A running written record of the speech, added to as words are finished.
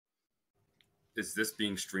Is this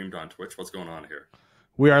being streamed on Twitch? What's going on here?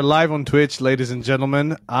 We are live on Twitch, ladies and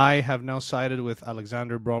gentlemen. I have now sided with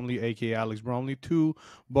Alexander Bromley, aka Alex Bromley, two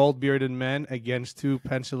bald-bearded men against two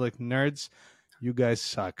pencil-licked nerds. You guys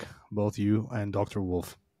suck, both you and Dr.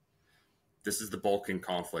 Wolf. This is the Balkan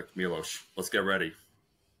conflict, Milos. Let's get ready.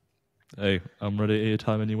 Hey, I'm ready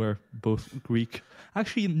anytime, anywhere. Both Greek.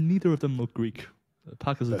 Actually, neither of them look Greek.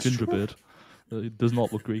 Pac is a gingerbread. It does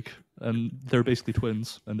not look Greek. And they're basically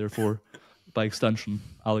twins, and therefore, by extension,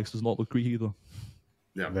 Alex does not look Greek either.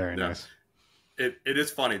 Yeah, Very nice. It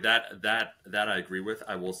is funny that I agree with.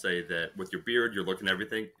 I will say that with your beard, you're looking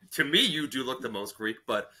everything. To me, you do look the most Greek.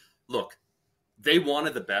 But look, they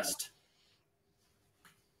wanted the best.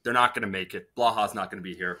 They're not going to make it. Blaha's not going to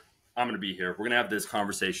be here. I'm going to be here. We're going to have this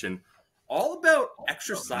conversation all about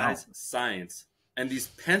exercise science and these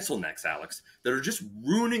pencil necks, Alex, that are just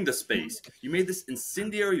ruining the space. You made this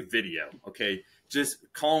incendiary video, okay?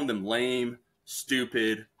 Just calling them lame,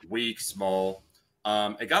 stupid, weak, small.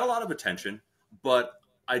 It got a lot of attention, but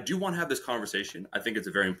I do want to have this conversation. I think it's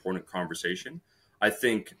a very important conversation. I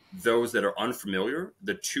think those that are unfamiliar,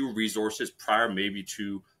 the two resources prior maybe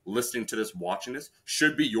to listening to this, watching this,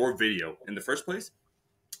 should be your video in the first place.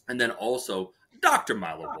 And then also Dr.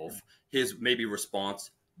 Milo Wolf, his maybe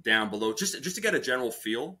response down below, just to get a general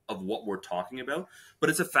feel of what we're talking about. But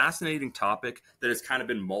it's a fascinating topic that has kind of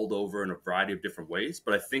been mulled over in a variety of different ways.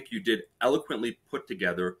 But I think you did eloquently put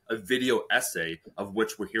together a video essay of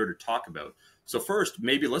which we're here to talk about. So first,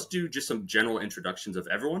 maybe let's do just some general introductions of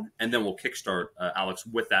everyone, and then we'll kickstart, Alex,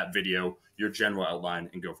 with that video, your general outline,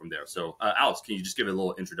 and go from there. So, Alex, can you just give it a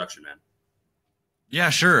little introduction, man? Yeah,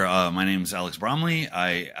 sure. My name's Alex Bromley.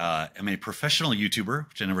 I am a professional YouTuber,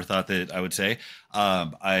 which I never thought that I would say.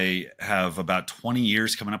 I have about 20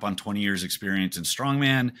 years, coming up on 20 years experience in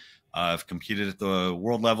strongman. I've competed at the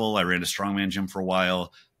world level. I ran a strongman gym for a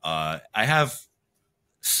while. I have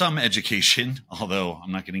some education, although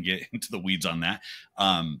I'm not going to get into the weeds on that.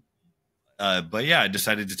 But yeah, I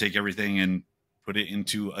decided to take everything and put it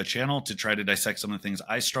into a channel to try to dissect some of the things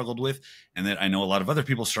I struggled with and that I know a lot of other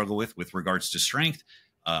people struggle with regards to strength.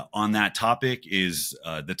 On that topic is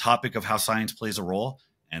the topic of how science plays a role.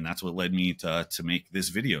 And that's what led me to make this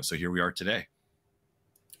video. So here we are today.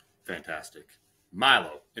 Fantastic.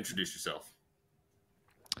 Milo, introduce yourself.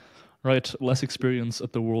 Right, less experience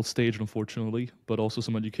at the world stage, unfortunately, but also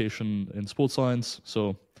some education in sports science.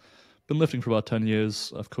 So, been lifting for about 10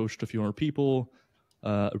 years. I've coached a few hundred people.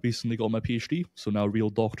 Recently got my PhD, so now real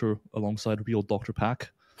doctor alongside real Dr. Pac,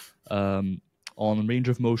 on range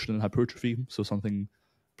of motion and hypertrophy. So something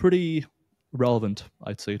pretty relevant,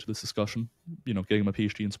 I'd say, to this discussion. You know, getting my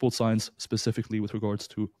PhD in sports science, specifically with regards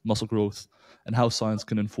to muscle growth and how science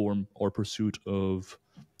can inform our pursuit of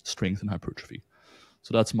strength and hypertrophy.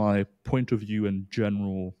 So that's my point of view and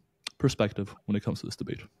general perspective when it comes to this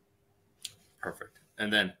debate. Perfect.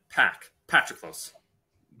 And then Patrick Close.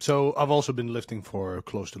 So I've also been lifting for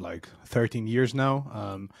close to like 13 years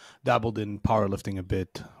now. Dabbled in powerlifting a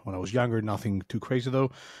bit when I was younger, nothing too crazy though.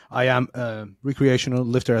 I am a recreational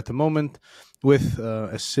lifter at the moment with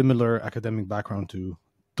a similar academic background to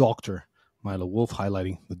Dr. Milo Wolf,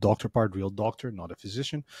 highlighting the doctor part, real doctor, not a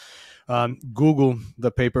physician. Google the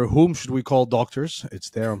paper, Whom Should We Call Doctors? It's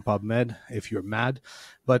there on PubMed if you're mad.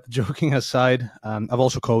 But joking aside, I've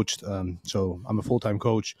also coached, so I'm a full-time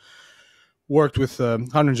coach. Worked with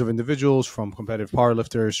hundreds of individuals, from competitive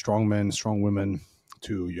powerlifters, strongmen, strong women,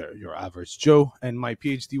 to your average Joe. And my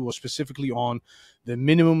PhD was specifically on the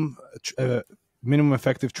minimum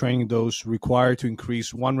effective training dose required to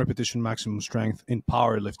increase 1 repetition maximum strength in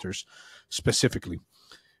powerlifters specifically.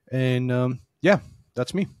 And yeah,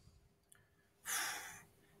 that's me.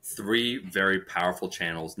 3 very powerful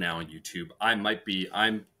channels now on YouTube. I'm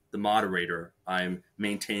the moderator. I'm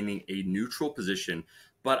maintaining a neutral position.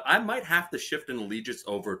 But I might have to shift an allegiance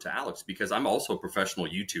over to Alex because I'm also a professional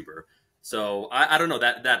YouTuber. So I don't know,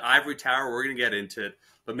 that ivory tower, we're going to get into it.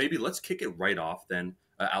 But maybe let's kick it right off then,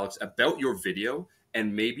 Alex, about your video.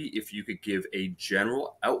 And maybe if you could give a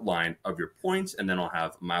general outline of your points, and then I'll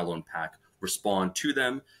have Milo and Pac respond to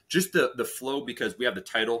them. Just the flow, because we have the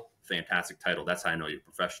title, fantastic title. That's how I know you're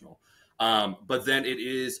professional. But then it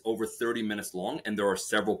is over 30 minutes long, and there are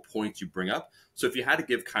several points you bring up. So if you had to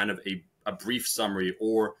give kind of a brief summary,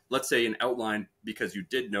 or let's say an outline, because you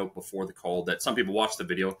did note before the call that some people watched the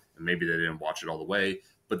video and maybe they didn't watch it all the way,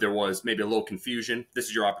 but there was maybe a little confusion. This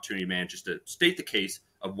is your opportunity, man, just to state the case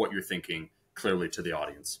of what you're thinking clearly to the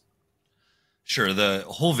audience. Sure. The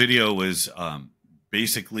whole video was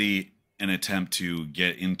basically an attempt to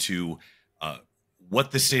get into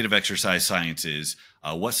what the state of exercise science is,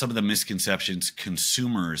 what some of the misconceptions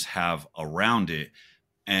consumers have around it,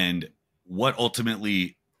 and what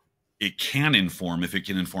ultimately it can inform, if it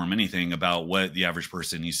can inform anything, about what the average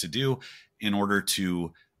person needs to do in order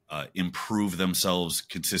to improve themselves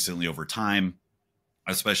consistently over time,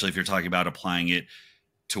 especially if you're talking about applying it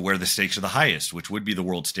to where the stakes are the highest, which would be the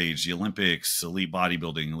world stage, the Olympics, elite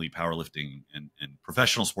bodybuilding, elite powerlifting, and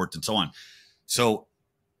professional sports, and so on. So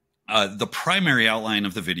the primary outline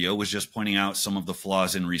of the video was just pointing out some of the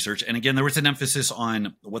flaws in research. And again, there was an emphasis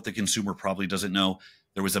on what the consumer probably doesn't know.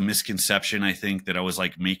 There was a misconception, I think, that I was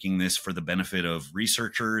like making this for the benefit of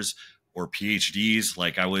researchers or PhDs.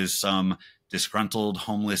 Like I was some disgruntled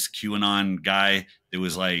homeless QAnon guy that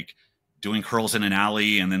was like doing curls in an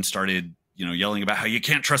alley and then started, yelling about how you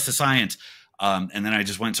can't trust the science. And then I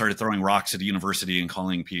just went and started throwing rocks at a university and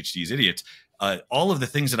calling PhDs idiots. All of the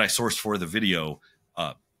things that I sourced for the video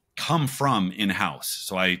come from in-house.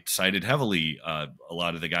 So I cited heavily a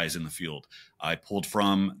lot of the guys in the field. I pulled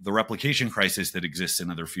from the replication crisis that exists in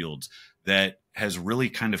other fields that has really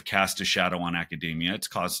kind of cast a shadow on academia. It's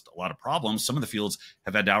caused a lot of problems. Some of the fields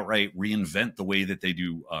have had to outright reinvent the way that they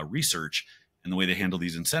do research and the way they handle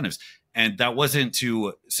these incentives. And that wasn't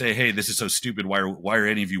to say, hey, this is so stupid. Why are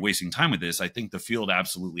any of you wasting time with this? I think the field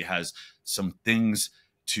absolutely has some things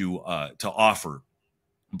to offer.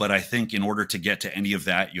 But I think in order to get to any of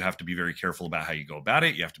that, you have to be very careful about how you go about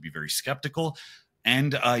it. You have to be very skeptical.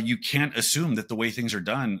 And you can't assume that the way things are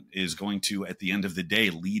done is going to, at the end of the day,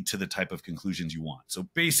 lead to the type of conclusions you want. So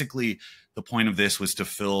basically, the point of this was to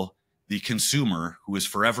fill the consumer, who is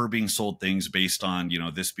forever being sold things based on,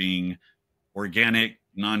 this being organic,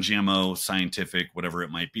 non-GMO, scientific, whatever it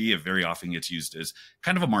might be. It very often gets used as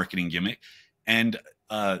kind of a marketing gimmick. And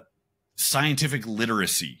scientific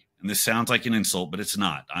literacy. And this sounds like an insult, but it's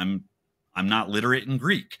not. I'm not literate in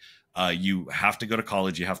Greek. You have to go to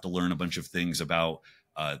college. You have to learn a bunch of things about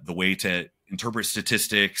the way to interpret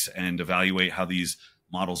statistics and evaluate how these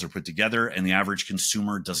models are put together. And the average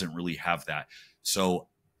consumer doesn't really have that. So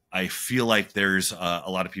I feel like there's a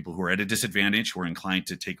lot of people who are at a disadvantage, who are inclined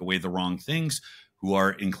to take away the wrong things, who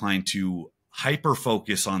are inclined to hyper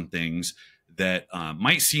focus on things that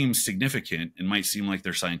might seem significant and might seem like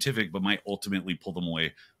they're scientific, but might ultimately pull them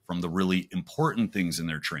away from the really important things in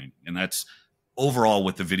their training. And that's overall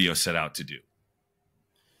what the video set out to do.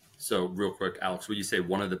 So real quick, Alex, would you say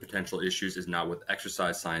one of the potential issues is not with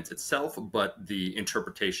exercise science itself, but the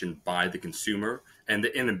interpretation by the consumer and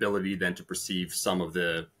the inability then to perceive some of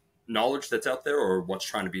the knowledge that's out there or what's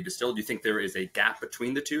trying to be distilled? Do you think there is a gap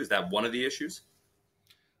between the two? Is that one of the issues?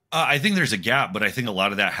 I think there's a gap, but I think a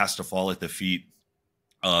lot of that has to fall at the feet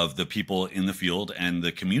of the people in the field and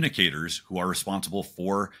the communicators who are responsible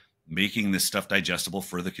for making this stuff digestible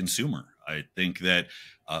for the consumer. I think that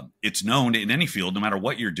it's known in any field, no matter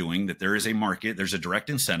what you're doing, that there is a market, there's a direct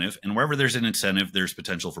incentive, and wherever there's an incentive, there's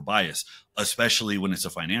potential for bias, especially when it's a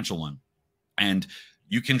financial one. And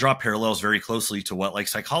you can draw parallels very closely to what like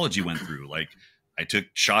psychology went through. Like I took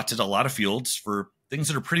shots at a lot of fields for things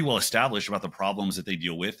that are pretty well established about the problems that they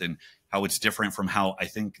deal with and how it's different from how I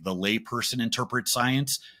think the lay person interprets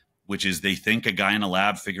science, which is they think a guy in a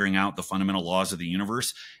lab figuring out the fundamental laws of the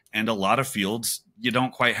universe. And a lot of fields, you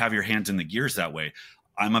don't quite have your hands in the gears that way.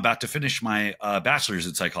 I'm about to finish my bachelor's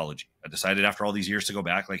in psychology. I decided after all these years to go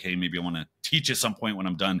back, like, hey, maybe I want to teach at some point when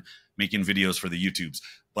I'm done making videos for the YouTubes.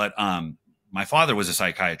 But my father was a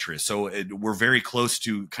psychiatrist. So we're very close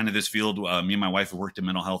to kind of this field. Me and my wife have worked in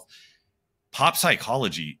mental health. Pop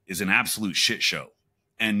psychology is an absolute shit show.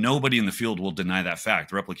 And nobody in the field will deny that fact.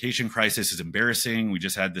 The replication crisis is embarrassing. We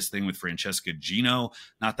just had this thing with Francesca Gino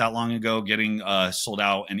not that long ago getting sold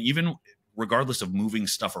out. And even regardless of moving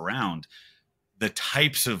stuff around, the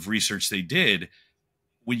types of research they did,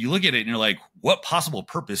 when you look at it and you're like, what possible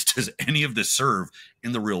purpose does any of this serve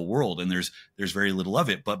in the real world? And there's very little of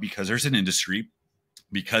it. But because there's an industry,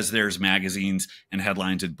 because there's magazines and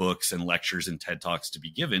headlines and books and lectures and TED Talks to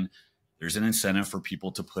be given, there's an incentive for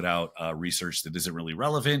people to put out research that isn't really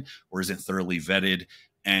relevant or isn't thoroughly vetted.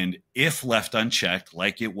 And if left unchecked,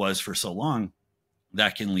 like it was for so long,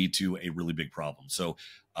 that can lead to a really big problem. So,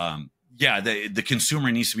 the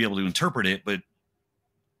consumer needs to be able to interpret it, but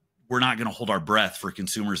we're not going to hold our breath for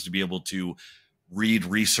consumers to be able to read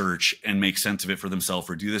research and make sense of it for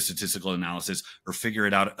themselves, or do the statistical analysis, or figure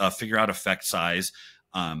out effect size,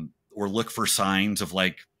 or look for signs of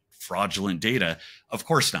like fraudulent data. Of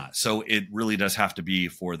course not. So it really does have to be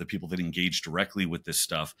for the people that engage directly with this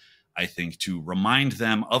stuff, I think, to remind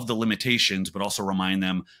them of the limitations, but also remind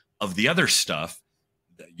them of the other stuff.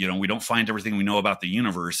 We don't find everything we know about the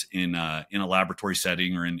universe in a laboratory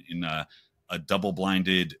setting or in a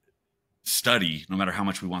double-blinded study, no matter how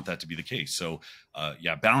much we want that to be the case. So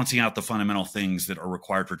balancing out the fundamental things that are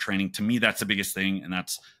required for training, to me, that's the biggest thing. And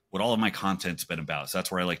that's what all of my content's been about. So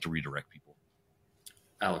that's where I like to redirect people.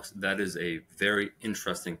 Alex, that is a very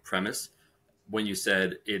interesting premise. When you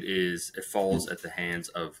said it falls at the hands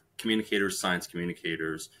of communicators, science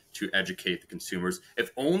communicators, to educate the consumers.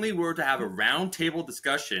 If only we were to have a roundtable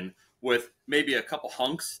discussion with maybe a couple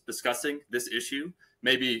hunks discussing this issue,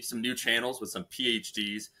 maybe some new channels with some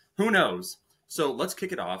PhDs, who knows? So let's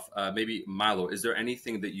kick it off. Maybe Milo, is there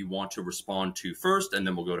anything that you want to respond to first, and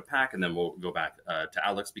then we'll go to Pac, and then we'll go back to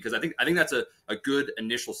Alex, because I think that's a good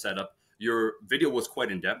initial setup. Your video was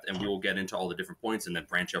quite in depth, and we will get into all the different points and then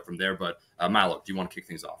branch out from there. But Milo, do you want to kick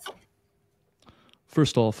things off?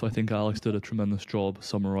 First off, I think Alex did a tremendous job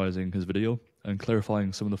summarizing his video and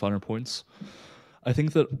clarifying some of the finer points. I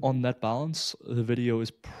think that on net balance, the video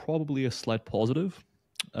is probably a slight positive.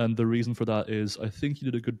 And the reason for that is I think he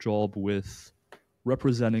did a good job with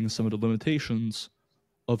representing some of the limitations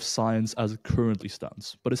of science as it currently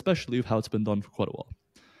stands, but especially of how it's been done for quite a while.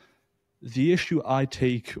 The issue I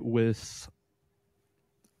take with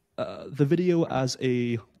the video as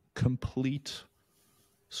a complete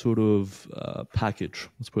sort of package,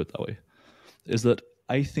 let's put it that way, is that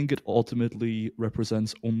I think it ultimately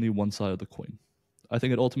represents only one side of the coin. I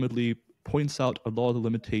think it ultimately points out a lot of the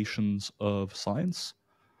limitations of science,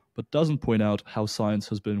 but doesn't point out how science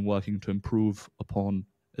has been working to improve upon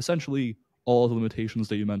essentially all the limitations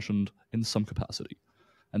that you mentioned in some capacity,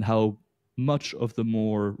 and how much of the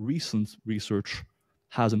more recent research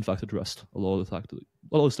has in fact addressed a lot of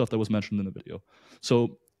the stuff that was mentioned in the video.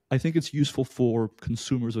 So I think it's useful for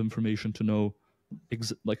consumers of information to know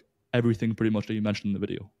like everything pretty much that you mentioned in the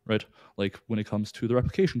video, right? Like when it comes to the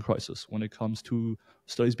replication crisis, when it comes to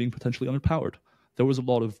studies being potentially underpowered, there was a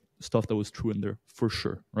lot of stuff that was true in there for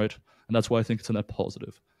sure, right? And that's why I think it's a net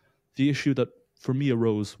positive. The issue that for me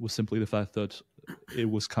arose was simply the fact that it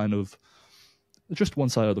was kind of just one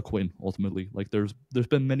side of the coin, ultimately. Like there's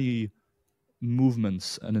been many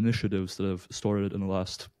movements and initiatives that have started in the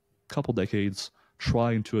last couple decades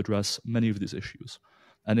trying to address many of these issues.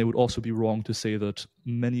 And it would also be wrong to say that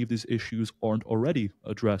many of these issues aren't already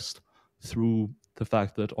addressed through the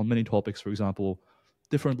fact that on many topics, for example,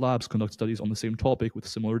 different labs conduct studies on the same topic with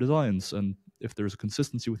similar designs. And if there's a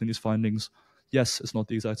consistency within these findings, yes, it's not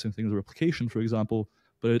the exact same thing as a replication, for example,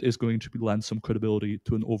 but it is going to lend some credibility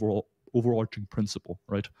to an overarching principle,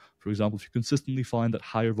 right? For example, if you consistently find that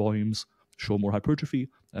higher volumes show more hypertrophy,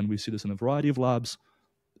 and we see this in a variety of labs,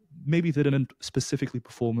 maybe they didn't specifically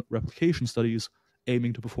perform replication studies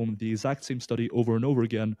aiming to perform the exact same study over and over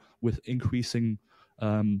again with increasingly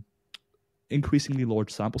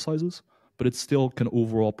large sample sizes, but it still can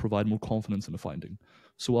overall provide more confidence in the finding.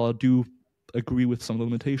 So while I do agree with some of the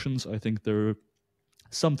limitations, I think there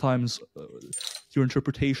sometimes your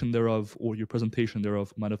interpretation thereof or your presentation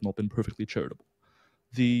thereof might have not been perfectly charitable.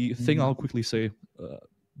 The thing I'll quickly say,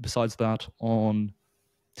 besides that, on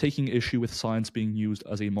taking issue with science being used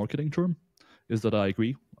as a marketing term, is that I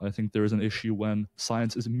agree. I think there is an issue when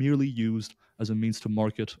science is merely used as a means to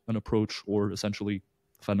market an approach or essentially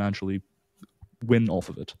financially win off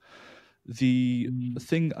of it. The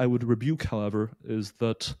thing I would rebuke, however, is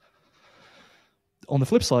that on the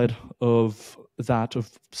flip side of that,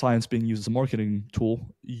 of science being used as a marketing tool,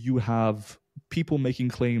 you have people making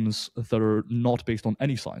claims that are not based on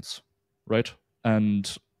any science, right?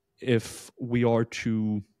 And if we are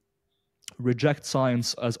to reject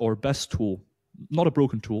science as our best tool, not a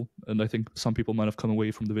broken tool, and I think some people might have come away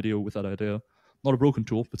from the video with that idea, not a broken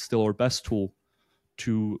tool, but still our best tool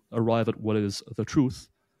to arrive at what is the truth,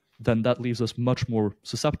 then that leaves us much more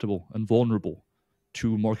susceptible and vulnerable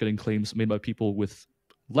to marketing claims made by people with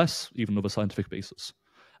less even of a scientific basis.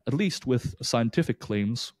 At least with scientific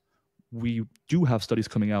claims, we do have studies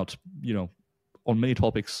coming out, on many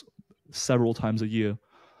topics several times a year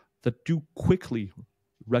that do quickly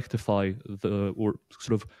rectify or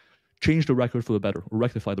sort of change the record for the better, or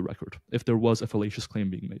rectify the record if there was a fallacious claim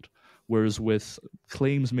being made. Whereas with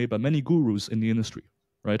claims made by many gurus in the industry,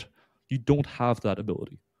 right, you don't have that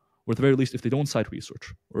ability. Or at the very least, if they don't cite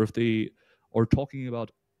research, or if they are talking about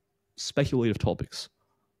speculative topics,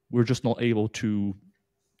 we're just not able to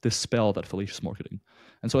dispel that fallacious marketing.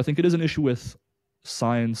 And so I think it is an issue with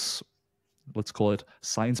science, let's call it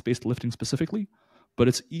science-based lifting specifically, but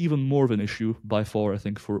it's even more of an issue by far, I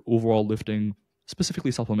think, for overall lifting,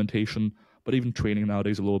 specifically supplementation, but even training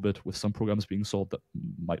nowadays a little bit, with some programs being sold that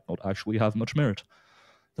might not actually have much merit.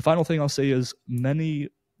 The final thing I'll say is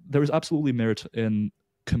there is absolutely merit in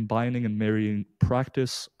combining and marrying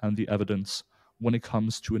practice and the evidence when it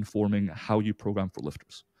comes to informing how you program for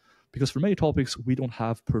lifters. Because for many topics, we don't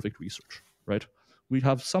have perfect research, right? We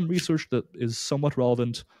have some research that is somewhat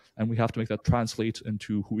relevant, and we have to make that translate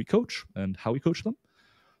into who we coach and how we coach them.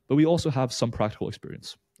 but we also have some practical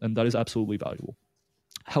experience, and that is absolutely valuable.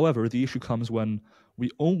 However, the issue comes when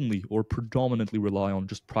we only or predominantly rely on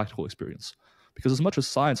just practical experience. Because as much as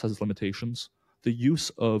science has its limitations, the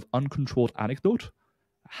use of uncontrolled anecdote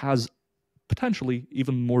has potentially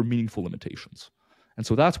even more meaningful limitations. And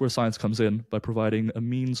so that's where science comes in, by providing a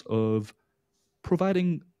means of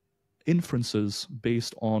providing inferences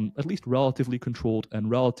based on at least relatively controlled and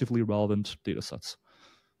relatively relevant data sets.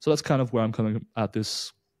 So that's kind of where I'm coming at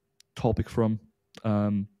this topic from.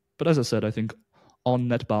 But as I said, I think on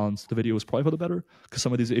net balance, the video is probably for the better, because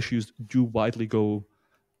some of these issues do widely go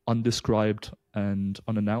undescribed and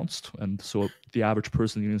unannounced. And so the average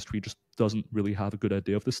person in the industry just doesn't really have a good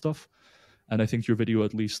idea of this stuff. And I think your video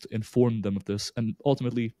at least informed them of this. And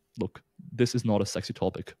ultimately, look, this is not a sexy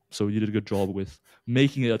topic. So you did a good job with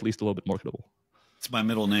making it at least a little bit marketable. It's my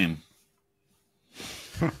middle name.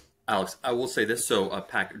 Alex, I will say this. So,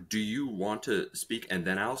 Pac, do you want to speak? And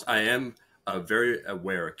then, Alex, I am very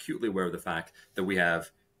acutely aware of the fact that we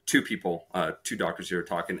have two people, two doctors here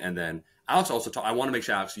talking. And then Alex also talk. I want to make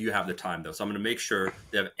sure, Alex, you have the time, though. So I'm going to make sure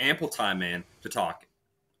they have ample time, man, to talk.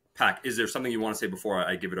 Pac, is there something you want to say before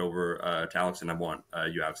I give it over to Alex? And I want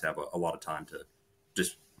you, Alex, to have a lot of time to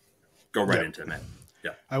just go right into it, man.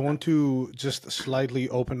 Yeah. I want to just slightly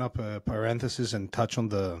open up a parenthesis and touch on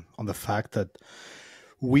the fact that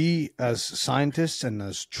we as scientists and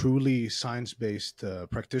as truly science-based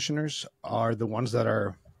practitioners are the ones that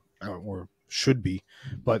are, or should be,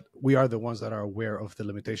 but we are the ones that are aware of the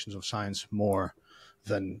limitations of science more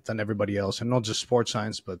than everybody else, and not just sports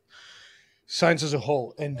science, but science as a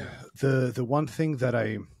whole. And the one thing that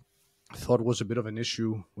I thought was a bit of an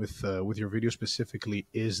issue with your video specifically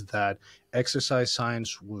is that exercise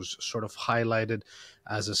science was sort of highlighted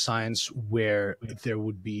as a science where there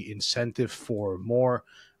would be incentive for more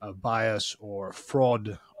bias or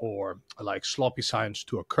fraud or like sloppy science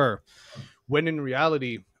to occur, when in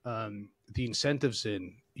reality the incentives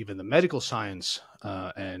in even the medical science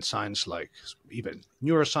and science like even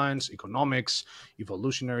neuroscience, economics,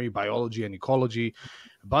 evolutionary biology and ecology,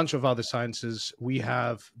 a bunch of other sciences, we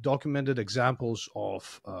have documented examples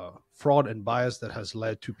of fraud and bias that has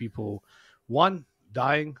led to people, one,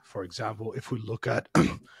 dying. For example, if we look at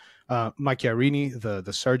Macchiarini,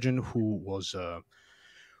 the surgeon who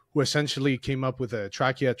essentially came up with a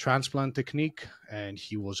trachea transplant technique, and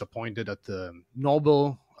he was appointed at the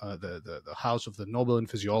Nobel, the house of the Nobel in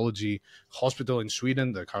Physiology hospital in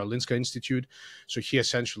Sweden, the Karolinska Institute. So he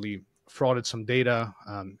essentially frauded some data.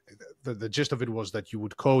 The gist of it was that you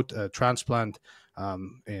would coat a transplant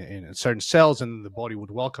in certain cells and the body would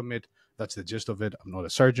welcome it. That's the gist of it. I'm not a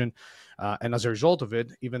surgeon. And as a result of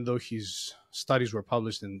it, even though his studies were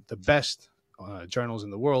published in the best journals in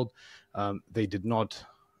the world, they did not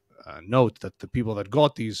note that the people that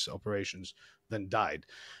got these operations then died.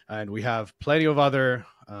 And we have plenty of other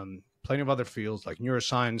fields like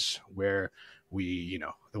neuroscience where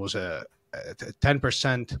there was a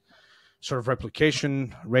 10% sort of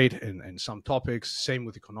replication rate in some topics, same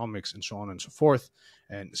with economics and so on and so forth.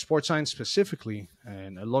 And sports science specifically,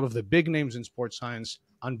 and a lot of the big names in sports science,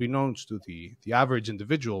 unbeknownst to the average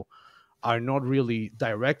individual, are not really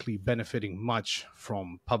directly benefiting much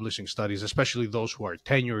from publishing studies, especially those who are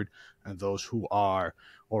tenured and those who are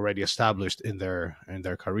already established in their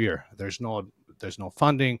career. There's no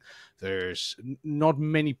funding. There's not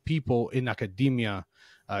many people in academia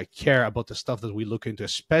care about the stuff that we look into,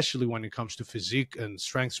 especially when it comes to physique and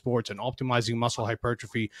strength sports and optimizing muscle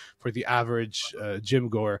hypertrophy for the average gym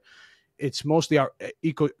goer. It's mostly our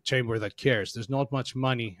echo chamber that cares. There's not much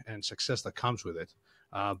money and success that comes with it.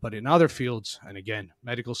 But in other fields, and again,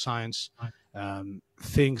 medical science,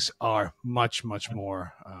 things are much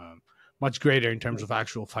more, much greater in terms of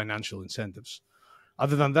actual financial incentives.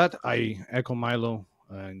 Other than that, I echo Milo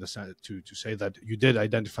in the sense to say that you did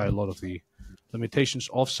identify a lot of the limitations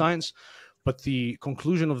of science, but the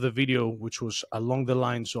conclusion of the video, which was along the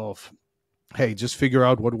lines of, hey, just figure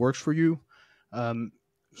out what works for you,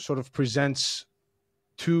 sort of presents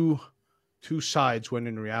two sides, when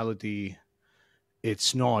in reality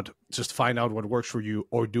it's not just find out what works for you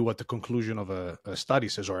or do what the conclusion of a study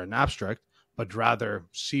says or an abstract, but rather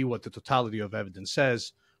see what the totality of evidence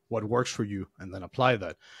says, what works for you, and then apply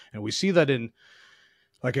that. And we see that in,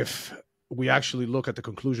 like, if we actually look at the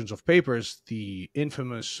conclusions of papers, the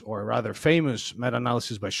infamous, or rather famous,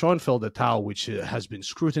 meta-analysis by Schoenfeld et al., which has been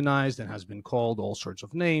scrutinized and has been called all sorts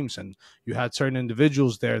of names, and you had certain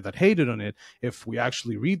individuals there that hated on it. If we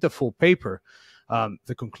actually read the full paper,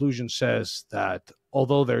 the conclusion says that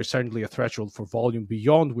although there is certainly a threshold for volume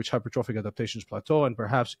beyond which hypertrophic adaptations plateau and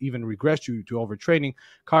perhaps even regress due to overtraining,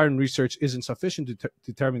 current research isn't sufficient to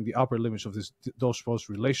determine the upper limits of this dose-response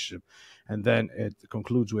relationship. And then it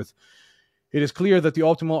concludes with, it is clear that the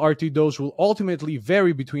optimal RT dose will ultimately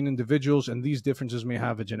vary between individuals, and these differences may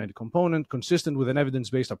have a genetic component. Consistent with an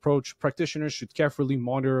evidence-based approach, practitioners should carefully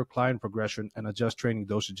monitor client progression and adjust training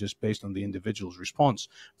dosages based on the individual's response,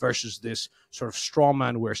 versus this sort of straw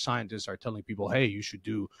man where scientists are telling people, hey, you should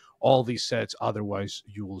do all these sets, otherwise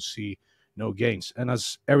you will see no gains. And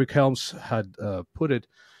as Eric Helms had put it,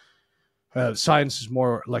 science is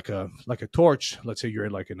more like a torch. Let's say you're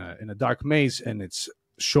like in a dark maze, and it's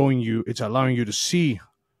allowing you to see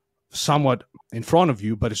somewhat in front of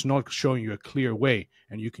you, but it's not showing you a clear way.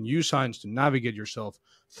 And you can use science to navigate yourself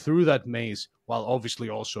through that maze, while obviously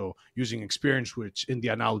also using experience, which in the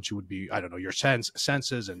analogy would be, I don't know, your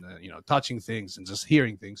senses and touching things and just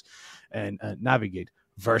hearing things, and navigate,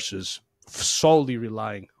 versus solely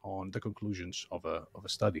relying on the conclusions of a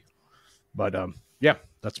study. But yeah,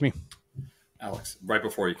 that's me. Alex, right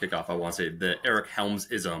before you kick off, I want to say the Eric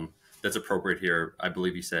Helms-ism that's appropriate here. I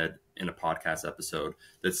believe he said in a podcast episode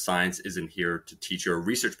that science isn't here to teach you, a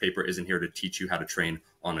research paper isn't here to teach you how to train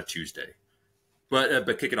on a Tuesday.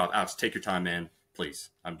 But kick it off, Alex. Take your time, man. Please.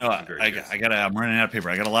 I'm running out of paper.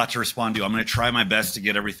 I got a lot to respond to. I'm going to try my best to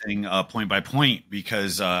get everything point by point,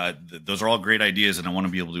 because those are all great ideas, and I want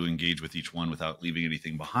to be able to engage with each one without leaving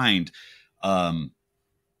anything behind.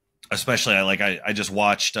 Especially, I just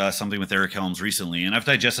watched something with Eric Helms recently, and I've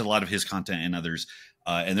digested a lot of his content and others.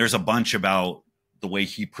 And there's a bunch about the way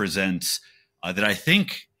he presents that I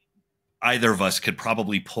think either of us could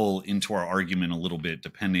probably pull into our argument a little bit,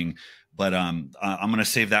 depending. But I'm going to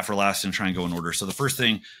save that for last and try and go in order. So the first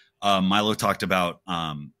thing, Milo talked about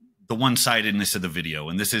the one-sidedness of the video.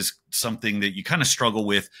 And this is something that you kind of struggle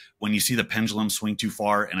with when you see the pendulum swing too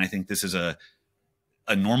far. And I think this is a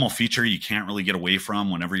normal feature you can't really get away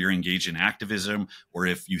from whenever you're engaged in activism, or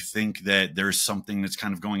if you think that there's something that's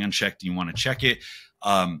kind of going unchecked and you want to check it.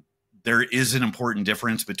 There is an important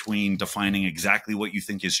difference between defining exactly what you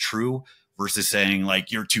think is true versus saying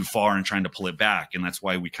like you're too far and trying to pull it back. And that's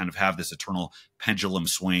why we kind of have this eternal pendulum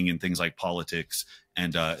swing in things like politics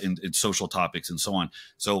and in social topics and so on.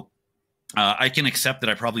 So I can accept that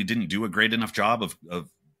I probably didn't do a great enough job of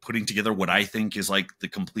putting together what I think is like the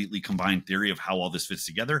completely combined theory of how all this fits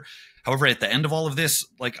together. However, at the end of all of this,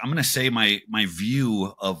 like I'm going to say my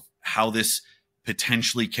view of how this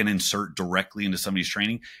potentially can insert directly into somebody's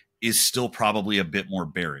training is still probably a bit more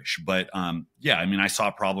bearish. But yeah, I mean, I saw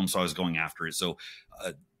a problem, so I was going after it. So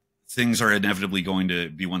things are inevitably going to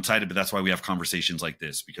be one-sided, but that's why we have conversations like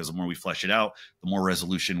this, because the more we flesh it out, the more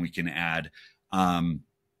resolution we can add.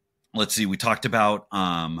 Let's see, we talked about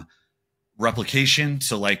replication.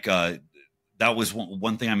 So like that was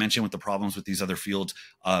one thing I mentioned with the problems with these other fields.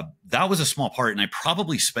 That was a small part, and I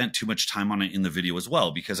probably spent too much time on it in the video as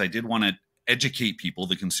well, because I did want to educate people,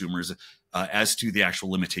 the consumers, as to the actual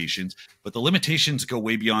limitations. But the limitations go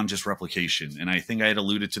way beyond just replication. And I think I had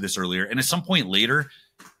alluded to this earlier. And at some point later,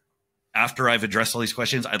 after I've addressed all these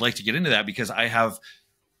questions, I'd like to get into that, because I have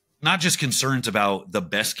not just concerns about the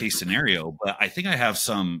best case scenario, but I think I have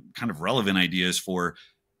some kind of relevant ideas for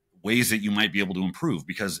ways that you might be able to improve.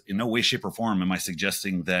 Because in no way, shape, or form am I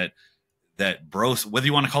suggesting that bro, whether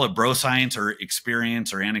you want to call it bro science or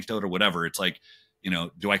experience or anecdote or whatever, it's like, you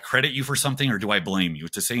know, do I credit you for something or do I blame you?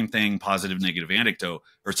 It's the same thing, positive, negative anecdote,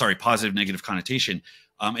 or sorry, positive, negative connotation.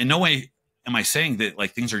 In no way am I saying that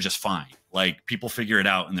like things are just fine. Like people figure it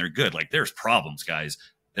out and they're good. Like there's problems, guys.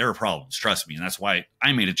 There are problems. Trust me. And that's why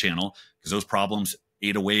I made a channel, because those problems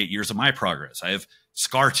ate away at years of my progress. I have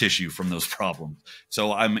scar tissue from those problems.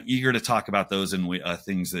 So I'm eager to talk about those and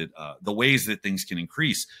things that the ways that things can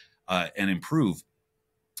increase and improve.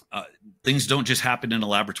 Things don't just happen in a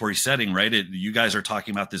laboratory setting, right? You guys are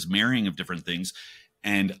talking about this marrying of different things.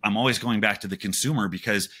 And I'm always going back to the consumer,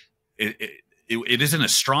 because it isn't a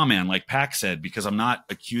straw man like Pac said, because I'm not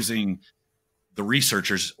accusing the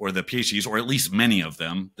researchers or the PhDs, or at least many of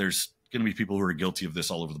them. There's going to be people who are guilty of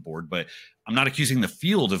this all over the board, but I'm not accusing the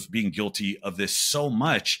field of being guilty of this so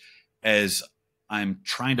much as I'm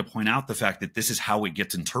trying to point out the fact that this is how it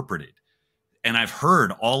gets interpreted. And I've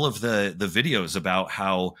heard all of the videos about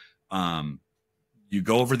how you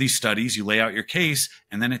go over these studies, you lay out your case,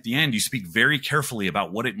 and then at the end, you speak very carefully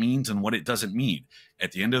about what it means and what it doesn't mean.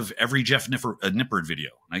 At the end of every Jeff Nippard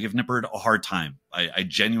video, and I give Nippard a hard time. I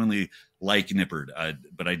genuinely like Nippard,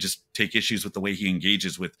 but I just take issues with the way he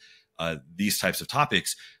engages with these types of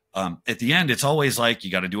topics. At the end, it's always like,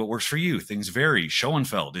 you got to do what works for you. Things vary.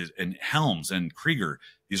 Schoenfeld and Helms and Krieger,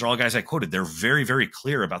 these are all guys I quoted. They're very, very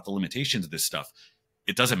clear about the limitations of this stuff.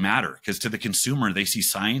 it doesn't matter, because to the consumer, they see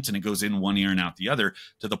science and it goes in one ear and out the other,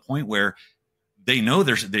 to the point where they know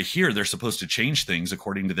they hear they're supposed to change things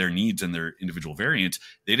according to their needs and their individual variants.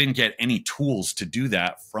 They didn't get any tools to do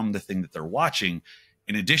that from the thing that they're watching.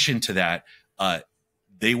 In addition to that,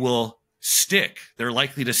 they're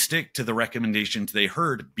likely to stick to the recommendations they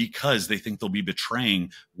heard because they think they'll be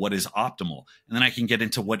betraying what is optimal. And then I can get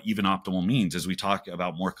into what even optimal means as we talk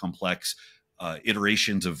about more complex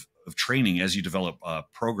iterations of training as you develop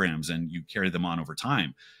programs and you carry them on over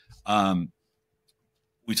time.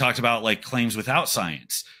 We talked about like claims without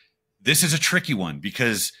science. This is a tricky one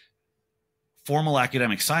because formal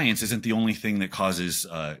academic science isn't the only thing that causes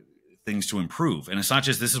things to improve. And it's not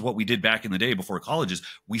just this is what we did back in the day before colleges.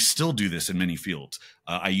 We still do this in many fields.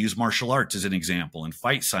 I use martial arts as an example and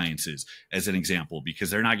fight sciences as an example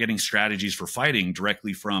because they're not getting strategies for fighting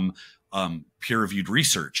directly from peer-reviewed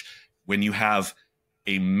research. When you have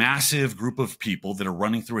a massive group of people that are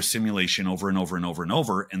running through a simulation over and over and over and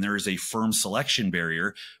over, and there is a firm selection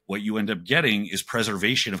barrier, what you end up getting is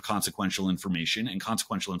preservation of consequential information, and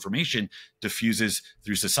consequential information diffuses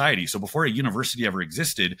through society. So before a university ever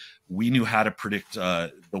existed, we knew how to predict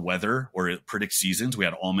the weather or predict seasons. We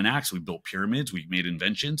had almanacs, we built pyramids, we made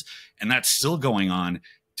inventions, and that's still going on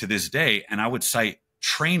to this day. And I would cite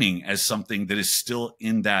training as something that is still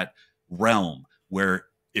in that realm where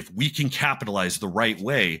if we can capitalize the right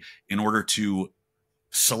way in order to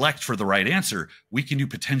select for the right answer, we can do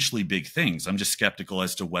potentially big things. I'm just skeptical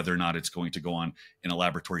as to whether or not it's going to go on in a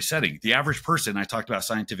laboratory setting. The average person, I talked about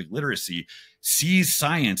scientific literacy, sees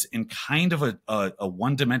science in kind of a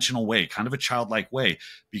one-dimensional way, kind of a childlike way,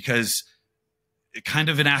 because kind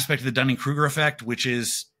of an aspect of the Dunning-Kruger effect, which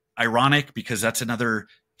is ironic because that's another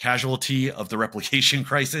casualty of the replication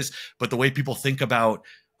crisis. But the way people think about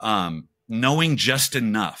knowing just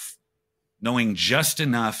enough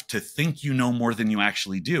to think you know more than you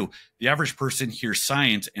actually do. The average person hears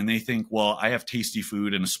science and they think, well, I have tasty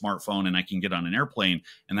food and a smartphone and I can get on an airplane,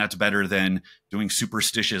 and that's better than doing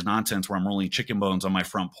superstitious nonsense where I'm rolling chicken bones on my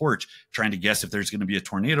front porch trying to guess if there's going to be a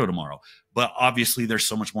tornado tomorrow. But obviously there's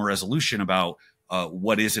so much more resolution about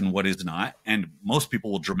what is and what is not. And most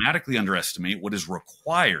people will dramatically underestimate what is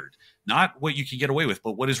required, not what you can get away with,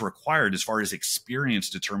 but what is required as far as experience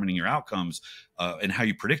determining your outcomes and how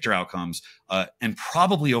you predict your outcomes, and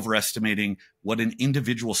probably overestimating what an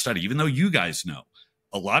individual study, even though you guys know,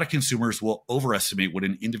 a lot of consumers will overestimate what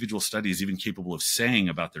an individual study is even capable of saying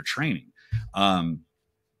about their training. I'm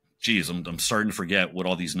starting to forget what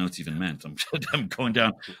all these notes even meant. I'm going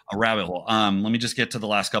down a rabbit hole. Let me just get to the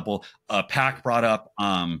last couple. Pac brought up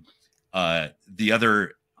the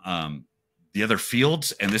other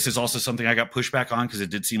fields, and this is also something I got pushback on because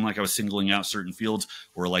it did seem like I was singling out certain fields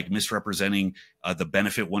or like misrepresenting the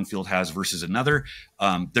benefit one field has versus another.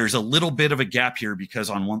 There's a little bit of a gap here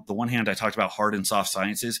because on the one hand, I talked about hard and soft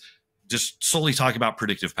sciences, just solely talking about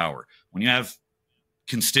predictive power. When you have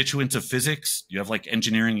constituents of physics, you have like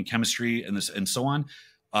engineering and chemistry and so on.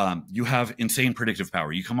 You have insane predictive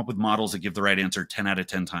power. You come up with models that give the right answer 10 out of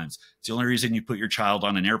 10 times. It's the only reason you put your child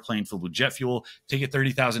on an airplane filled with jet fuel, take it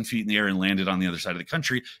 30,000 feet in the air and land it on the other side of the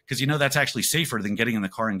country, because you know that's actually safer than getting in the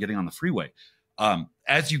car and getting on the freeway.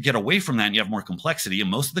 As you get away from that and you have more complexity, and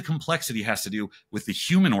most of the complexity has to do with the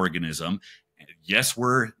human organism. Yes,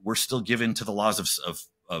 we're still given to the laws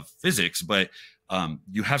of physics, but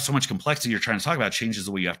you have so much complexity you're trying to talk about changes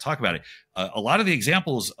the way you have to talk about it. A lot of the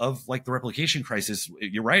examples of like the replication crisis,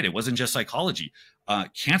 you're right, it wasn't just psychology.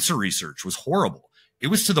 Cancer research was horrible. It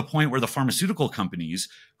was to the point where the pharmaceutical companies,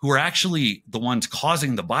 who are actually the ones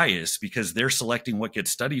causing the bias because they're selecting what gets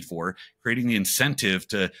studied for, creating the incentive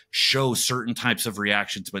to show certain types of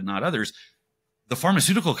reactions but not others, the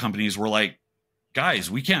pharmaceutical companies were like, guys,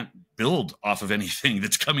 we can't build off of anything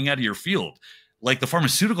that's coming out of your field. Like the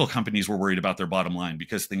pharmaceutical companies were worried about their bottom line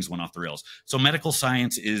because things went off the rails. So medical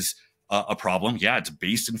science is a problem. Yeah, it's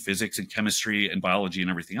based in physics and chemistry and biology and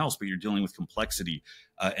everything else, but you're dealing with complexity.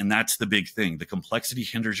 And that's the big thing. The complexity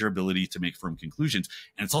hinders your ability to make firm conclusions.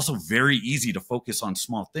 And it's also very easy to focus on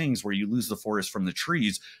small things where you lose the forest from the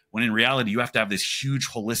trees, when in reality, you have to have this huge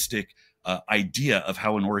holistic idea of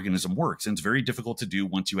how an organism works. And it's very difficult to do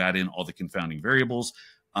once you add in all the confounding variables.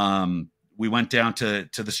 We went down to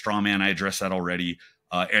the straw man. I addressed that already.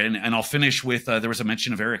 And I'll finish with, there was a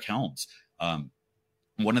mention of Eric Helms.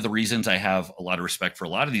 One of the reasons I have a lot of respect for a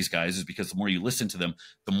lot of these guys is because the more you listen to them,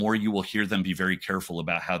 the more you will hear them be very careful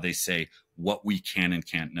about how they say what we can and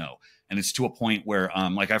can't know. And it's to a point where,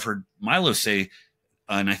 like I've heard Milo say,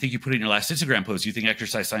 and I think you put it in your last Instagram post, you think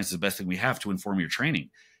exercise science is the best thing we have to inform your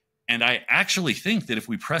training. And I actually think that if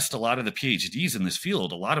we pressed a lot of the PhDs in this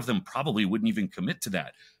field, a lot of them probably wouldn't even commit to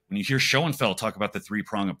that. When you hear Schoenfeld talk about the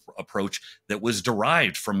three-prong approach that was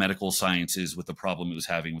derived from medical sciences with the problem it was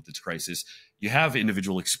having with its crisis, you have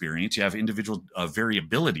individual experience, you have individual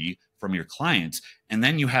variability from your clients, and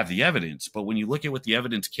then you have the evidence. But when you look at what the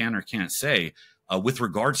evidence can or can't say, with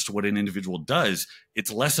regards to what an individual does,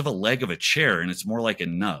 it's less of a leg of a chair and it's more like a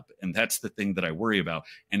nub. And that's the thing that I worry about.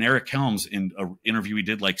 And Eric Helms, in an interview we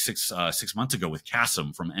did like six months ago with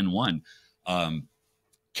Kasim from N1,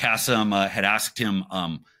 Kasim had asked him,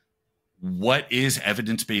 what is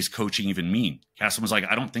evidence-based coaching even mean? Kasim was like,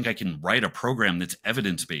 I don't think I can write a program that's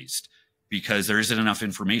evidence-based because there isn't enough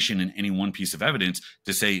information in any one piece of evidence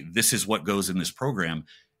to say this is what goes in this program.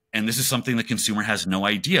 And this is something the consumer has no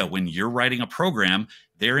idea. When you're writing a program,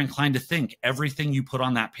 they're inclined to think everything you put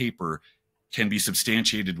on that paper can be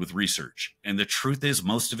substantiated with research. And the truth is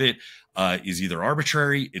most of it is either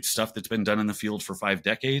arbitrary, it's stuff that's been done in the field for 5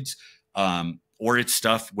 decades, or it's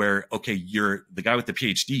stuff where, okay, you're the guy with the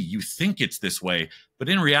PhD, you think it's this way, but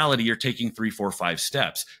in reality, you're taking 3, 4, 5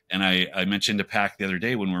 steps. And I mentioned to Pac the other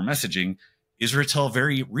day when we were messaging, Israel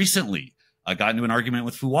very recently got into an argument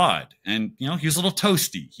with Fuad, and he was a little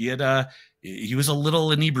toasty. He was a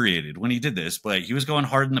little inebriated when he did this, but he was going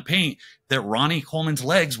hard in the paint that Ronnie Coleman's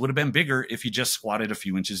legs would have been bigger if he just squatted a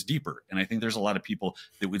few inches deeper. And I think there's a lot of people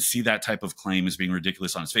that would see that type of claim as being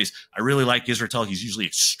ridiculous on his face. I really like Israel. He's usually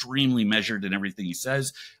extremely measured in everything he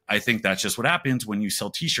says. I think that's just what happens when you sell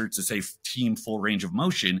t-shirts that say team full range of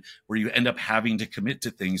motion, where you end up having to commit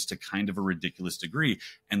to things to kind of a ridiculous degree.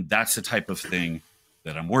 And that's the type of thing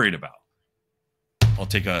that I'm worried about. I'll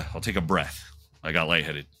take a breath. I got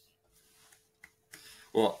lightheaded.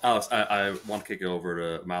 Well, Alex, I want to kick it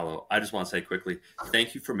over to Milo. I just want to say quickly,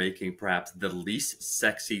 thank you for making perhaps the least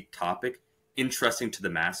sexy topic interesting to the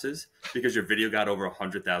masses, because your video got over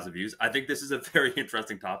 100,000 views. I think this is a very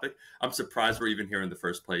interesting topic. I'm surprised we're even here in the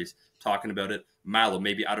first place talking about it. Milo,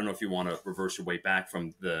 maybe, I don't know if you want to reverse your way back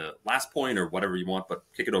from the last point or whatever you want, but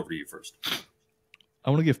kick it over to you first. I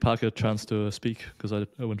want to give Pac a chance to speak because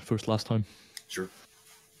I went first last time. Sure.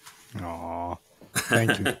 Aw,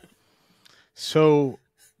 thank you. So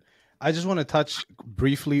I just want to touch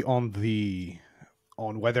briefly on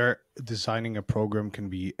whether designing a program can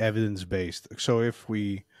be evidence-based. So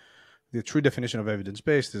the true definition of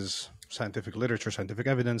evidence-based is scientific literature, scientific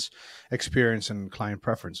evidence, experience, and client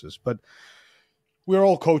preferences. But we're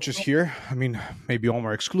all coaches here. I mean, maybe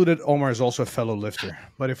Omar excluded. Omar is also a fellow lifter.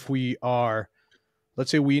 But if we are,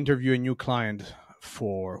 let's say we interview a new client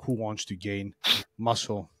who wants to gain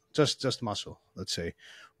muscle, just muscle, let's say,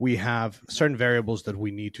 we have certain variables that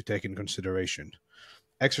we need to take in consideration.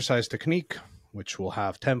 Exercise technique, which will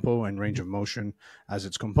have tempo and range of motion as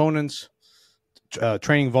its components,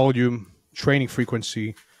 training volume, training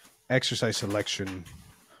frequency, exercise selection,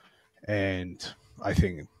 and I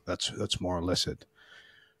think that's more or less it.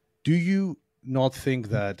 Do you not think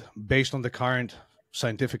that based on the current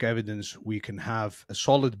scientific evidence, we can have a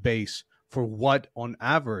solid base for what on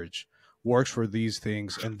average works for these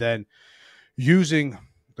things, and then using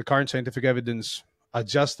the current scientific evidence,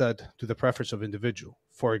 adjust that to the preference of individual?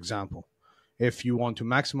 For example, if you want to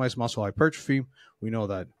maximize muscle hypertrophy, we know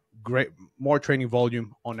that more training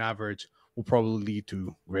volume on average will probably lead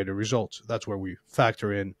to greater results. That's where we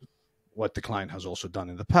factor in what the client has also done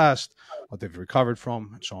in the past, what they've recovered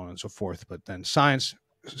from, and so on and so forth. But then science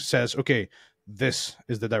says, okay, this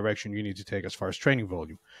is the direction you need to take as far as training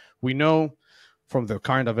volume. We know from the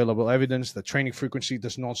current available evidence that training frequency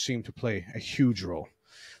does not seem to play a huge role.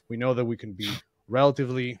 We know that we can be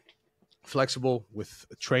relatively flexible with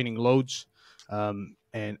training loads, and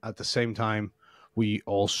at the same time, we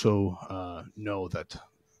also know that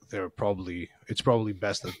it's probably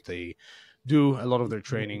best that they do a lot of their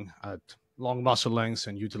training at long muscle lengths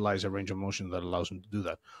and utilize a range of motion that allows them to do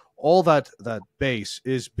that. All that base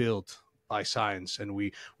is built by science, and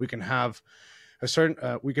we can have a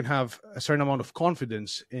certain amount of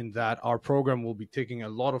confidence in that our program will be ticking a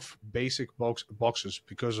lot of basic boxes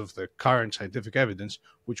because of the current scientific evidence,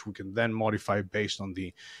 which we can then modify based on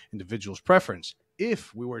the individual's preference.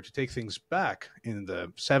 If we were to take things back in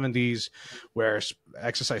the 70s, where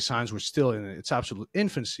exercise science was still in its absolute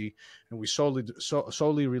infancy, and we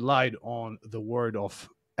solely relied on the word of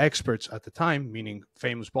experts at the time, meaning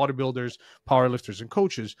famous bodybuilders, powerlifters, and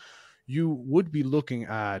coaches, you would be looking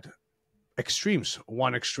at extremes.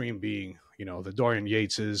 One extreme being, the Dorian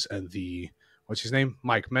Yateses and the,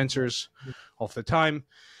 Mike Mentors of the time.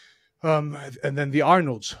 And then the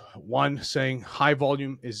Arnolds, one saying high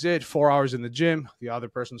volume is it, 4 hours in the gym. The other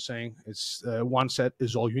person saying it's one set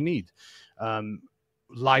is all you need.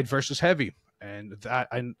 Light versus heavy. And that,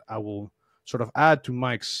 I will sort of add to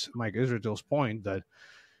Mike Israel's point that,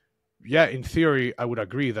 yeah, in theory, I would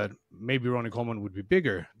agree that maybe Ronnie Coleman would be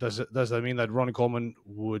bigger. Does that mean that Ronnie Coleman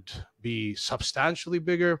would be substantially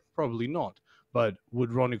bigger? Probably not. But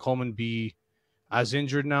would Ronnie Coleman be as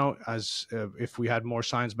injured now as if we had more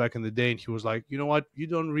science back in the day? And he was like, you know what, you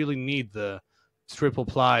don't really need the triple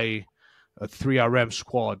ply 3RM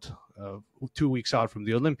squat 2 weeks out from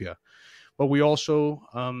the Olympia. But we also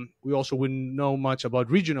wouldn't know much about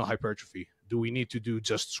regional hypertrophy. Do we need to do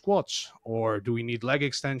just squats, or do we need leg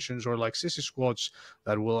extensions or like sissy squats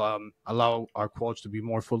that will allow our quads to be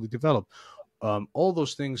more fully developed? All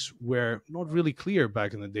those things were not really clear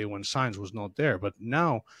back in the day when science was not there, but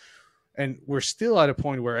now, and we're still at a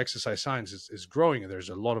point where exercise science is growing, and there's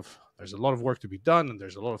a lot of work to be done, and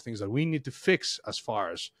there's a lot of things that we need to fix as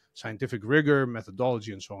far as scientific rigor,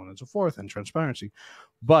 methodology, and so on and so forth, and transparency.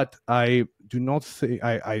 But I do not think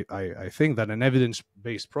I think that an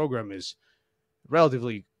evidence-based program is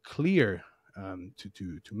relatively clear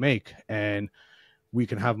to make, and we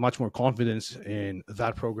can have much more confidence in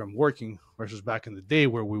that program working versus back in the day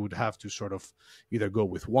where we would have to sort of either go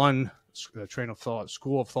with one train of thought,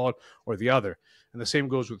 school of thought, or the other. And the same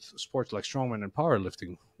goes with sports like strongman and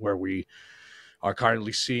powerlifting, where we are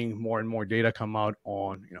currently seeing more and more data come out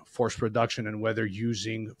on, you know, force production and whether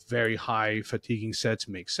using very high fatiguing sets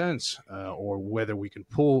makes sense, or whether we can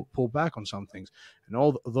pull back on some things. And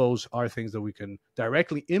all those are things that we can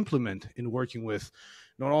directly implement in working with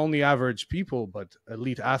not only average people, but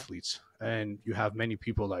elite athletes. And you have many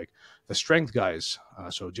people like the strength guys.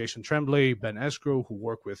 So Jason Tremblay, Ben Escrow, who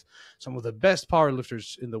work with some of the best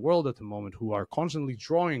powerlifters in the world at the moment, who are constantly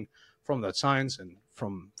drawing from that science and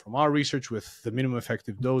from our research with the minimum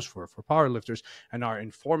effective dose for powerlifters, and are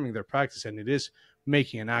informing their practice. And it is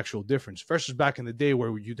making an actual difference versus back in the day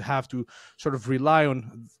where you'd have to sort of rely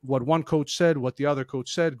on what one coach said, what the other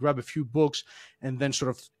coach said, grab a few books, and then sort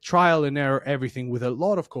of trial and error everything with a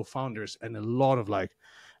lot of co-founders and a lot of like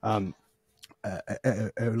a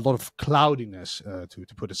lot of cloudiness,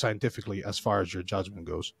 to put it scientifically, as far as your judgment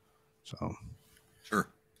goes. So Sure.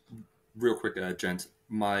 Real quick, gents,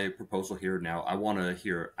 my proposal here now, I want to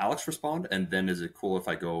hear Alex respond, and then is it cool if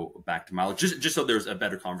I go back to Milo? Just so there's a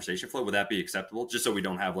better conversation flow. Would that be acceptable? Just so we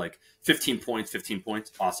don't have like 15 points.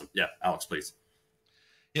 Awesome. Yeah, Alex, please.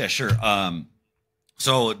 Yeah, sure.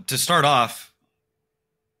 So to start off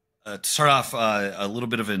a little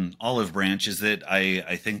bit of an olive branch is that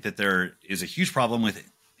I think that there is a huge problem with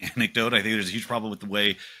anecdote. I think there's a huge problem with the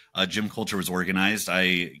way gym culture was organized.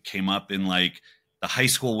 I came up in like the high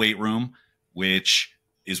school weight room, which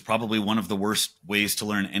is probably one of the worst ways to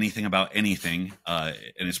learn anything about anything. And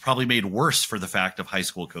it's probably made worse for the fact of high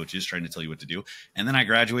school coaches trying to tell you what to do. And then I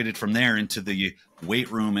graduated from there into the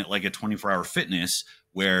weight room at like a 24-hour fitness,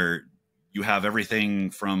 where you have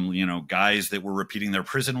everything from, you know, guys that were repeating their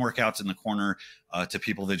prison workouts in the corner to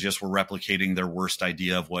people that just were replicating their worst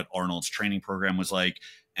idea of what Arnold's training program was like,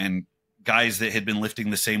 and guys that had been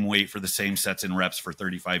lifting the same weight for the same sets and reps for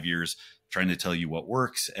 35 years trying to tell you what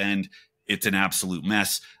works. And it's an absolute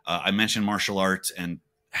mess. I mentioned martial arts and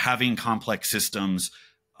having complex systems.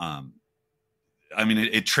 I mean,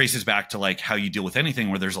 it traces back to like how you deal with anything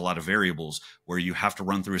where there's a lot of variables, where you have to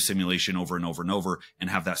run through a simulation over and over and over and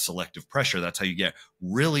have that selective pressure. That's how you get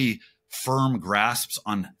really firm grasps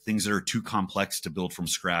on things that are too complex to build from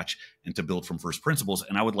scratch and to build from first principles.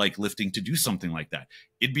 And I would like lifting to do something like that.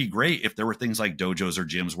 It'd be great if there were things like dojos or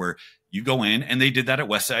gyms where you go in, and they did that at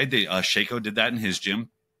Westside. Shaco did that in his gym.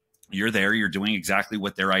 You're there, you're doing exactly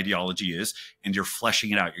what their ideology is, and you're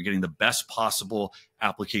fleshing it out. You're getting the best possible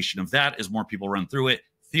application of that as more people run through it.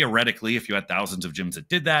 Theoretically, if you had thousands of gyms that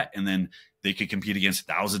did that, and then they could compete against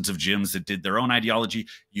thousands of gyms that did their own ideology,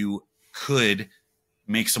 you could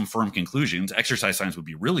make some firm conclusions. Exercise science would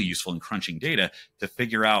be really useful in crunching data to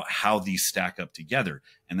figure out how these stack up together.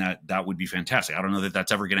 And that would be fantastic. I don't know that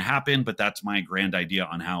that's ever going to happen, but that's my grand idea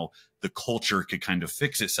on how the culture could kind of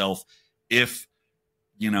fix itself if,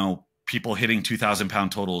 you know, people hitting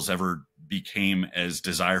 2,000-pound totals ever became as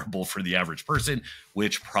desirable for the average person,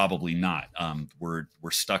 which probably not. We're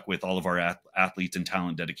stuck with all of our athletes and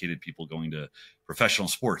talent dedicated people going to professional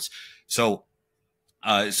sports. So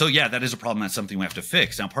yeah, that is a problem. That's something we have to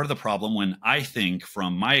fix. Now, part of the problem, when I think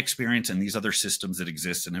from my experience and these other systems that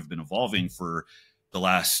exist and have been evolving for the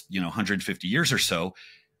last, 150 years or so,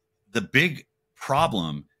 the big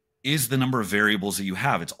problem is the number of variables that you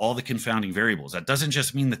have. It's all the confounding variables. That doesn't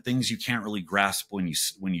just mean the things you can't really grasp when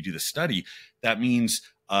you do the study. That means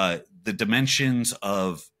the dimensions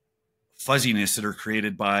of fuzziness that are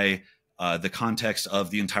created by the context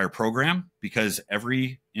of the entire program, because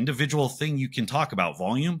every individual thing you can talk about,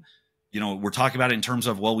 volume, we're talking about it in terms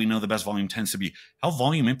of, well, we know the best volume tends to be. How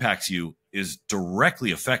volume impacts you is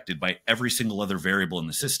directly affected by every single other variable in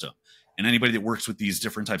the system. And anybody that works with these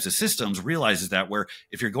different types of systems realizes that, where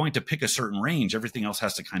if you're going to pick a certain range, everything else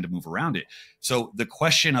has to kind of move around it. So the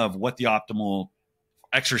question of what the optimal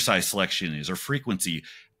exercise selection is or frequency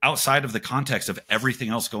outside of the context of everything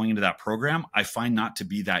else going into that program, I find not to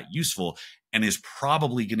be that useful, and is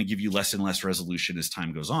probably going to give you less and less resolution as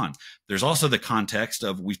time goes on. There's also the context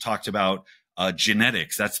of, we've talked about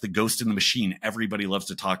genetics. That's the ghost in the machine everybody loves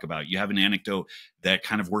to talk about. You have an anecdote that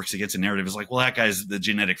kind of works against a narrative. It's like, well, that guy's the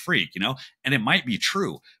genetic freak, and it might be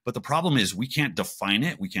true. But the problem is we can't define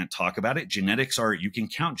it. We can't talk about it. Genetics are, you can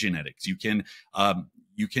count genetics. You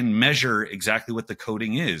can measure exactly what the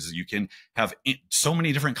coding is. You can have so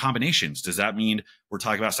many different combinations. Does that mean we're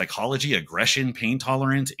talking about psychology, aggression, pain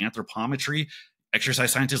tolerance, anthropometry?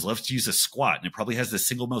 Exercise scientists love to use a squat, and it probably has the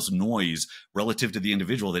single most noise relative to the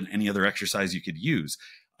individual than any other exercise you could use.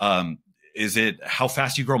 Is it how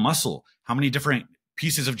fast you grow muscle? How many different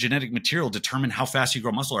pieces of genetic material determine how fast you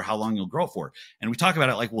grow muscle or how long you'll grow it for? And we talk about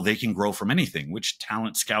it like, well, they can grow from anything, which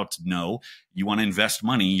talent scouts know. You want to invest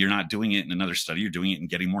money. You're not doing it in another study. You're doing it in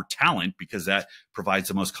getting more talent, because that provides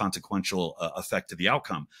the most consequential effect to the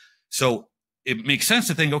outcome. So it makes sense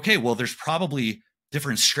to think, okay, well, there's probably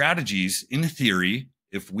different strategies in theory,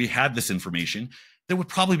 if we had this information, that would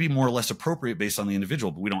probably be more or less appropriate based on the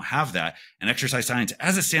individual, but we don't have that. And exercise science,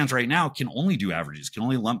 as it stands right now, can only do averages, can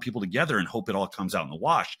only lump people together and hope it all comes out in the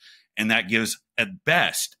wash. And that gives, at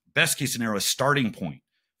best case scenario, a starting point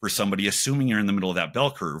for somebody, assuming you're in the middle of that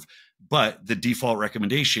bell curve. But the default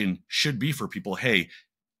recommendation should be for people, hey,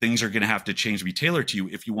 things are going to have to change, be tailored to you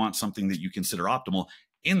if you want something that you consider optimal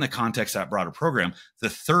in the context of that broader program. The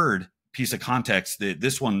third piece of context, that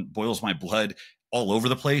this one boils my blood all over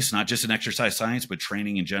the place, not just in exercise science, but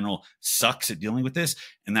training in general sucks at dealing with this.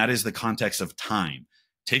 And that is the context of time.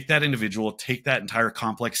 Take that individual, take that entire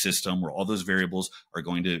complex system where all those variables are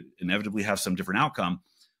going to inevitably have some different outcome.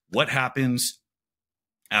 What happens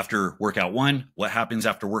after workout 1? What happens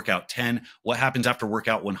after workout 10? What happens after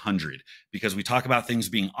workout 100? Because we talk about things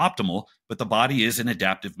being optimal, but the body is an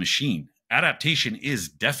adaptive machine. Adaptation is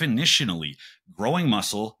definitionally growing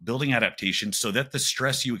muscle, building adaptation so that the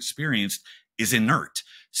stress you experienced is inert.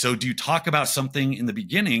 So do you talk about something in the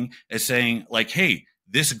beginning as saying like, hey,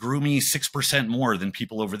 this grew me 6% more than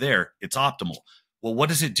people over there, it's optimal? Well, what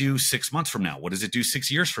does it do 6 months from now? What does it do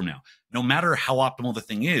 6 years from now? No matter how optimal the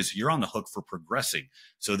thing is, you're on the hook for progressing.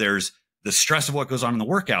 So there's the stress of what goes on in the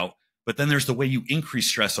workout, but then there's the way you increase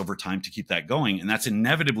stress over time to keep that going. And that's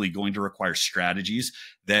inevitably going to require strategies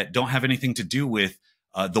that don't have anything to do with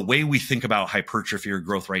the way we think about hypertrophy or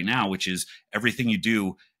growth right now, which is everything you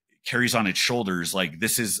do carries on its shoulders. Like,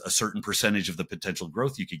 this is a certain percentage of the potential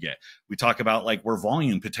growth you could get. We talk about like where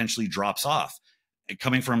volume potentially drops off.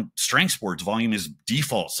 Coming from strength sports, volume is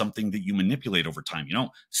default, something that you manipulate over time. You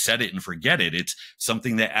don't set it and forget it. It's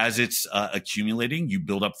something that as it's accumulating, you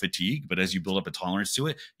build up fatigue, but as you build up a tolerance to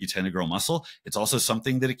it, you tend to grow muscle. It's also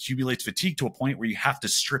something that accumulates fatigue to a point where you have to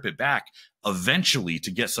strip it back eventually to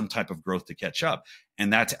get some type of growth to catch up.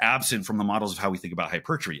 And that's absent from the models of how we think about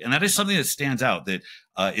hypertrophy. And that is something that stands out, that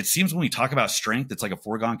it seems when we talk about strength, it's like a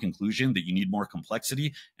foregone conclusion that you need more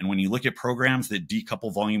complexity. And when you look at programs that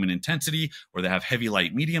decouple volume and intensity, or that have heavy,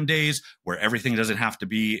 light, medium days, where everything doesn't have to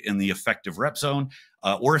be in the effective rep zone,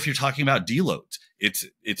 or if you're talking about deloads,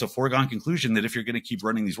 it's a foregone conclusion that if you're going to keep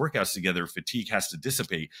running these workouts together, fatigue has to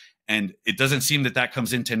dissipate. And it doesn't seem that that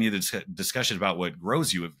comes into any of the discussion about what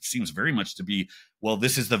grows you. It seems very much to be, well,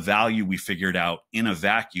 this is the value we figured out in a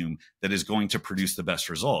vacuum that is going to produce the best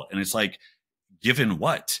result. And it's like, given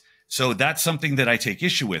what? So that's something that I take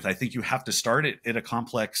issue with. I think you have to start it at a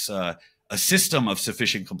complex, a system of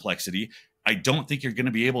sufficient complexity. I don't think you're going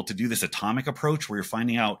to be able to do this atomic approach where you're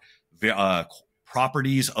finding out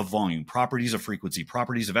properties of volume, properties of frequency,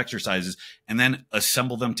 properties of exercises, and then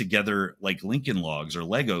assemble them together like Lincoln logs or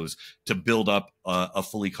Legos to build up a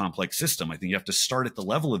fully complex system. I think you have to start at the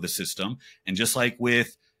level of the system. And just like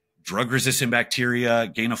with drug-resistant bacteria,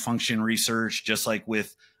 gain-of-function research, just like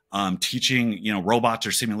with teaching, robots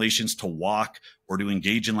or simulations to walk or to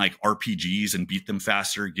engage in like RPGs and beat them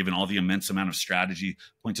faster, given all the immense amount of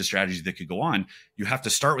points of strategy that could go on, you have to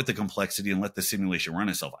start with the complexity and let the simulation run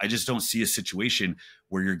itself. I just don't see a situation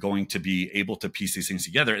where you're going to be able to piece these things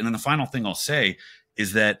together. And then the final thing I'll say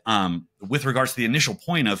is that with regards to the initial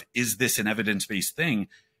point of, is this an evidence-based thing?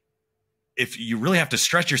 If you really have to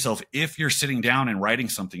stretch yourself, if you're sitting down and writing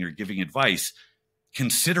something or giving advice,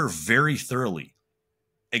 consider very thoroughly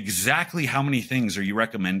exactly how many things are you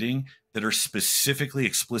recommending that are specifically,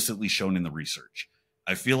 explicitly shown in the research.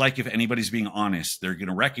 I feel like if anybody's being honest, they're going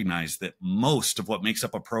to recognize that most of what makes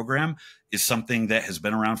up a program is something that has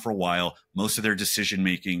been around for a while. Most of their decision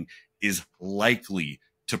making is likely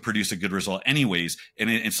to produce a good result anyways. And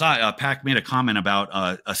it's not, Pac made a comment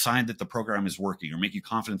about a sign that the program is working or make you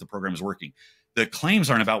confident the program is working. The claims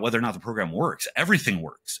aren't about whether or not the program works. Everything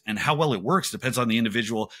works. And how well it works depends on the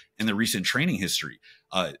individual and the recent training history.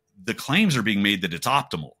 The claims are being made that it's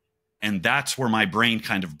optimal. And that's where my brain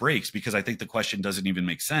kind of breaks, because I think the question doesn't even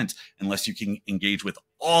make sense unless you can engage with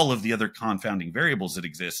all of the other confounding variables that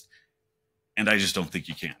exist. And I just don't think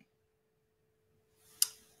you can.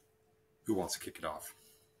 Who wants to kick it off?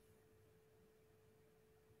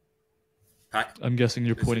 Pac? I'm guessing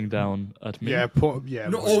you're pointing down at me. Yeah,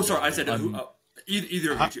 No, sorry. I said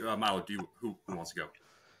either of you two. Milo, who wants to go?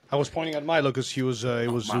 I was pointing at Milo because it was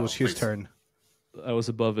Milo, his please. turn. I was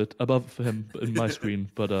above him in my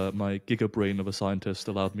screen, but my giga brain of a scientist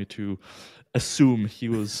allowed me to assume he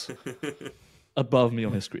was above me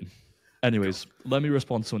on his screen. Anyways, let me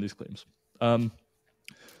respond to some of these claims.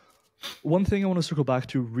 One thing I want to circle back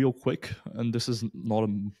to real quick, and this is not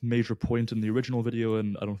a major point in the original video,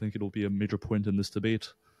 and I don't think it'll be a major point in this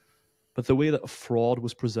debate, but the way that fraud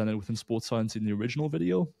was presented within sports science in the original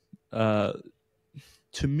video,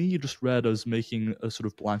 to me, just read as making a sort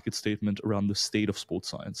of blanket statement around the state of sports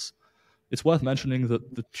science. It's worth mentioning that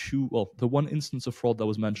the one instance of fraud that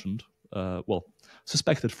was mentioned,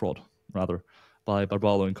 suspected fraud, rather, by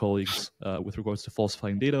Barbalo and colleagues with regards to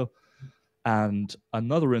falsifying data, and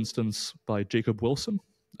another instance by Jacob Wilson,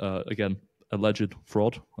 again, alleged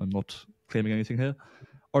fraud, I'm not claiming anything here,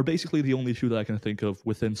 are basically the only two that I can think of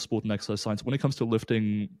within sport and exercise science when it comes to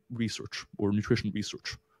lifting research or nutrition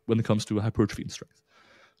research, when it comes to hypertrophy and strength.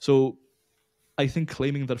 So I think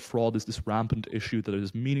claiming that fraud is this rampant issue that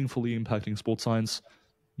is meaningfully impacting sports science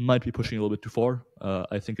might be pushing a little bit too far.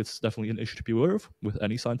 I think it's definitely an issue to be aware of with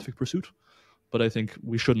any scientific pursuit, but I think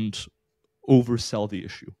we shouldn't oversell the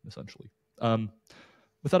issue, essentially.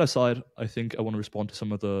 With that aside, I think I want to respond to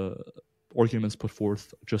some of the arguments put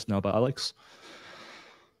forth just now by Alex.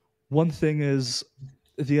 One thing is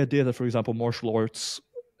the idea that, for example, martial arts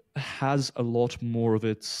has a lot more of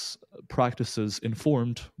its practices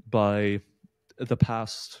informed by the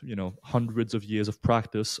past, hundreds of years of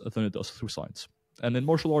practice than it does through science. And in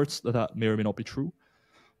martial arts, that may or may not be true.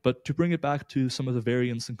 But to bring it back to some of the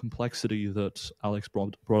variance and complexity that Alex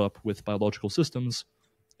brought up with biological systems,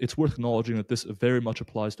 it's worth acknowledging that this very much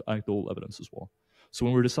applies to anecdotal evidence as well. So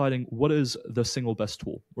when we're deciding what is the single best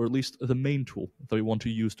tool, or at least the main tool that we want to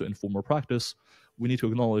use to inform our practice, we need to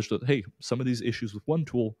acknowledge that, hey, some of these issues with one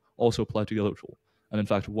tool also apply to the other tool. And in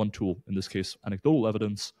fact, one tool, in this case, anecdotal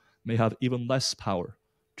evidence, may have even less power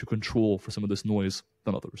to control for some of this noise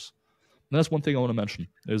than others. And that's one thing I want to mention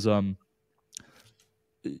is,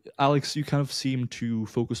 Alex, you kind of seem to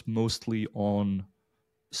focus mostly on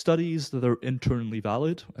studies that are internally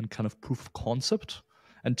valid and kind of proof of concept,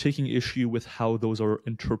 and taking issue with how those are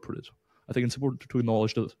interpreted. I think it's important to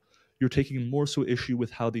acknowledge that you're taking more so issue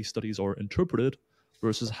with how these studies are interpreted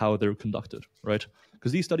versus how they're conducted, right?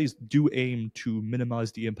 Because these studies do aim to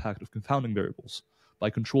minimize the impact of confounding variables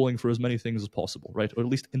by controlling for as many things as possible, right? Or at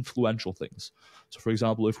least influential things. So for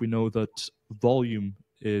example, if we know that volume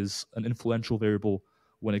is an influential variable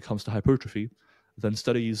when it comes to hypertrophy, then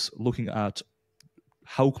studies looking at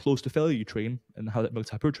how close to failure you train and how that affects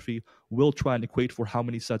hypertrophy will try and equate for how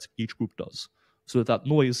many sets each group does, so that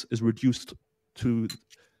noise is reduced to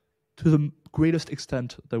the greatest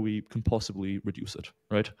extent that we can possibly reduce it,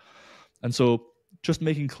 right? And so just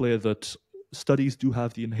making clear that studies do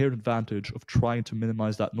have the inherent advantage of trying to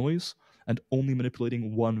minimize that noise and only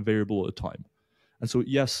manipulating one variable at a time. And so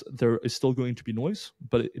yes, there is still going to be noise,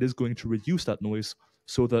 but it is going to reduce that noise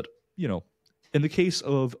so that, in the case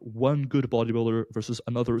of one good bodybuilder versus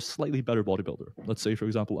another slightly better bodybuilder, let's say, for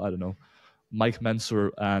example, I don't know, Mike Menser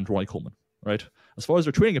and Ronnie Coleman, right? As far as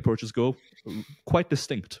their training approaches go, quite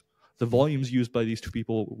distinct. The volumes used by these two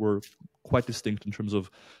people were quite distinct in terms of,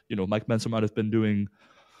 Mike Menser might have been doing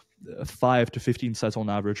 5 to 15 sets on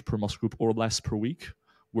average per muscle group or less per week,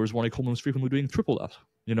 whereas Ronnie Coleman was frequently doing triple that,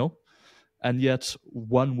 And yet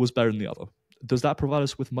one was better than the other. Does that provide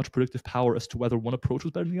us with much predictive power as to whether one approach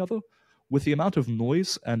was better than the other? With the amount of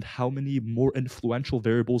noise and how many more influential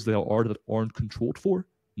variables there are that aren't controlled for?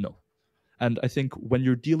 No. And I think when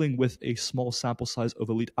you're dealing with a small sample size of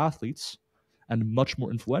elite athletes and much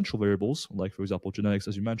more influential variables, like, for example, genetics,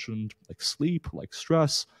 as you mentioned, like sleep, like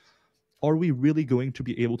stress, are we really going to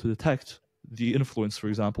be able to detect the influence, for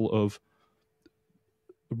example, of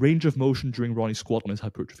range of motion during Ronnie's squat on his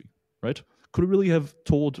hypertrophy, right? Could we really have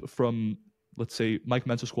told from let's say Mike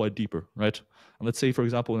Menzer squatted deeper, right? And let's say, for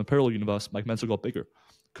example, in a parallel universe, Mike Menzer got bigger.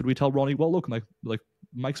 Could we tell Ronnie, well, look,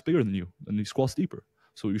 Mike's bigger than you, and he squats deeper,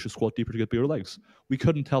 so you should squat deeper to get bigger legs? We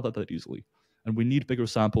couldn't tell that easily. And we need bigger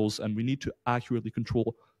samples, and we need to accurately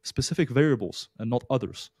control specific variables and not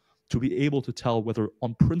others to be able to tell whether,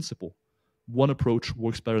 on principle, one approach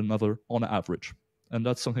works better than another on average. And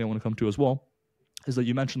that's something I want to come to as well, is that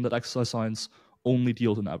you mentioned that exercise science only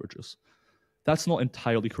deals in averages. That's not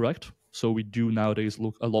entirely correct. So we do nowadays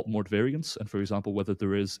look a lot more at variance, and for example, whether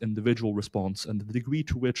there is individual response and the degree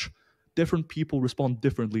to which different people respond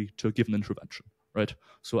differently to a given intervention, right?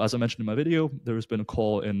 So as I mentioned in my video, there has been a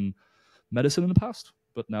call in medicine in the past,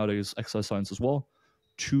 but nowadays exercise science as well,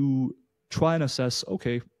 to try and assess,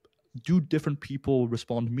 okay, do different people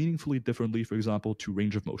respond meaningfully differently, for example, to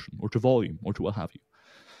range of motion or to volume or to what have you?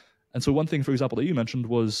 And so one thing, for example, that you mentioned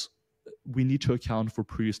was we need to account for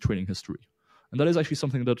previous training history. And that is actually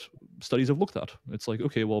something that studies have looked at. It's like,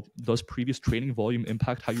 okay, well, does previous training volume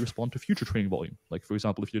impact how you respond to future training volume? Like, for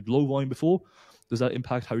example, if you did low volume before, does that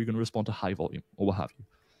impact how you're going to respond to high volume or what have you?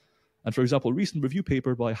 And for example, a recent review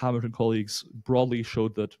paper by Hammett and colleagues broadly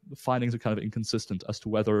showed that the findings are kind of inconsistent as to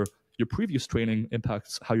whether your previous training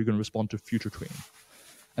impacts how you're going to respond to future training.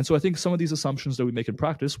 And so I think some of these assumptions that we make in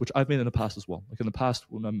practice, which I've made in the past as well, like in the past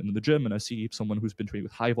when I'm in the gym and I see someone who's been training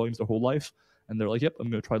with high volumes their whole life, and they're like, yep, I'm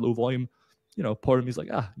going to try low volume, part of me is like,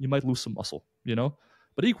 you might lose some muscle,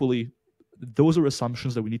 But equally, those are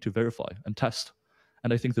assumptions that we need to verify and test.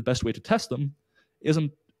 And I think the best way to test them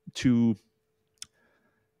isn't to,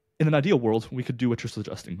 in an ideal world, we could do what you're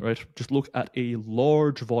suggesting, right? Just look at a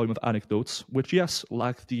large volume of anecdotes, which, yes,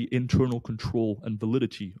 lack the internal control and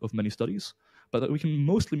validity of many studies, but that we can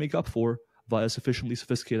mostly make up for via sufficiently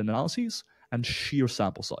sophisticated analyses and sheer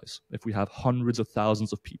sample size if we have hundreds of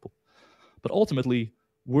thousands of people. But ultimately,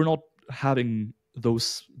 we're not having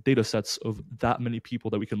those data sets of that many people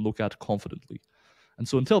that we can look at confidently. And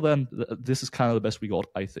so until then, this is kind of the best we got,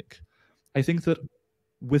 I think. I think that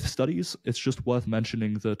with studies, it's just worth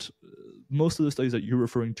mentioning that most of the studies that you're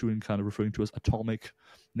referring to and kind of referring to as atomic,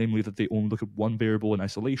 namely that they only look at one variable in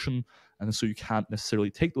isolation, and so you can't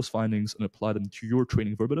necessarily take those findings and apply them to your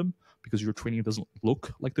training verbatim because your training doesn't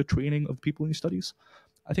look like the training of people in these studies.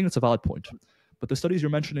 I think that's a valid point. But the studies you're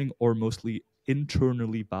mentioning are mostly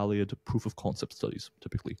internally valid proof of concept studies,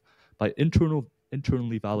 typically. By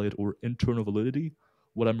internally valid or internal validity,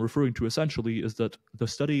 what I'm referring to essentially is that the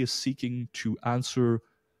study is seeking to answer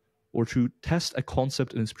or to test a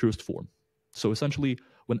concept in its purest form. So essentially,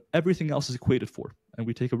 when everything else is equated for, and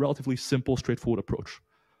we take a relatively simple, straightforward approach,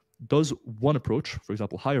 does one approach, for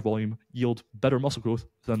example, higher volume, yield better muscle growth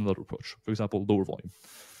than another approach, for example, lower volume?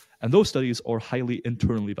 And those studies are highly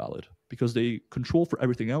internally valid because they control for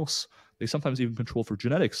everything else. They sometimes even control for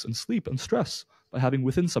genetics and sleep and stress by having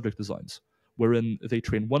within subject designs, wherein they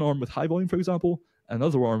train one arm with high volume, for example, and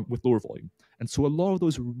another arm with lower volume. And so a lot of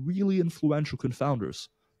those really influential confounders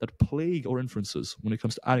that plague our inferences when it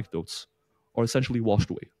comes to anecdotes are essentially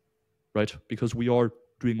washed away, right? Because we are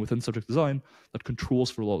doing within subject design that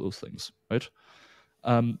controls for a lot of those things, right?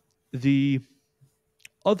 On the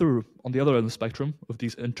other end of the spectrum of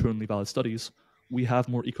these internally valid studies, we have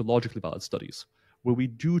more ecologically valid studies, where we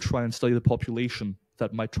do try and study the population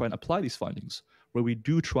that might try and apply these findings, where we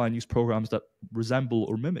do try and use programs that resemble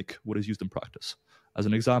or mimic what is used in practice. As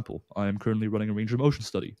an example, I am currently running a range of motion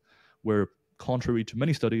study, where contrary to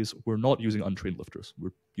many studies, we're not using untrained lifters.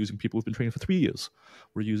 We're using people who've been training for 3 years.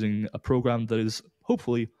 We're using a program that is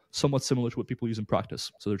hopefully somewhat similar to what people use in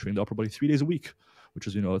practice. So they're training the upper body 3 days a week, which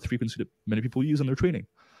is a frequency that many people use in their training.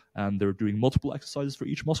 And they're doing multiple exercises for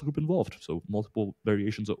each muscle group involved. So multiple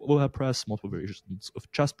variations of overhead press, multiple variations of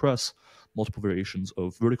chest press, multiple variations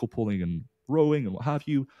of vertical pulling and rowing and what have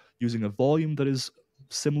you, using a volume that is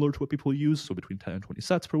similar to what people use, so between 10 and 20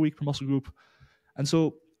 sets per week per muscle group. And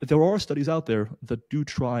so there are studies out there that do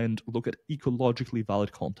try and look at ecologically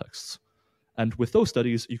valid contexts. And with those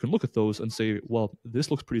studies, you can look at those and say, well, this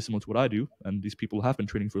looks pretty similar to what I do, and these people have been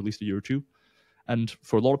training for at least a year or two. And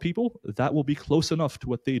for a lot of people, that will be close enough to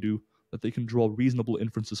what they do that they can draw reasonable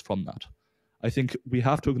inferences from that. I think we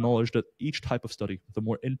have to acknowledge that each type of study, the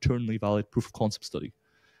more internally valid proof of concept study,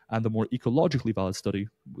 and the more ecologically valid study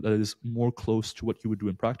that is more close to what you would do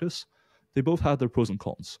in practice, they both have their pros and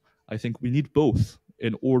cons. I think we need both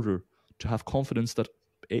in order to have confidence that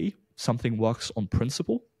A, something works on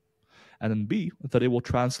principle, and then B, that it will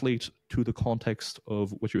translate to the context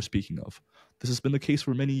of what you're speaking of. This has been the case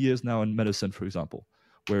for many years now in medicine, for example,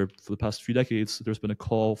 where for the past few decades, there's been a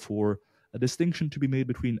call for a distinction to be made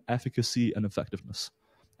between efficacy and effectiveness.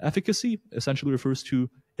 Efficacy essentially refers to,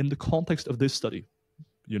 in the context of this study,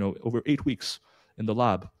 over 8 weeks in the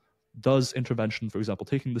lab, does intervention, for example,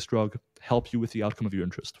 taking this drug, help you with the outcome of your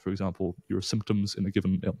interest? For example, your symptoms in a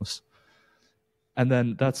given illness. And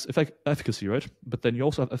then that's efficacy, right? But then you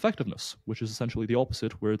also have effectiveness, which is essentially the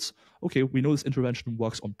opposite, where it's, okay, we know this intervention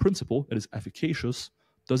works on principle, it is efficacious.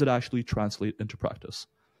 Does it actually translate into practice?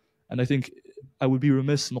 And I think I would be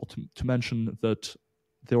remiss not to mention that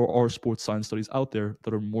there are sports science studies out there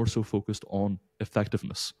that are more so focused on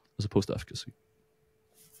effectiveness as opposed to efficacy.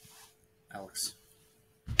 Alex.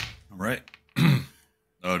 All right.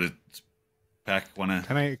 Oh, did Pac want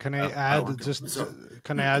to? Can I add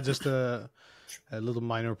just a little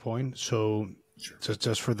minor point? So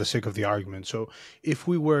just for the sake of the argument. So if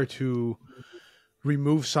we were to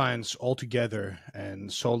remove science altogether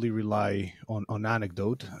and solely rely on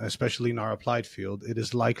anecdote, especially in our applied field, it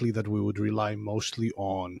is likely that we would rely mostly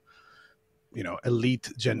on,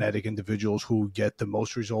 elite genetic individuals who get the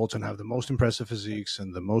most results and have the most impressive physiques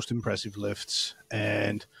and the most impressive lifts.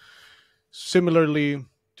 And similarly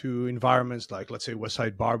to environments like, let's say,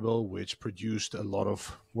 Westside Barbell, which produced a lot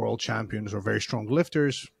of world champions or very strong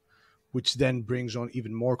lifters, which then brings on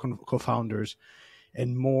even more co-founders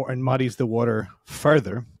and muddies the water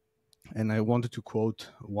further. And I wanted to quote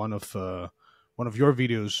one of your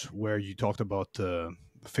videos where you talked about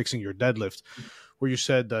fixing your deadlift, where you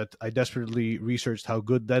said that I desperately researched how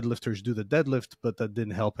good deadlifters do the deadlift, but that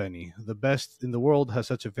didn't help any. The best in the world has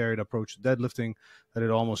such a varied approach to deadlifting that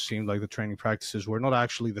it almost seemed like the training practices were not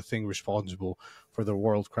actually the thing responsible for their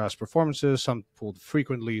world-class performances. Some pulled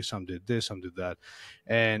frequently, some did this, some did that.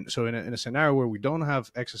 And so in a scenario where we don't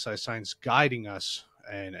have exercise science guiding us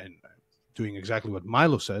and doing exactly what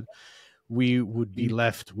Milo said, we would be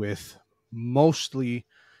left with mostly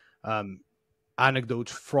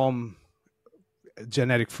anecdotes from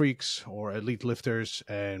genetic freaks or elite lifters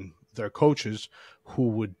and their coaches who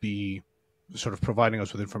would be sort of providing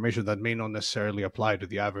us with information that may not necessarily apply to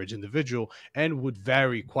the average individual and would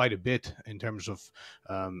vary quite a bit in terms of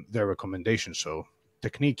their recommendations. So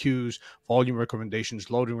technique cues, volume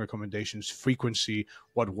recommendations, loading recommendations, frequency,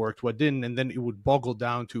 what worked, what didn't, and then it would boggle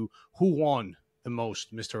down to who won the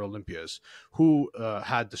most Mr. Olympias, who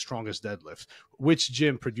had the strongest deadlift, which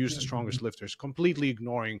gym produced the strongest lifters, completely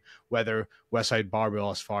ignoring whether Westside Barbell,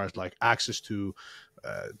 as far as like access to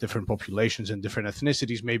different populations and different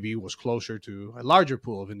ethnicities, maybe was closer to a larger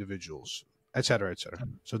pool of individuals, et cetera, et cetera.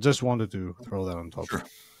 So just wanted to throw that on top. Sure.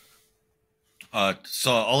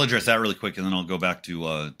 So I'll address that really quick, and then I'll go back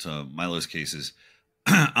to Milo's cases.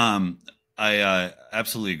 I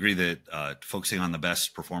absolutely agree that focusing on the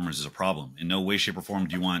best performers is a problem. In no way, shape, or form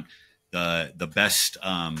do you want the best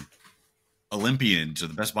Olympians or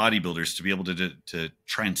the best bodybuilders to be able to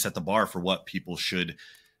try and set the bar for what people should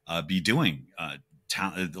be doing.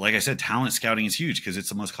 Like I said, talent scouting is huge because it's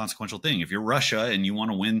the most consequential thing. If you're Russia and you want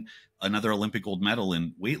to win another Olympic gold medal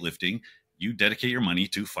in weightlifting, you dedicate your money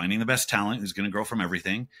to finding the best talent who's going to grow from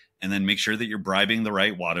everything, and then make sure that you're bribing the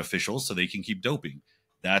right WADA officials so they can keep doping.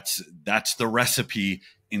 That's the recipe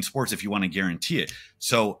in sports if you want to guarantee it.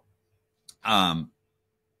 So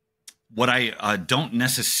what I don't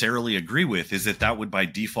necessarily agree with is that would by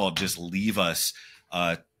default just leave us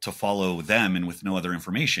to follow them and with no other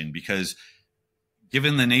information, because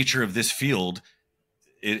given the nature of this field,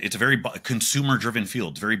 it's a very consumer-driven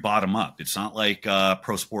field. It's very bottom-up. It's not like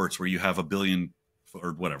pro sports where you have a billion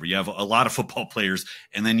or whatever. You have a lot of football players,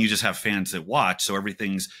 and then you just have fans that watch, so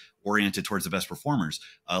everything's oriented towards the best performers.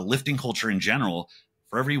 Lifting culture in general,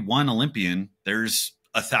 for every one Olympian, there's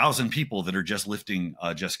 1,000 people that are just lifting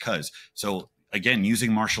just cause. So again,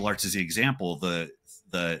 using martial arts as the example,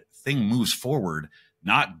 the thing moves forward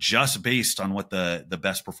not just based on what the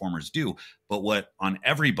best performers do, but what on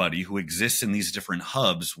everybody who exists in these different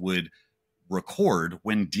hubs would record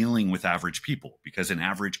when dealing with average people, because an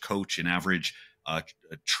average coach, an average a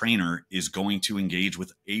trainer is going to engage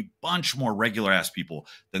with a bunch more regular ass people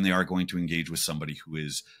than they are going to engage with somebody who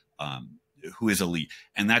is elite.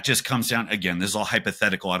 And that just comes down, again, this is all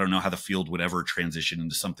hypothetical. I don't know how the field would ever transition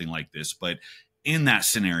into something like this, but in that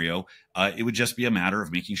scenario, it would just be a matter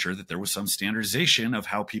of making sure that there was some standardization of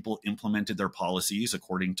how people implemented their policies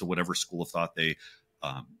according to whatever school of thought they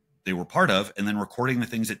were part of, and then recording the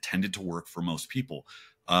things that tended to work for most people.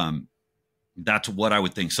 That's what I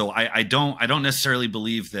would think. So I don't necessarily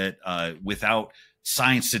believe that without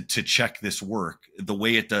science to check this work the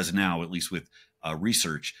way it does now, at least with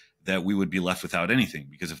research, that we would be left without anything.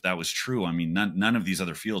 Because if that was true, I mean, none of these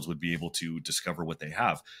other fields would be able to discover what they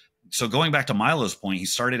have. So going back to Milo's point, he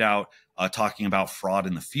started out talking about fraud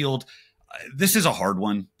in the field. This is a hard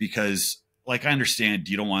one because, like, I understand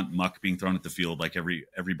you don't want muck being thrown at the field. Like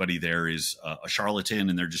everybody there is a charlatan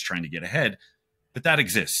and they're just trying to get ahead, but that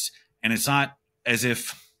exists. And it's not as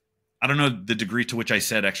if I don't know the degree to which I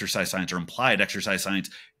said exercise science or implied exercise science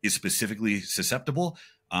is specifically susceptible.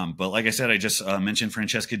 But like I said, I just mentioned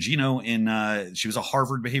Francesca Gino she was a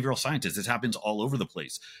Harvard behavioral scientist. This happens all over the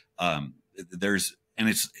place. And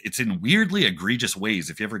it's in weirdly egregious ways.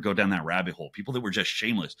 If you ever go down that rabbit hole, people that were just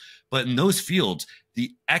shameless, but in those fields,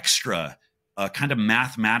 the extra kind of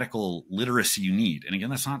mathematical literacy you need. And again,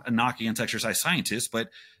 that's not a knock against exercise scientists, but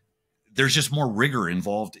there's just more rigor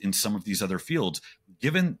involved in some of these other fields,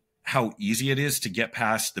 given how easy it is to get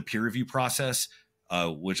past the peer review process,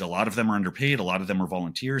 which a lot of them are underpaid, a lot of them are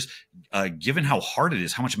volunteers, given how hard it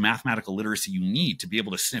is, how much mathematical literacy you need to be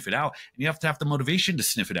able to sniff it out. And you have to have the motivation to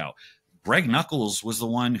sniff it out. Greg Nuckols was the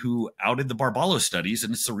one who outed the Barbalo studies,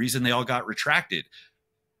 and it's the reason they all got retracted.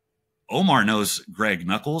 Omar knows Greg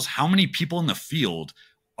Nuckols. How many people in the field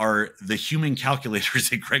are the human calculators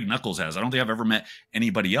that Greg Nuckols has? I don't think I've ever met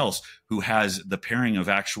anybody else who has the pairing of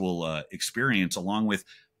actual experience along with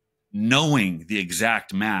knowing the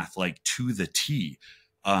exact math, like to the T.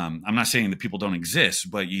 I'm not saying that people don't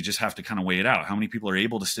exist, but you just have to kind of weigh it out. How many people are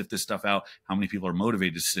able to sniff this stuff out? How many people are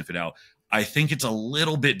motivated to sniff it out? I think it's a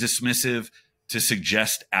little bit dismissive to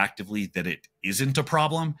suggest actively that it isn't a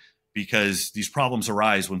problem, because these problems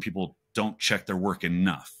arise when people don't check their work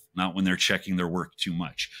enough, not when they're checking their work too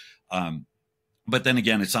much. But then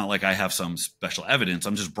again, it's not like I have some special evidence.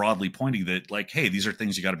 I'm just broadly pointing that, like, hey, these are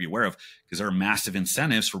things you got to be aware of, because there are massive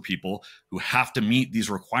incentives for people who have to meet these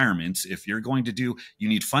requirements. If you're going to do, you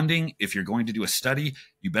need funding. If you're going to do a study,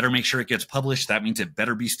 you better make sure it gets published. That means it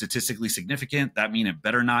better be statistically significant. That means it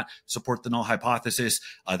better not support the null hypothesis.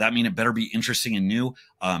 That means it better be interesting and new.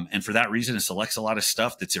 And for that reason, it selects a lot of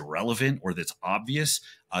stuff that's irrelevant or that's obvious,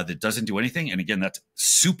 that doesn't do anything. And again, that's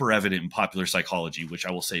super evident in popular psychology, which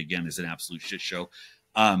I will say again is an absolute shit show.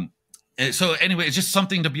 So anyway, it's just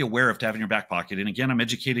something to be aware of, to have in your back pocket. And again, I'm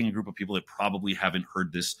educating a group of people that probably haven't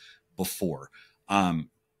heard this before.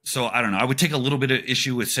 So I don't know. I would take a little bit of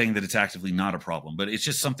issue with saying that it's actively not a problem, but it's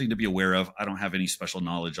just something to be aware of. I don't have any special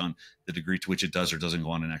knowledge on the degree to which it does or doesn't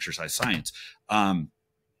go on in exercise science.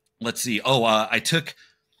 Let's see. I take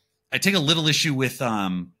a little issue with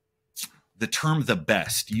the term "the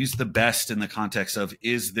best." Use the best in the context of,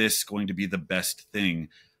 is this going to be the best thing?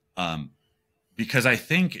 Because I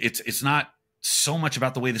think it's not so much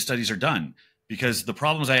about the way the studies are done, because the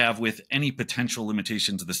problems I have with any potential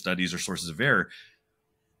limitations of the studies or sources of error,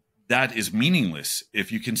 that is meaningless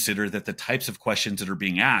if you consider that the types of questions that are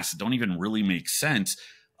being asked don't even really make sense.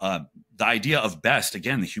 The idea of best,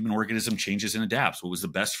 again, the human organism changes and adapts. What was the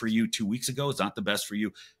best for you 2 weeks ago is not the best for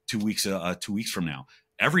you 2 weeks from now.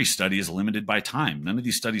 Every study is limited by time. None of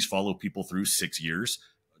these studies follow people through 6 years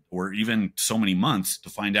or even so many months to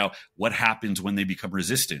find out what happens when they become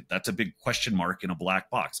resistant. That's a big question mark in a black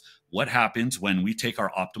box. What happens when we take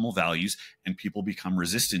our optimal values and people become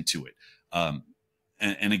resistant to it?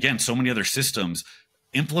 And again, so many other systems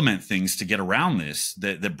implement things to get around this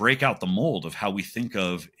that break out the mold of how we think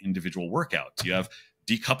of individual workouts. You have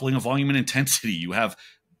decoupling of volume and intensity. You have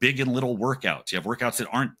big and little workouts. You have workouts that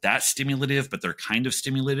aren't that stimulative, but they're kind of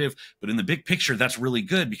stimulative. But in the big picture, that's really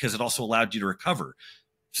good because it also allowed you to recover.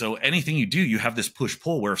 So anything you do, you have this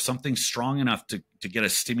push-pull where if something's strong enough to get a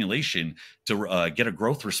stimulation, to get a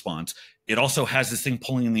growth response, it also has this thing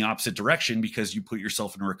pulling in the opposite direction because you put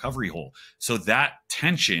yourself in a recovery hole. So that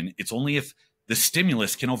tension, it's only if the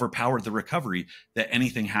stimulus can overpower the recovery that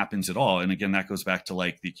anything happens at all. And again, that goes back to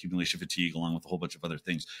like the accumulation fatigue along with a whole bunch of other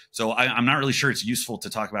things. So I'm not really sure it's useful to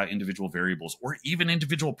talk about individual variables or even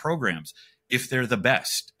individual programs if they're the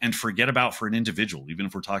best, and forget about for an individual, even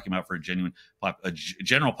if we're talking about for a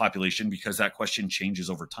general population, because that question changes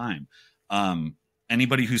over time.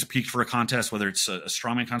 Anybody who's peaked for a contest, whether it's a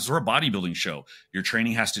strongman contest or a bodybuilding show, your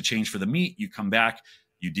training has to change for the meet. You come back,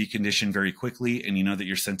 you decondition very quickly, and you know that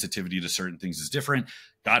your sensitivity to certain things is different.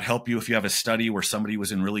 God help you if you have a study where somebody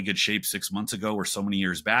was in really good shape 6 months ago or so many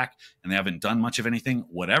years back, and they haven't done much of anything.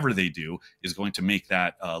 Whatever they do is going to make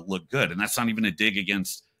that look good. And that's not even a dig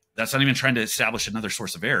against, that's not even trying to establish another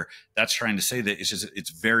source of error. That's trying to say that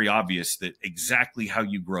it's very obvious that exactly how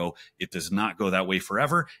you grow, it does not go that way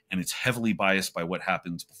forever, and it's heavily biased by what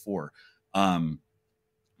happens before.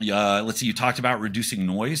 Let's see, you talked about reducing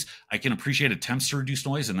noise. I can appreciate attempts to reduce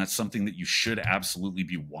noise, and that's something that you should absolutely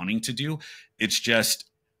be wanting to do. It's just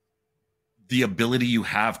the ability you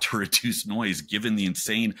have to reduce noise, given the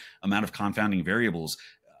insane amount of confounding variables.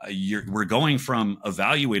 we're going from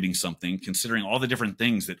evaluating something, considering all the different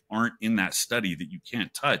things that aren't in that study that you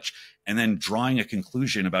can't touch, and then drawing a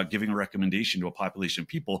conclusion about giving a recommendation to a population of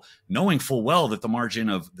people, knowing full well that the margin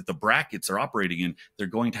of that the brackets are operating in, they're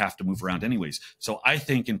going to have to move around anyways. So I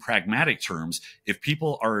think in pragmatic terms, if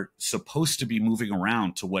people are supposed to be moving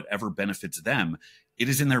around to whatever benefits them, it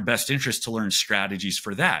is in their best interest to learn strategies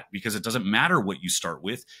for that, because it doesn't matter what you start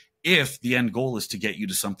with if the end goal is to get you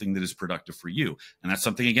to something that is productive for you. And that's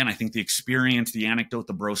something, again, I think the experience, the anecdote,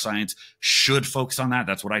 the bro science should focus on that.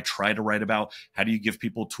 That's what I try to write about. How do you give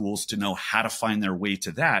people tools to know how to find their way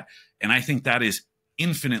to that? And I think that is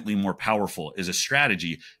infinitely more powerful as a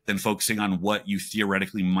strategy than focusing on what you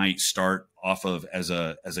theoretically might start off of as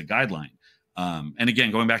a guideline. And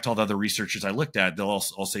again, going back to all the other researchers I looked at, they'll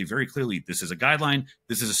all say very clearly, this is a guideline,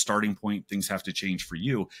 this is a starting point, things have to change for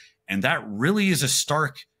you. And that really is a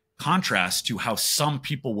stark contrast to how some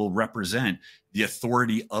people will represent the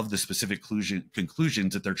authority of the specific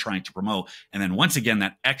conclusions that they're trying to promote. And then once again,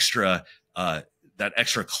 that extra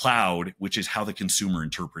cloud, which is how the consumer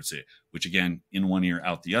interprets it, which again, in one ear,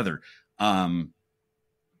 out the other. Let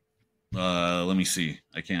me see.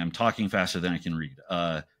 I'm talking faster than I can read,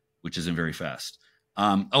 which isn't very fast.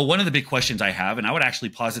 One of the big questions I have, and I would actually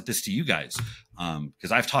posit this to you guys,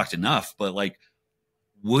 because I've talked enough, but like,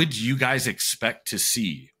 would you guys expect to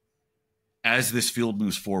see, as this field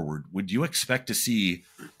moves forward, would you expect to see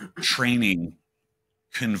training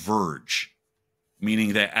converge?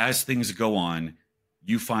 Meaning that as things go on,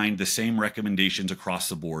 you find the same recommendations across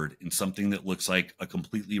the board in something that looks like a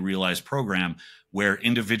completely realized program where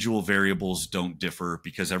individual variables don't differ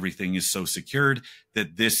because everything is so secured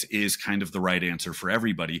that this is kind of the right answer for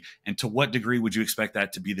everybody. And to what degree would you expect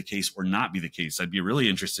that to be the case or not be the case? I'd be really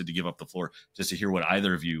interested to give up the floor just to hear what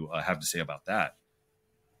either of you have to say about that.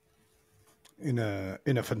 In a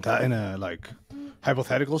like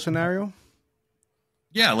hypothetical scenario.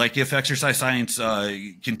 Yeah, like if exercise science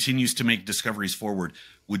continues to make discoveries forward,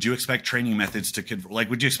 would you expect training methods to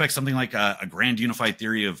would you expect something like a grand unified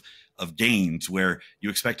theory of gains where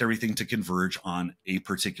you expect everything to converge on a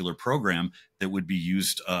particular program that would be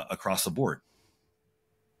used across the board?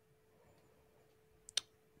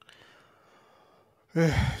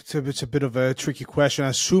 It's a bit of a tricky question.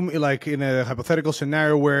 Assume like in a hypothetical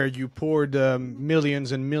scenario where you poured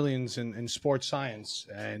millions and millions in sports science,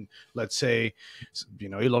 and let's say,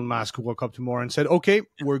 Elon Musk woke up tomorrow and said, "Okay,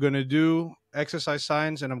 we're gonna do exercise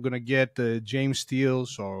science, and I'm gonna get the James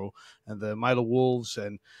Steels and the Milo Wolves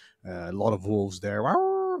and a lot of wolves there,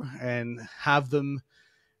 and have them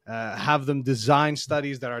design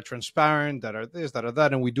studies that are transparent, that are this, that are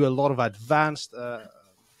that, and we do a lot of advanced."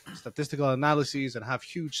 Statistical analyses and have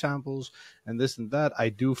huge samples and this and that. I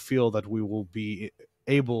do feel that we will be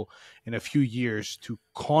able in a few years to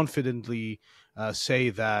confidently say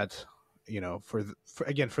that, for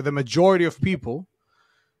the majority of people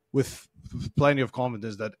with plenty of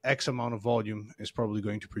confidence that X amount of volume is probably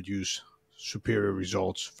going to produce superior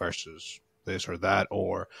results versus this or that,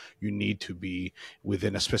 or you need to be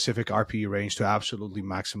within a specific RPE range to absolutely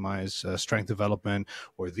maximize strength development,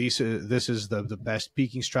 or this is the best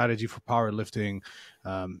peaking strategy for powerlifting,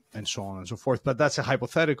 and so on and so forth. But that's a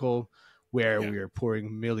hypothetical where we are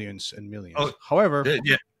pouring millions and millions. However,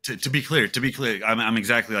 to be clear, I'm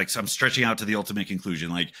exactly like, so I'm stretching out to the ultimate conclusion.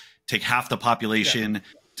 Like, take half the population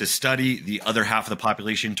to study, the other half of the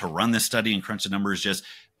population to run this study and crunch the numbers. Just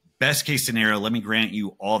best case scenario, let me grant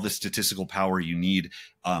you all the statistical power you need.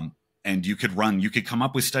 And you could come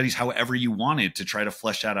up with studies however you wanted to try to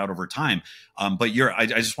flesh that out over time. But I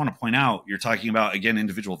just want to point out, you're talking about, again,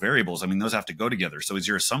 individual variables. I mean, those have to go together. So is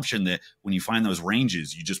your assumption that when you find those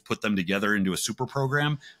ranges, you just put them together into a super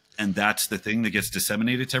program and that's the thing that gets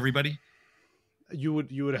disseminated to everybody? You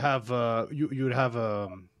would have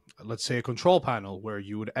let's say a control panel where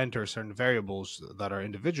you would enter certain variables that are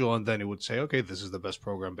individual, and then it would say, okay, this is the best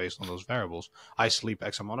program based on those variables. I sleep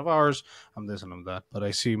X amount of hours, I'm this and I'm that. But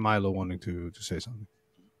I see Milo wanting to say something.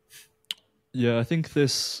 Yeah, I think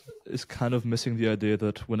this is kind of missing the idea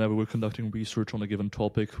that whenever we're conducting research on a given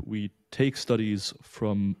topic, we take studies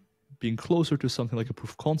from being closer to something like a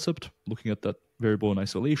proof of concept, looking at that variable in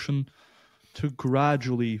isolation, to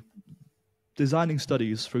gradually designing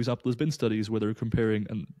studies. For example, there's been studies where they're comparing,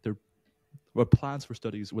 and there were plans for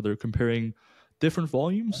studies where they're comparing different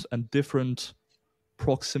volumes and different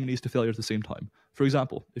proximities to failure at the same time. For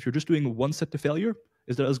example, if you're just doing one set to failure,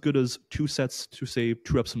 is that as good as two sets to, say,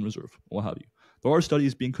 2 reps in reserve, or what have you? There are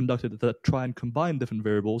studies being conducted that try and combine different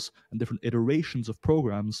variables and different iterations of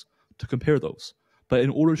programs to compare those. But in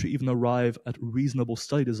order to even arrive at reasonable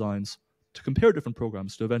study designs to compare different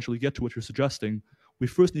programs to eventually get to what you're suggesting, we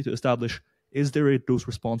first need to establish, is there a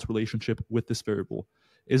dose-response relationship with this variable?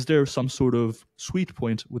 Is there some sort of sweet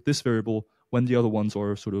point with this variable when the other ones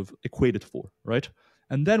are sort of equated for, right?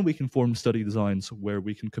 And then we can form study designs where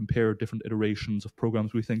we can compare different iterations of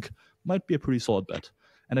programs we think might be a pretty solid bet.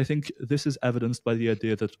 And I think this is evidenced by the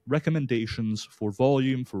idea that recommendations for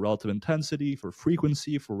volume, for relative intensity, for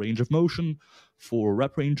frequency, for range of motion, for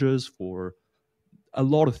rep ranges, for a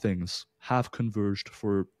lot of things have converged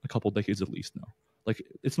for a couple of decades at least now. Like,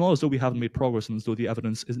 it's not as though we haven't made progress and as though the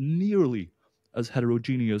evidence is nearly as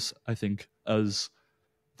heterogeneous, I think, as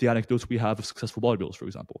the anecdotes we have of successful bodybuilders, for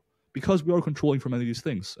example, because we are controlling for many of these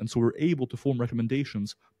things. And so we're able to form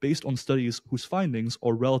recommendations based on studies whose findings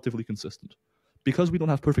are relatively consistent. Because we don't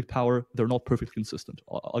have perfect power, they're not perfectly consistent.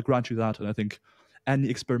 I'll grant you that. And I think any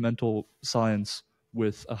experimental science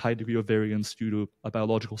with a high degree of variance due to a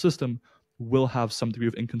biological system will have some degree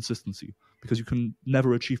of inconsistency because you can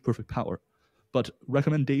never achieve perfect power. But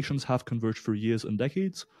recommendations have converged for years and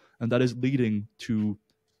decades, and that is leading to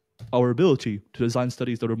our ability to design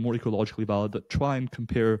studies that are more ecologically valid, that try and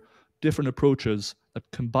compare different approaches that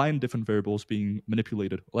combine different variables being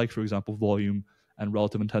manipulated, like, for example, volume and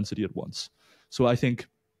relative intensity at once. So I think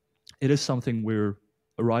it is something we're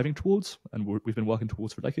arriving towards, and we've been working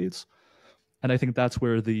towards for decades. And I think that's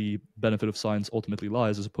where the benefit of science ultimately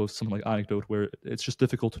lies, as opposed to something like anecdote, where it's just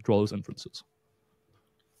difficult to draw those inferences.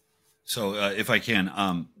 So if I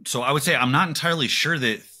can, so I would say I'm not entirely sure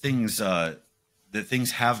that things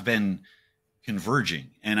have been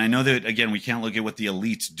converging. And I know that, again, we can't look at what the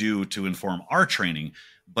elites do to inform our training,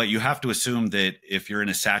 but you have to assume that if you're in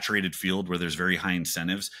a saturated field where there's very high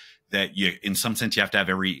incentives, that you, in some sense, you have to have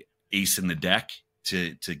every ace in the deck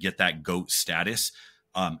to get that GOAT status.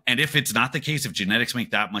 And if it's not the case, if genetics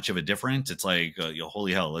make that much of a difference, it's like,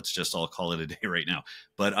 holy hell, let's just all call it a day right now.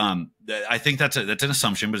 But I think that's an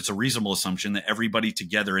assumption, but it's a reasonable assumption that everybody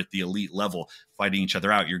together at the elite level fighting each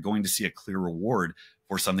other out, you're going to see a clear reward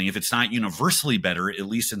for something. If it's not universally better, at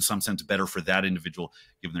least in some sense better for that individual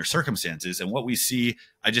given their circumstances. And what we see,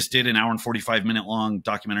 I just did an hour and 45-minute long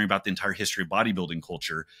documentary about the entire history of bodybuilding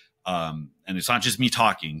culture. And it's not just me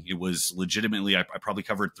talking. It was legitimately, I probably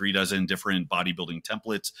covered 36 different bodybuilding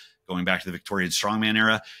templates going back to the Victorian strongman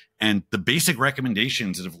era. And the basic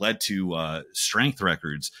recommendations that have led to strength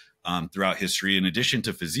records throughout history, in addition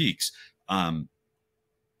to physiques,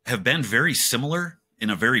 have been very similar in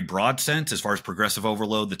a very broad sense, as far as progressive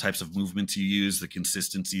overload, the types of movements you use, the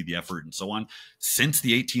consistency, the effort, and so on, since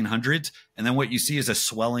the 1800s. And then what you see is a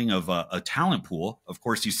swelling of a talent pool. Of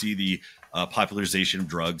course, you see the popularization of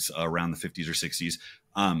drugs around the 50s or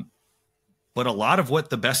 60s. But a lot of what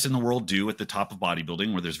the best in the world do at the top of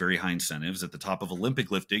bodybuilding, where there's very high incentives, at the top of Olympic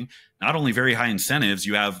lifting, not only very high incentives,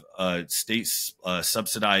 you have state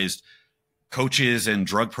subsidized coaches and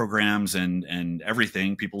drug programs and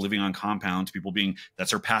everything, people living on compounds, people being, that's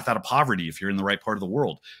their path out of poverty if you're in the right part of the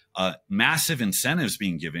world. Massive incentives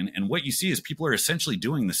being given. And what you see is people are essentially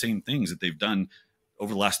doing the same things that they've done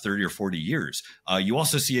over the last 30 or 40 years. You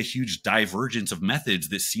also see a huge divergence of methods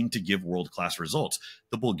that seem to give world-class results.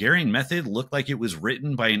 The Bulgarian method looked like it was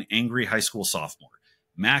written by an angry high school sophomore.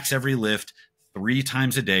 Max every lift 3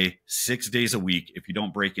 times a day, 6 days a week. If you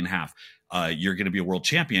don't break in half, you're going to be a world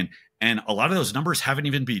champion. And a lot of those numbers haven't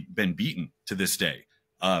even been beaten to this day.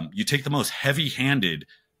 You take the most heavy-handed,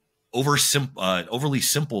 overly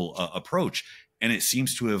simple approach, and it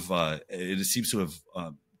seems to have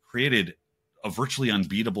created a virtually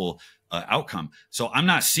unbeatable outcome. So I'm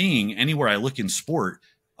not seeing anywhere I look in sport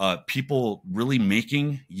people really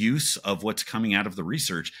making use of what's coming out of the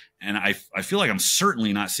research. And I feel like I'm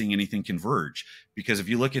certainly not seeing anything converge, because if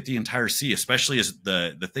you look at the entire sea, especially as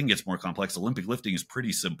the thing gets more complex, Olympic lifting is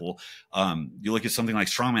pretty simple. You look at something like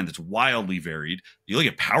strongman, that's wildly varied. You look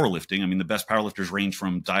at powerlifting. I mean, the best powerlifters range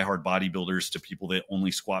from diehard bodybuilders to people that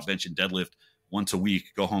only squat, bench, and deadlift once a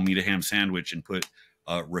week, go home, eat a ham sandwich, and put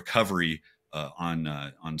recovery on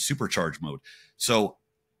supercharge mode. So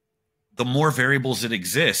the more variables that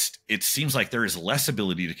exist, it seems like there is less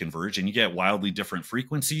ability to converge, and you get wildly different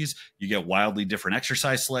frequencies, you get wildly different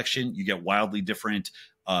exercise selection, you get wildly different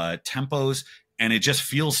tempos. And it just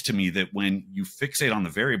feels to me that when you fixate on the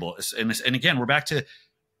variable, and again, we're back to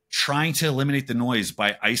trying to eliminate the noise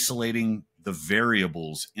by isolating the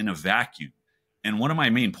variables in a vacuum. And one of my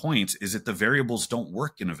main points is that the variables don't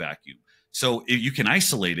work in a vacuum. So you can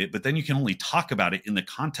isolate it, but then you can only talk about it in the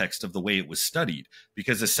context of the way it was studied,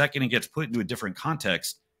 because the second it gets put into a different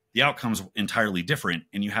context, the outcome's entirely different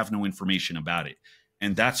and you have no information about it.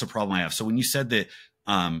 And that's a problem I have. So when you said that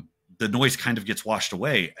the noise kind of gets washed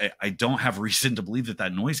away, I don't have reason to believe that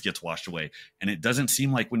that noise gets washed away. And it doesn't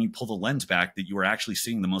seem like when you pull the lens back that you are actually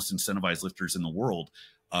seeing the most incentivized lifters in the world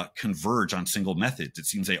converge on single methods. It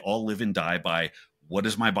seems they all live and die by what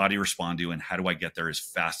does my body respond to, and how do I get there as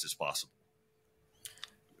fast as possible.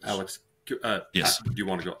 Alex, yes. Pat, do you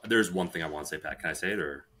want to go? There's one thing I want to say, Pat. Can I say it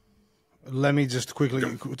or? Let me just quickly,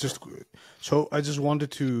 so I just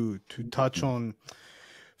wanted to touch on,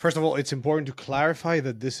 first of all, it's important to clarify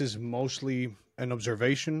that this is mostly an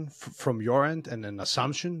observation from your end and an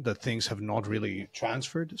assumption that things have not really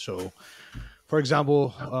transferred. So, for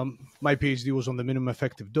example, my PhD was on the minimum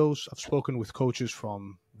effective dose. I've spoken with coaches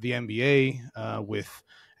from the NBA, with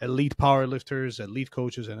elite powerlifters, elite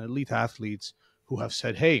coaches, and elite athletes who have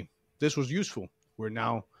said, hey, this was useful. We're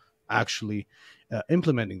now actually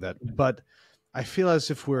implementing that. But I feel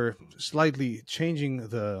as if we're slightly changing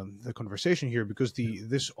the conversation here, because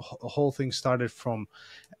this whole thing started from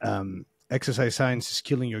exercise science is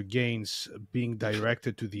killing your gains being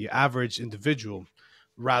directed to the average individual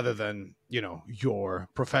rather than, your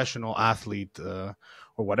professional athlete or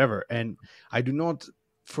whatever. And I do not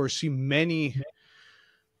foresee many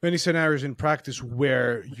scenarios in practice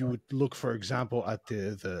where you would look, for example, at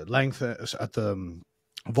the length, at the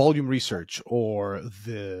volume research or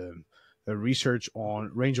the research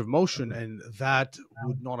on range of motion, and that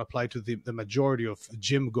would not apply to the majority of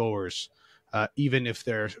gym goers, even if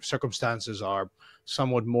their circumstances are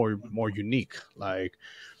somewhat more unique, like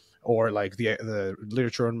the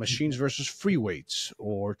literature on machines versus free weights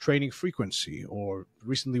or training frequency, or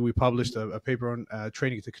recently we published a paper on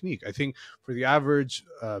training technique. I think for the average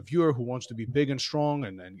viewer who wants to be big and strong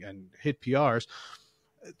and hit PRs,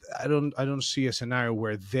 I don't see a scenario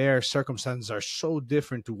where their circumstances are so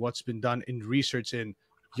different to what's been done in research in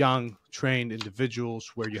young trained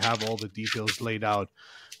individuals, where you have all the details laid out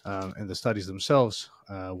in the studies themselves,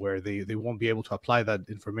 where they won't be able to apply that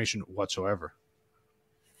information whatsoever.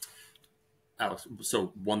 Alex,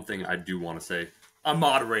 so one thing I do want to say, I'm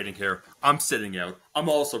moderating here. I'm sitting out. I'm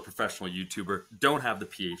also a professional YouTuber. Don't have the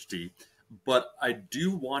PhD. But I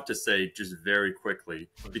do want to say just very quickly,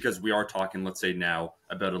 because we are talking, let's say now,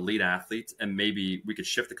 about elite athletes, and maybe we could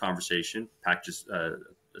shift the conversation. Pat just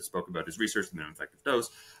spoke about his research, the minimum effective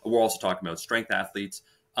dose. We're also talking about strength athletes.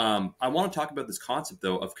 I want to talk about this concept,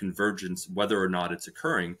 though, of convergence, whether or not it's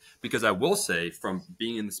occurring, because I will say, from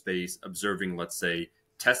being in the space, observing, let's say,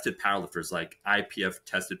 tested powerlifters, like IPF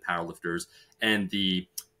tested powerlifters, and the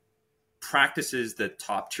practices that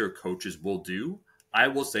top tier coaches will do, I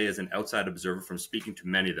will say, as an outside observer from speaking to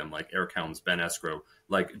many of them, like Eric Helms, Ben Escrow,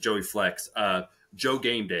 like Joey Flex, Joe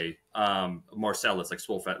Game Day, Marcellus, like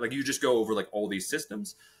Swolfat, like you just go over like all these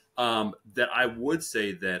systems, that I would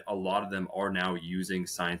say that a lot of them are now using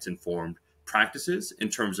science-informed practices in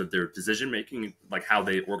terms of their decision-making, like how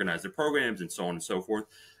they organize their programs and so on and so forth,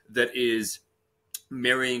 that is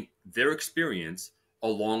marrying their experience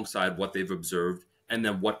alongside what they've observed and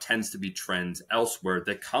then what tends to be trends elsewhere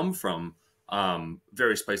that come from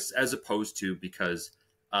various places, as opposed to, because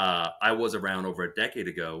I was around over a decade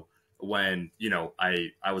ago when,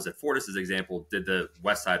 I was at Fortis, as an example, did the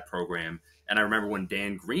West Side program. And I remember when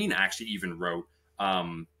Dan Green actually even wrote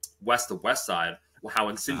West to West Side, how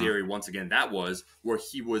incendiary, once again, that was, where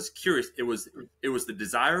he was curious. It was the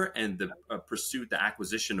desire and the pursuit, the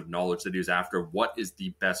acquisition of knowledge that he was after. What is the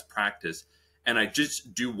best practice? And I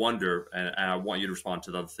just do wonder, and I want you to respond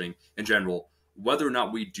to the other thing in general, whether or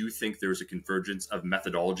not we do think there's a convergence of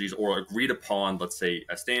methodologies or agreed upon, let's say,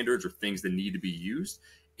 standards or things that need to be used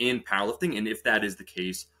in powerlifting. And if that is the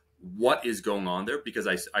case, what is going on there? Because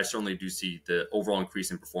I certainly do see the overall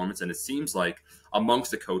increase in performance. And it seems like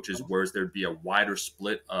amongst the coaches, whereas there'd be a wider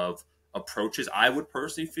split of approaches, I would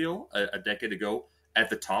personally feel a decade ago at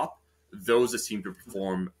the top, those that seem to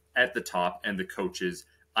perform at the top, and the coaches,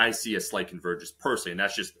 I see a slight convergence personally. And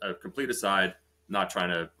that's just a complete aside, not trying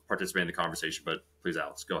to participate in the conversation, but please,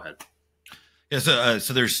 Alex, go ahead. Yeah,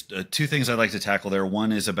 so there's two things I'd like to tackle there.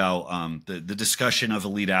 One is about the discussion of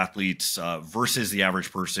elite athletes versus the average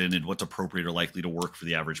person and what's appropriate or likely to work for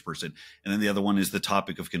the average person. And then the other one is the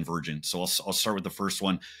topic of convergence. So I'll start with the first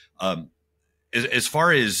one. As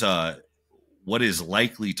far as what is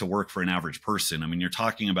likely to work for an average person, I mean, you're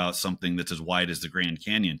talking about something that's as wide as the Grand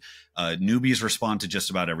Canyon. Newbies respond to just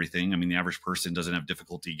about everything. I mean, the average person doesn't have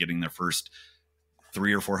difficulty getting their first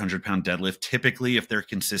 300 or 400 pound deadlift. Typically, if they're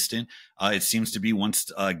consistent, it seems to be once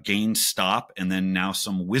gains stop and then now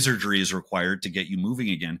some wizardry is required to get you moving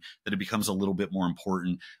again, that it becomes a little bit more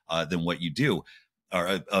important than what you do,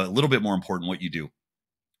 or a little bit more important what you do.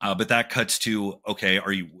 But that cuts to, okay,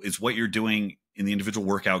 is what you're doing in the individual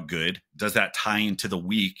workout good? Does that tie into the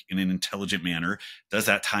week in an intelligent manner? Does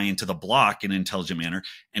that tie into the block in an intelligent manner?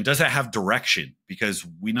 And does that have direction? Because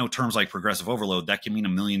we know terms like progressive overload, that can mean a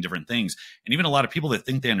million different things. And even a lot of people that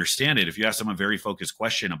think they understand it, if you ask them a very focused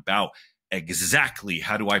question about exactly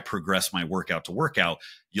how do I progress my workout to workout,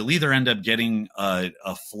 you'll either end up getting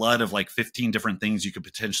a flood of like 15 different things you could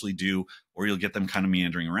potentially do, or you'll get them kind of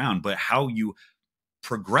meandering around. But how you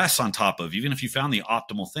progress on top of, even if you found the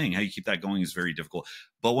optimal thing, how you keep that going is very difficult.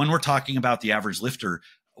 But when we're talking about the average lifter,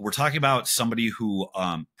 we're talking about somebody who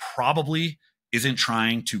probably isn't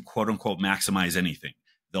trying to quote unquote maximize anything.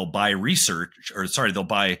 They'll buy research, or sorry, they'll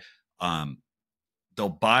buy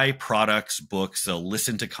products, books, they'll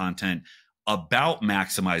listen to content about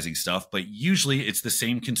maximizing stuff, but usually it's the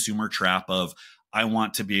same consumer trap of, I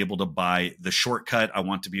want to be able to buy the shortcut. I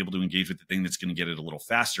want to be able to engage with the thing that's going to get it a little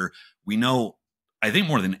faster. We know, I think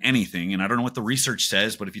more than anything, and I don't know what the research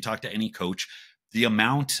says, but if you talk to any coach, the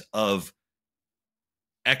amount of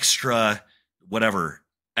extra, whatever,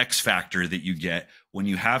 X factor that you get when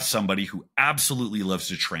you have somebody who absolutely loves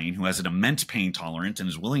to train, who has an immense pain tolerance and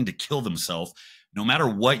is willing to kill themselves, no matter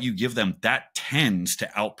what you give them, that tends to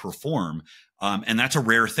outperform. And that's a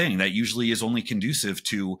rare thing that usually is only conducive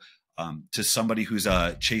to somebody who's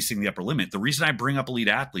chasing the upper limit. The reason I bring up elite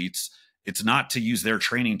athletes, it's not to use their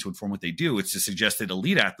training to inform what they do. It's to suggest that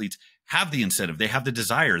elite athletes have the incentive. They have the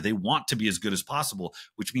desire. They want to be as good as possible,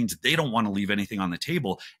 which means they don't want to leave anything on the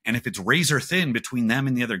table. And if it's razor thin between them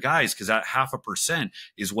and the other guys, because that 0.5%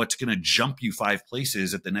 is what's going to jump you 5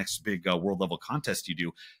 places at the next big world level contest you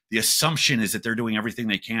do, the assumption is that they're doing everything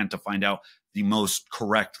they can to find out the most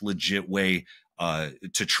correct, legit way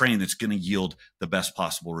to train that's going to yield the best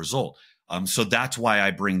possible result. So that's why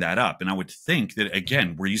I bring that up. And I would think that,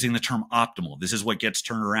 again, we're using the term optimal. This is what gets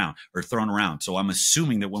turned around or thrown around. So I'm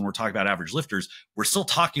assuming that when we're talking about average lifters, we're still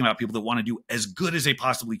talking about people that want to do as good as they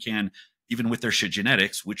possibly can, even with their shit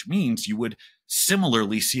genetics, which means you would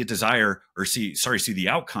similarly see a desire or see the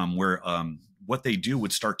outcome where what they do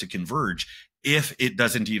would start to converge if it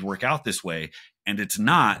does indeed work out this way. And it's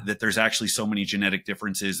not that there's actually so many genetic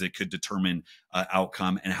differences that could determine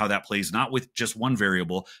outcome, and how that plays not with just one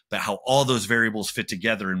variable, but how all those variables fit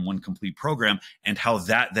together in one complete program, and how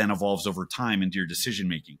that then evolves over time into your decision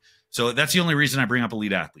making. So that's the only reason I bring up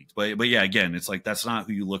elite athletes. But yeah, again, it's like that's not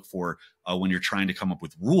who you look for when you're trying to come up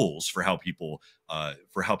with rules for how people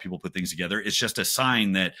put things together. It's just a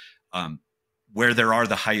sign that where there are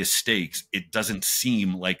the highest stakes, it doesn't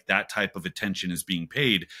seem like that type of attention is being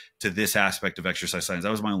paid to this aspect of exercise science. That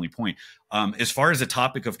was my only point. As far as the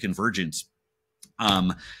topic of convergence,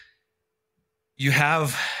 you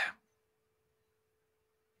have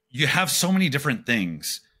so many different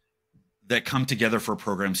things that come together for a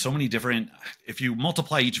program. So many different, if you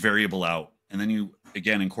multiply each variable out and then you,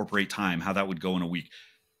 again, incorporate time, how that would go in a week,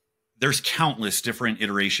 there's countless different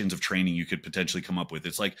iterations of training you could potentially come up with.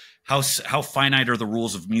 It's like how finite are the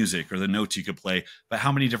rules of music or the notes you could play, but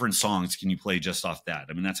how many different songs can you play just off that?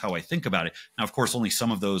 I mean, that's how I think about it. Now, of course, only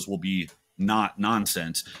some of those will be not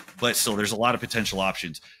nonsense, but still there's a lot of potential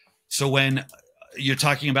options. So when you're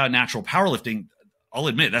talking about natural powerlifting, I'll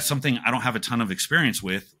admit that's something I don't have a ton of experience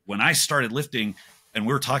with. When I started lifting, and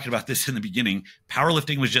we were talking about this in the beginning,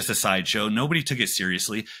 powerlifting was just a sideshow. Nobody took it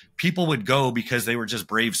seriously. People would go because they were just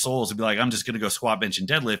brave souls and be like, I'm just going to go squat, bench, and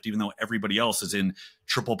deadlift, even though everybody else is in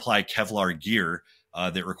triple ply Kevlar gear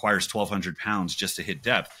that requires 1,200 pounds just to hit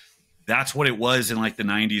depth. That's what it was in like the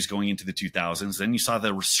 90s going into the 2000s. Then you saw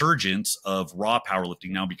the resurgence of raw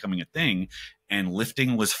powerlifting now becoming a thing, and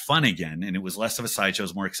lifting was fun again. And it was less of a sideshow, it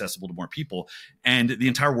was more accessible to more people. And the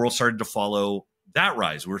entire world started to follow that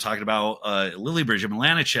rise. We were talking about Lilliebridge and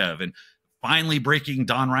Milanichev and finally breaking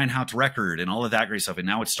Don Reinhardt's record and all of that great stuff. And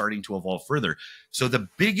now it's starting to evolve further. So the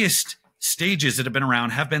biggest stages that have been around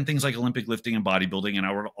have been things like Olympic lifting and bodybuilding. And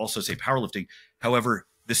I would also say powerlifting. However,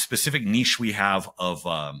 the specific niche we have of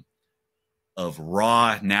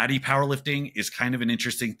raw natty powerlifting is kind of an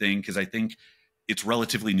interesting thing, because I think it's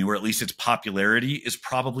relatively new, or at least its popularity is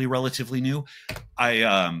probably relatively new. I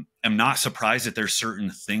am not surprised that there's certain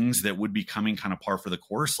things that would be coming kind of par for the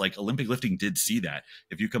course. Like Olympic lifting did see that.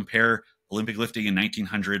 If you compare Olympic lifting in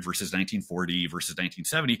 1900 versus 1940 versus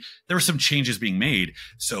 1970, there were some changes being made.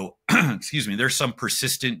 So, excuse me, there's some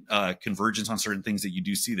persistent convergence on certain things that you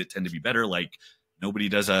do see that tend to be better. Like nobody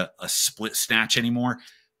does a split snatch anymore.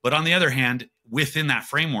 But on the other hand, within that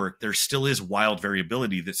framework, there still is wild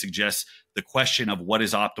variability that suggests the question of what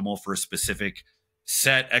is optimal for a specific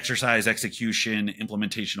set, exercise, execution,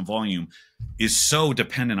 implementation of volume is so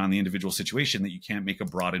dependent on the individual situation that you can't make a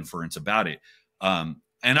broad inference about it. And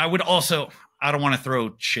I would also, I don't want to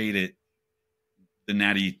throw shade at the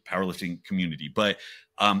natty powerlifting community. But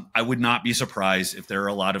I would not be surprised if there are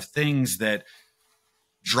a lot of things that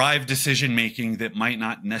drive decision making that might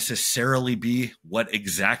not necessarily be what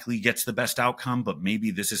exactly gets the best outcome, but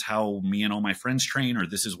maybe this is how me and all my friends train, or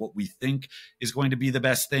this is what we think is going to be the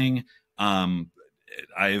best thing.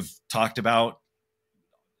 I've talked about,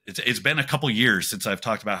 it's been a couple years since I've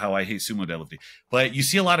talked about how I hate sumo deadlifting, but you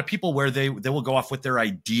see a lot of people where they will go off what their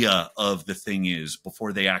idea of the thing is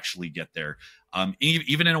before they actually get there.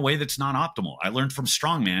 Even in a way that's not optimal. I learned from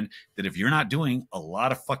strongman that if you're not doing a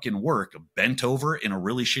lot of fucking work bent over in a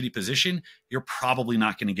really shitty position, you're probably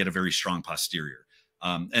not going to get a very strong posterior.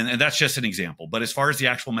 And that's just an example. But as far as the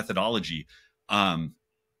actual methodology,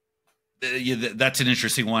 that's an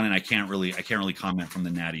interesting one, and I can't really comment from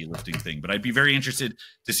the natty lifting thing. But I'd be very interested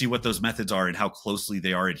to see what those methods are and how closely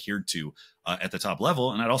they are adhered to at the top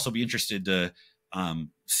level. And I'd also be interested to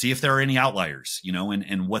see if there are any outliers,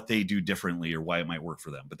 and what they do differently or why it might work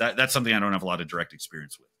for them. But that's something I don't have a lot of direct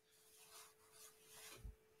experience with.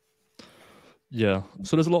 Yeah,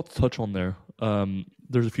 so there's a lot to touch on there.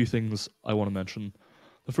 There's a few things I want to mention.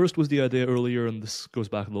 The first was the idea earlier, and this goes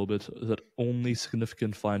back a little bit, that only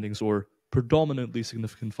significant findings, or predominantly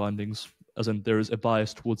significant findings, as in there is a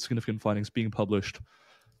bias towards significant findings being published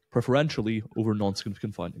preferentially over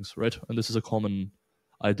non-significant findings, right? And this is a common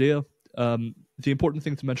idea. The important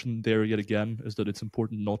thing to mention there yet again is that it's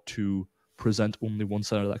important not to present only one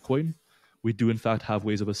side of that coin. We do in fact have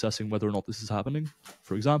ways of assessing whether or not this is happening.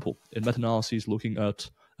 For example, in meta-analyses looking at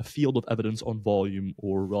a field of evidence on volume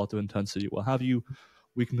or relative intensity, what have you,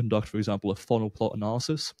 we can conduct, for example, a funnel plot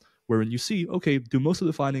analysis wherein you see, okay, do most of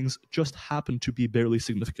the findings just happen to be barely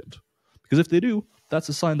significant? Because if they do, that's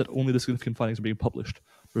a sign that only the significant findings are being published.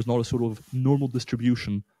 There's not a sort of normal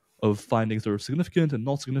distribution of findings that are significant and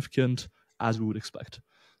not significant as we would expect.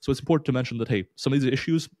 So it's important to mention that, hey, some of these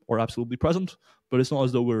issues are absolutely present, but it's not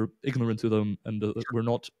as though we're ignorant to them and we're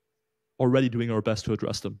not already doing our best to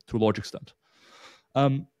address them to a large extent.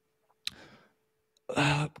 Kind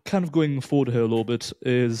of going forward here a little bit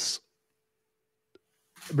is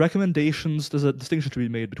recommendations. There's a distinction to be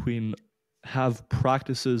made between have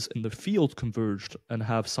practices in the field converged and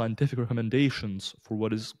have scientific recommendations for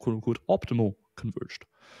what is quote unquote optimal converged.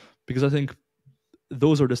 Because I think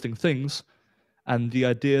those are distinct things, and the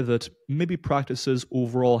idea that maybe practices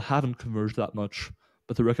overall haven't converged that much,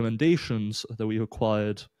 but the recommendations that we've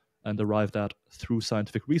acquired and arrived at through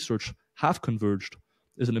scientific research have converged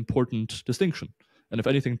is an important distinction. And if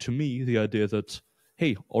anything, to me, the idea that,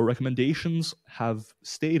 hey, our recommendations have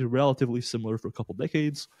stayed relatively similar for a couple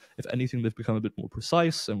decades. If anything, they've become a bit more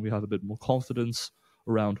precise and we have a bit more confidence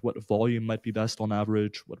around what volume might be best on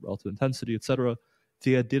average, what relative intensity, etc.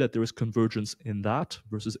 The idea that there is convergence in that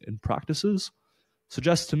versus in practices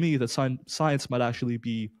suggests to me that science might actually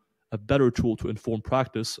be a better tool to inform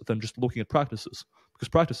practice than just looking at practices, because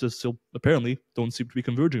practices still apparently don't seem to be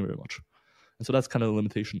converging very much. And so that's kind of a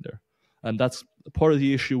limitation there. And that's part of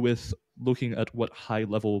the issue with looking at what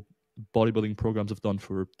high-level bodybuilding programs have done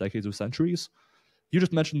for decades or centuries. You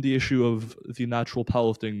just mentioned the issue of the natural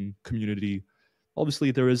powerlifting community.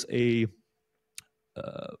 Obviously, there is a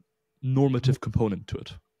normative component to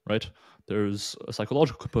it, right? There's a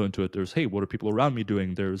psychological component to it. There's, hey, what are people around me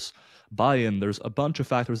doing? There's buy-in. There's a bunch of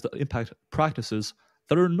factors that impact practices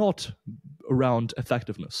that are not around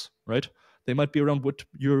effectiveness, right? They might be around what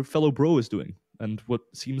your fellow bro is doing and what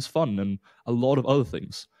seems fun and a lot of other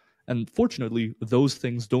things. And fortunately, those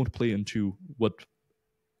things don't play into what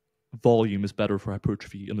volume is better for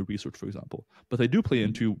hypertrophy in the research, for example. But they do play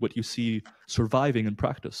into what you see surviving in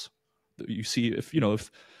practice. You see,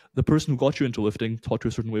 if the person who got you into lifting taught you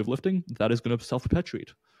a certain way of lifting, that is going to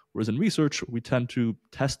self-perpetuate. Whereas in research, we tend to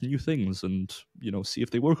test new things and see if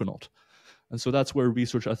they work or not. And so that's where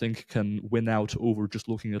research, I think, can win out over just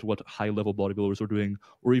looking at what high-level bodybuilders are doing,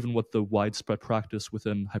 or even what the widespread practice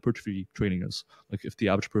within hypertrophy training is. Like if the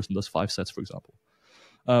average person does 5 sets, for example.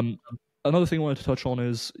 Another thing I wanted to touch on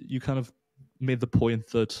is you kind of made the point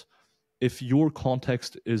that if your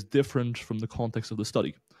context is different from the context of the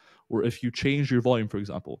study, or if you change your volume, for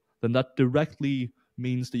example, then that directly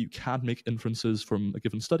means that you can't make inferences from a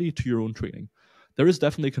given study to your own training. There is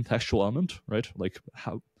definitely a contextual element, right? Like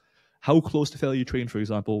how close to failure you train, for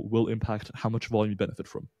example, will impact how much volume you benefit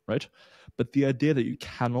from, right? But the idea that you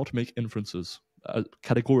cannot make inferences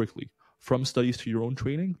categorically from studies to your own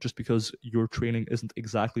training, just because your training isn't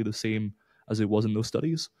exactly the same as it was in those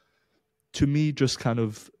studies, to me just kind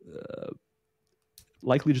of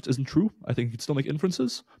likely just isn't true. I think you can still make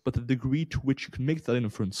inferences, but the degree to which you can make that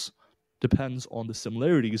inference depends on the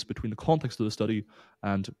similarities between the context of the study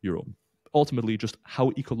and your own. Ultimately, just how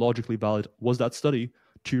ecologically valid was that study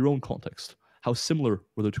to your own context? how similar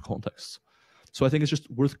were the two contexts. So I think it's just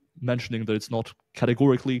worth mentioning that it's not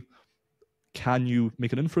categorically, can you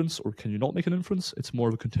make an inference or can you not make an inference? It's more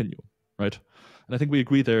of a continuum, right? And I think we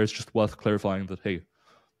agree there. It's just worth clarifying that, hey,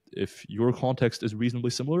 if your context is reasonably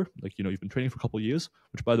similar, like, you've been training for a couple of years,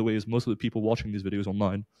 which, by the way, is most of the people watching these videos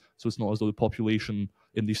online. So it's not as though the population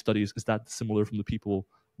in these studies is that similar from the people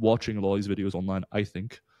watching a lot of these videos online, I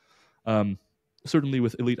think. Certainly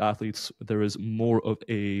with elite athletes, there is more of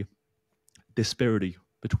a disparity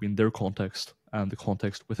between their context and the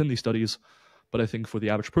context within these studies. But I think for the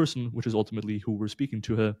average person, which is ultimately who we're speaking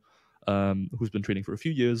to here, who's been training for a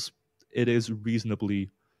few years, it is reasonably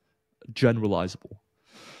generalizable.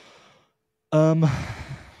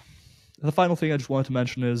 The final thing I just wanted to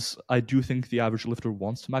mention is I do think the average lifter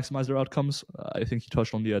wants to maximize their outcomes. I think you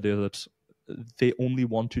touched on the idea that they only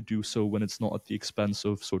want to do so when it's not at the expense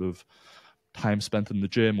of sort of time spent in the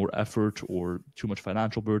gym or effort or too much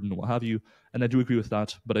financial burden or what have you. And I do agree with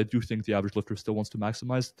that, but I do think the average lifter still wants to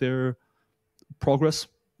maximize their progress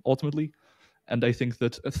ultimately. And I think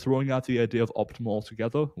that throwing out the idea of optimal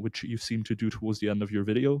altogether, which you seem to do towards the end of your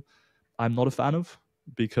video, I'm not a fan of,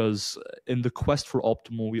 because in the quest for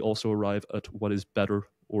optimal, we also arrive at what is better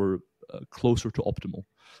or closer to optimal.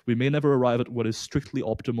 We may never arrive at what is strictly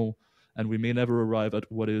optimal, and we may never arrive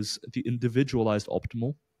at what is the individualized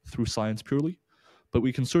optimal through science purely, but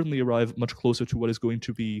we can certainly arrive much closer to what is going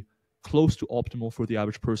to be close to optimal for the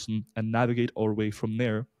average person and navigate our way from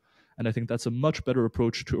there. And I think that's a much better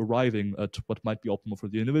approach to arriving at what might be optimal for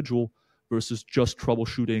the individual versus just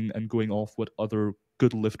troubleshooting and going off what other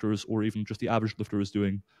good lifters or even just the average lifter is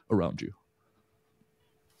doing around you.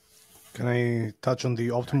 Can I touch on the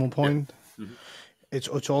optimal point? Yeah. Mm-hmm.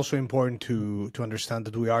 It's also important to understand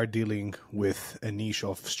that we are dealing with a niche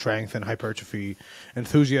of strength and hypertrophy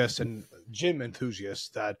enthusiasts and gym enthusiasts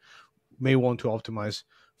that may want to optimize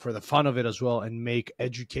for the fun of it as well and make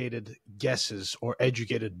educated guesses or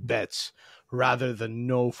educated bets rather than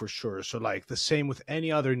know for sure. So like the same with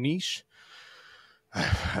any other niche.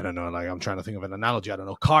 I don't know, like I'm trying to think of an analogy. I don't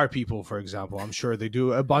know, car people, for example. I'm sure they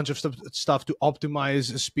do a bunch of stuff to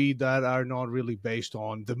optimize speed that are not really based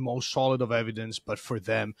on the most solid of evidence, but for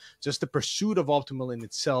them, just the pursuit of optimal in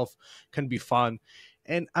itself can be fun.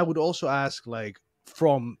 And I would also ask, like,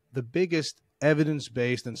 from the biggest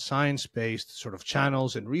evidence-based and science-based sort of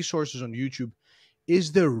channels and resources on YouTube,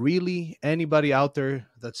 is there really anybody out there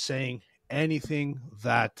that's saying anything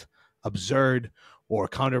that absurd or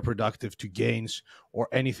counterproductive to gains, or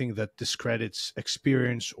anything that discredits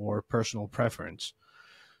experience or personal preference?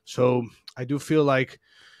 So I do feel like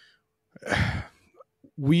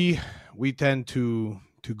we tend to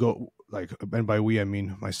go, like, and by we I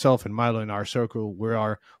mean myself and Milo in our circle, we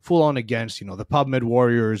are full on against, the PubMed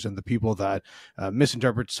warriors and the people that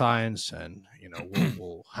misinterpret science and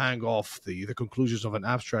will hang off the conclusions of an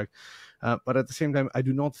abstract. But at the same time, I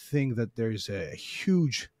do not think that there is a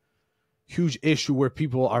huge issue where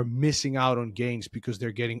people are missing out on gains because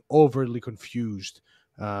they're getting overly confused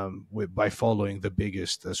by following the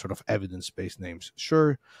biggest sort of evidence-based names.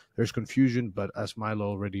 Sure, there's confusion, but as Milo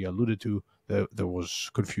already alluded to, there was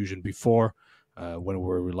confusion before when we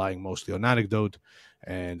were relying mostly on anecdote,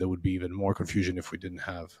 and there would be even more confusion if we didn't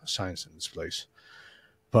have science in this place.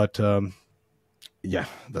 But yeah,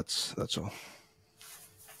 that's all.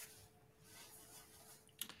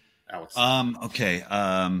 Alex. Okay.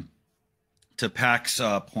 To Pac's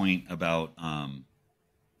point about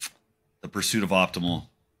the pursuit of optimal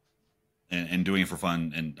and doing it for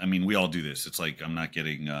fun, and I mean, we all do this. It's like I'm not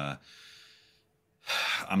getting a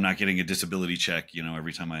disability check,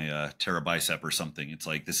 every time I tear a bicep or something. It's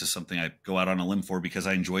like this is something I go out on a limb for because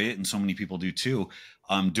I enjoy it, and so many people do too.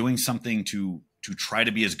 Doing something to try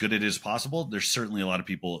to be as good at it as possible. There's certainly a lot of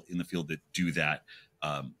people in the field that do that.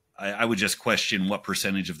 I would just question what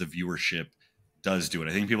percentage of the viewership does do it.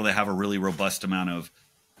 I think people that have a really robust amount of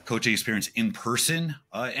coaching experience in person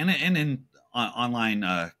and in online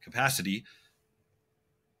capacity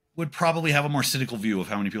would probably have a more cynical view of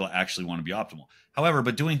how many people actually want to be optimal. However,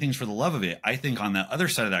 but doing things for the love of it, I think on the other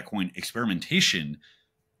side of that coin, experimentation,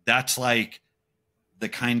 that's like the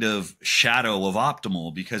kind of shadow of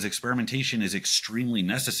optimal, because experimentation is extremely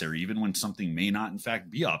necessary, even when something may not in fact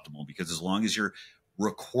be optimal, because as long as you're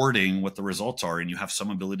recording what the results are and you have some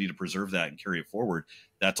ability to preserve that and carry it forward,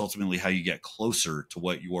 that's ultimately how you get closer to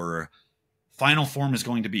what your final form is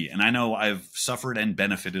going to be. And I know I've suffered and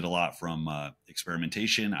benefited a lot from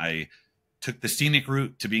experimentation. I took the scenic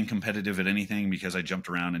route to being competitive at anything because I jumped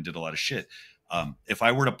around and did a lot of shit. If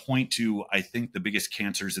I were to point to, I think, the biggest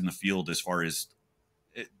cancers in the field as far as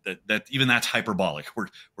that even that's hyperbolic. We're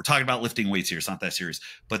talking about lifting weights here. It's not that serious.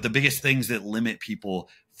 But the biggest things that limit people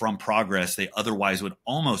from progress they otherwise would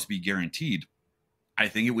almost be guaranteed, I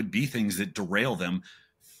think it would be things that derail them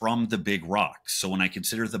from the big rocks. So when I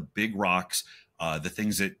consider the big rocks, the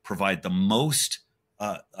things that provide the most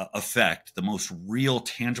effect, the most real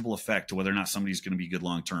tangible effect to whether or not somebody's going to be good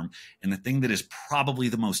long term, and the thing that is probably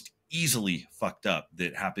the most easily fucked up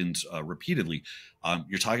that happens repeatedly,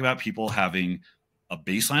 you're talking about people having a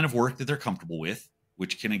baseline of work that they're comfortable with,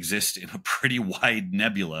 which can exist in a pretty wide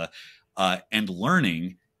nebula, and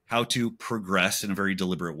learning how to progress in a very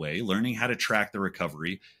deliberate way, learning how to track the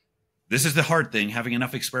recovery. This is the hard thing, having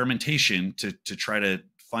enough experimentation to try to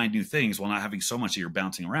find new things while not having so much that you're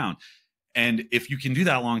bouncing around. And if you can do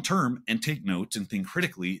that long term and take notes and think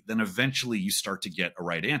critically, then eventually you start to get a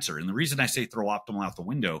right answer. And the reason I say throw optimal out the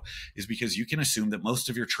window is because you can assume that most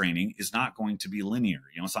of your training is not going to be linear.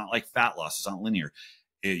 You know, it's not like fat loss, it's not linear.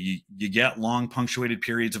 You get long punctuated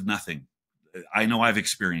periods of nothing. I know I've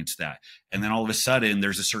experienced that. And then all of a sudden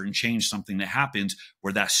there's a certain change, something that happens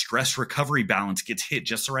where that stress recovery balance gets hit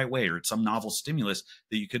just the right way, or it's some novel stimulus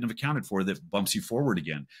that you couldn't have accounted for that bumps you forward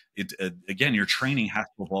again. Again, your training has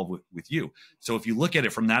to evolve with you. So if you look at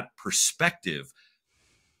it from that perspective,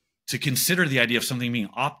 to consider the idea of something being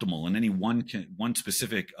optimal in any one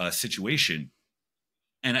specific situation.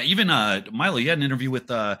 And even Milo, you had an interview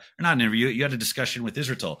with, or not an interview, you had a discussion with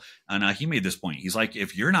Israel, and he made this point. He's like,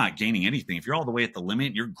 if you're not gaining anything, if you're all the way at the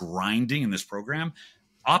limit, you're grinding in this program,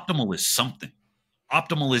 optimal is something.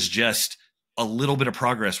 Optimal is just a little bit of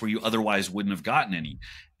progress where you otherwise wouldn't have gotten any.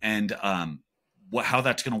 And how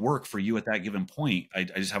that's going to work for you at that given point, I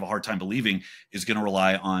just have a hard time believing is going to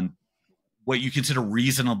rely on what you consider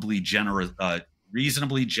reasonably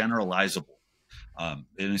generalizable. And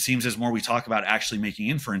it seems as more we talk about actually making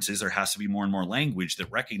inferences, there has to be more and more language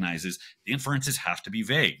that recognizes the inferences have to be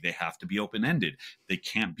vague. They have to be open-ended. They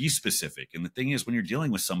can't be specific. And the thing is, when you're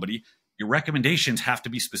dealing with somebody, your recommendations have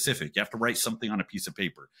to be specific. You have to write something on a piece of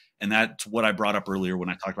paper. And that's what I brought up earlier when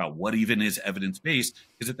I talked about what even is evidence-based,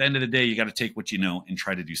 because at the end of the day, you got to take what you know and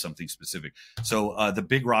try to do something specific. So the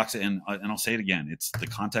big rocks, and I'll say it again, it's the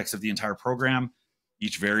context of the entire program,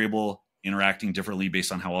 each variable interacting differently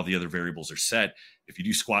based on how all the other variables are set. If you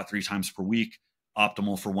do squat 3 times per week,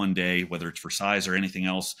 optimal for one day, whether it's for size or anything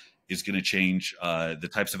else, is going to change the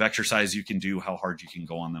types of exercise you can do, how hard you can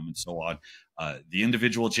go on them, and so on. The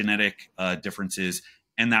individual genetic differences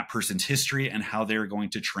and that person's history and how they're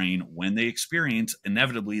going to train when they experience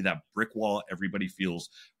inevitably that brick wall everybody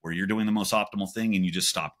feels where you're doing the most optimal thing and you just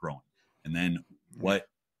stop growing. And then what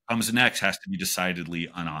comes next has to be decidedly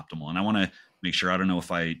unoptimal. And I want to make sure, I don't know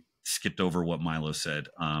if I skipped over what Milo said.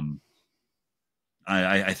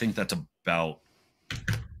 I think that's about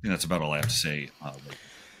all I have to say.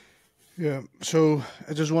 Yeah. So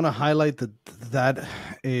I just want to highlight that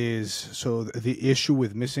is so the issue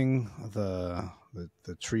with missing the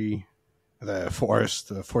tree, the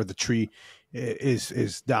forest for the tree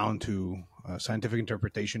is down to scientific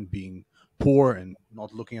interpretation being poor and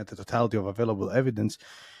not looking at the totality of available evidence.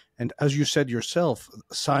 And as you said yourself,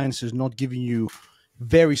 science is not giving you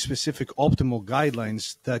very specific optimal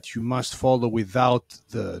guidelines that you must follow without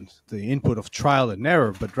the input of trial and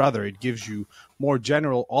error, but rather it gives you more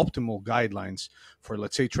general optimal guidelines for,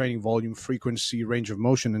 let's say, training volume, frequency, range of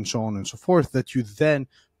motion, and so on and so forth, that you then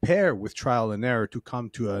pair with trial and error to come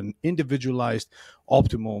to an individualized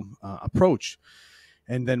optimal approach.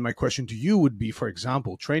 And then my question to you would be, for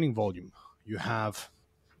example, training volume. You have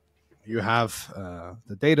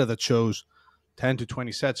the data that shows 10 to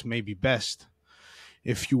 20 sets may be best.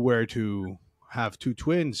 If you were to have 2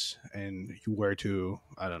 twins and you were to,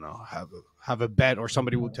 I don't know, have a bet, or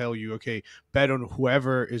somebody will tell you, okay, bet on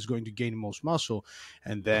whoever is going to gain the most muscle,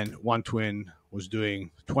 and then one twin was doing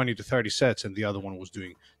 20 to 30 sets and the other one was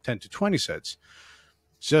doing 10 to 20 sets,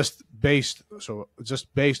 just based on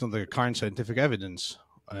the current scientific evidence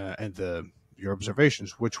and your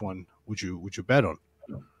observations, which one would you bet on?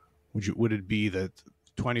 Would it be the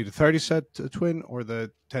 20 to 30 set twin or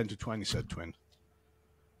the 10 to 20 set twin?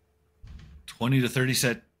 20 to 30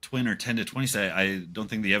 set twin or 10 to 20 set, I don't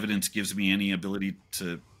think the evidence gives me any ability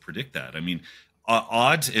to predict that. I mean,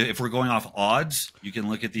 odds, if we're going off odds, you can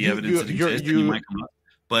look at the evidence that exists and you might come up.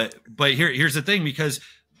 But here's the thing, because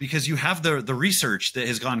you have the research that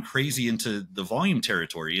has gone crazy into the volume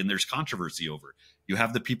territory and there's controversy over. You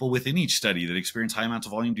have the people within each study that experience high amounts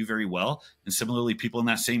of volume do very well. And similarly, people in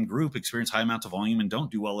that same group experience high amounts of volume and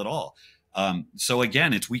don't do well at all. So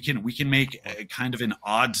again, we can make a kind of an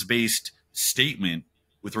odds-based statement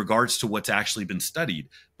with regards to what's actually been studied,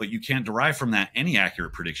 but you can't derive from that any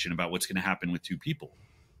accurate prediction about what's going to happen with 2 people.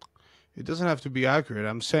 It doesn't have to be accurate.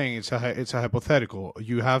 I'm saying it's a hypothetical.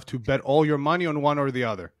 You have to bet all your money on one or the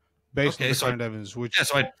other based on the current evidence. Which yeah,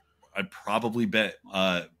 so I'd probably bet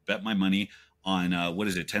my money on what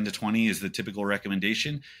is it, 10 to 20 is the typical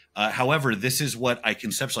recommendation. However, this is what I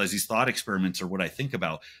conceptualize. These thought experiments are what I think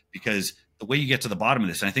about, because the way you get to the bottom of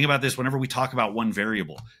this, and I think about this whenever we talk about one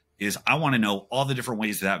variable, is I want to know all the different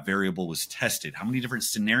ways that variable was tested. How many different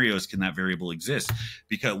scenarios can that variable exist?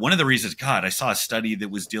 Because one of the reasons, God, I saw a study that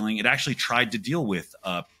was it actually tried to deal with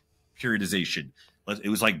periodization. It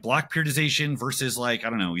was like block periodization versus like,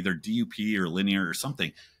 I don't know, either DUP or linear or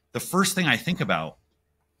something. The first thing I think about,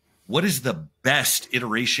 what is the best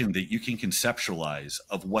iteration that you can conceptualize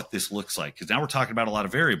of what this looks like? Because now we're talking about a lot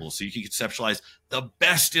of variables. So you can conceptualize the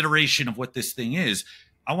best iteration of what this thing is.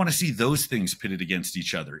 I want to see those things pitted against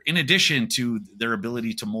each other, in addition to their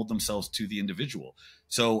ability to mold themselves to the individual.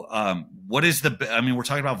 So what is we're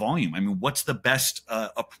talking about volume. I mean, what's the best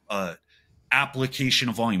application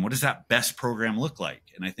of volume? What does that best program look like?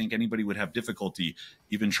 And I think anybody would have difficulty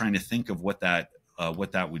even trying to think of what that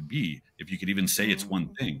would be, if you could even say it's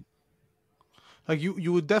one thing. Like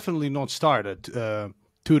you would definitely not start at 2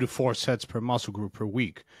 to 4 sets per muscle group per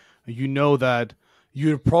week. You know that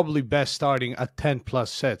you're probably best starting at 10 plus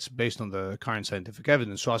sets based on the current scientific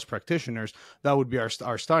evidence. So as practitioners, that would be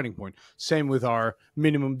our starting point. Same with our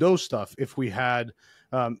minimum dose stuff. If we had,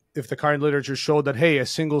 if the current literature showed that, hey, a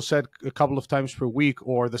single set a couple of times per week,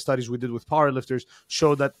 or the studies we did with powerlifters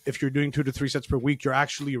showed that if you're doing 2 to 3 sets per week, you're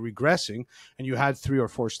actually regressing, and you had 3 or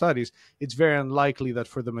 4 studies, it's very unlikely that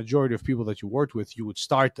for the majority of people that you worked with, you would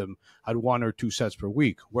start them at 1 or 2 sets per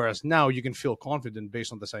week. Whereas now you can feel confident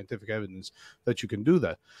based on the scientific evidence that you can do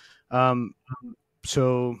that. I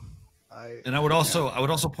would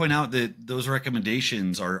also point out that those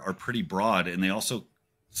recommendations are pretty broad, and they also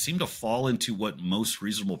seem to fall into what most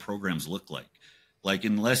reasonable programs look like. Like,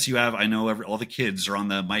 unless you have, I know all the kids are on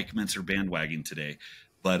the Mike Mentzer bandwagon today,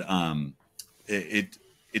 but it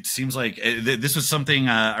seems like this was something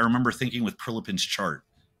I remember thinking with Prilipin's chart.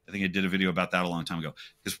 I think I did a video about that a long time ago,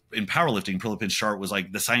 because in powerlifting, Prilipin's chart was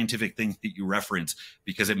like the scientific thing that you reference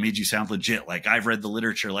because it made you sound legit. Like, I've read the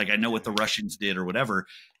literature, like I know what the Russians did or whatever.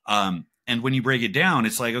 And when you break it down,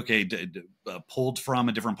 it's like, okay, pulled from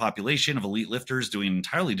a different population of elite lifters doing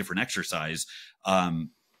entirely different exercise on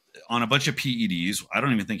a bunch of PEDs. I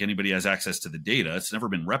don't even think anybody has access to the data. It's never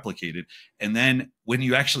been replicated. And then when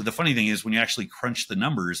you actually, the funny thing is, when you actually crunch the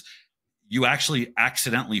numbers, you actually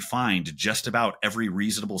accidentally find just about every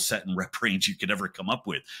reasonable set and rep range you could ever come up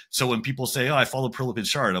with. So when people say, oh, I follow Prilipin's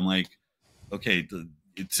chart, I'm like, okay,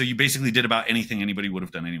 so you basically did about anything anybody would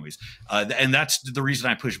have done anyways. And that's the reason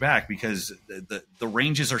I push back, because the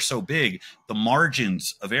ranges are so big. The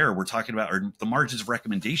margins of error we're talking about, or the margins of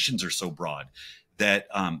recommendations, are so broad that,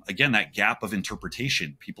 again, that gap of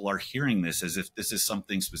interpretation, people are hearing this as if this is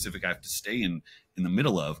something specific I have to stay in the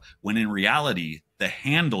middle of, when in reality, the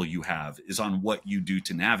handle you have is on what you do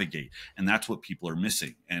to navigate. And that's what people are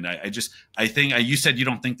missing. And I think you said you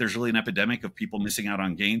don't think there's really an epidemic of people missing out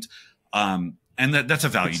on gains. And that's a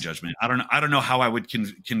value judgment. I don't know how I would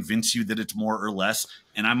convince you that it's more or less.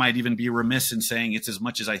 And I might even be remiss in saying it's as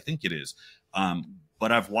much as I think it is.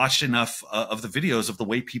 But I've watched enough of the videos of the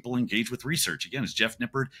way people engage with research. Again, it's Jeff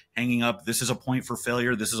Nippard hanging up, this is a point for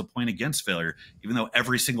failure, this is a point against failure, even though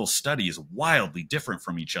every single study is wildly different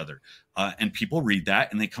from each other. And people read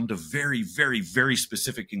that and they come to very, very, very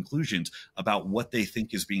specific conclusions about what they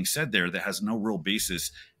think is being said there that has no real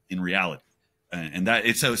basis in reality. And that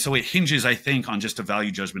it's so it hinges, I think, on just a value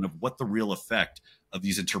judgment of what the real effect of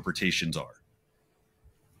these interpretations are.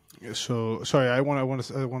 So sorry, I want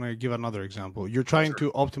to give another example. You're trying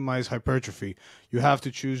to optimize hypertrophy. You have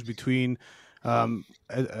to choose between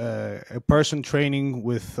a person training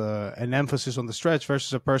with an emphasis on the stretch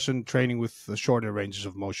versus a person training with shorter ranges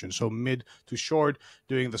of motion. So mid to short,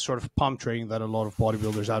 doing the sort of pump training that a lot of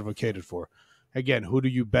bodybuilders advocated for. Again, who do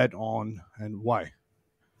you bet on and why?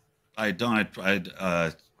 I don't.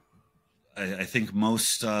 I think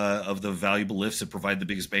most of the valuable lifts that provide the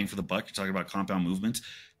biggest bang for the buck, you're talking about compound movements,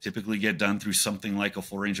 typically get done through something like a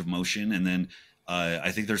full range of motion. And then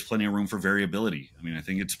I think there's plenty of room for variability. I mean, I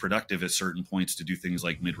think it's productive at certain points to do things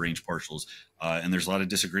like mid-range partials. And there's a lot of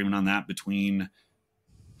disagreement on that between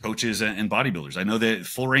coaches and bodybuilders. I know that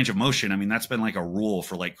full range of motion, I mean, that's been like a rule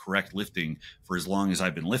for like correct lifting for as long as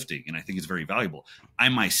I've been lifting. And I think it's very valuable. I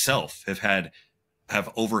myself have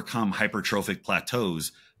overcome hypertrophic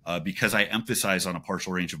plateaus because I emphasize on a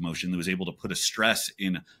partial range of motion that was able to put a stress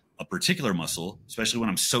in a particular muscle, especially when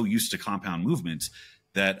I'm so used to compound movements,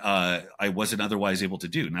 that I wasn't otherwise able to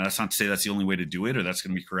do. Now, that's not to say that's the only way to do it or that's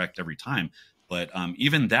going to be correct every time, But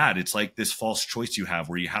even that, it's like this false choice you have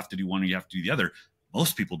where you have to do one or you have to do the other.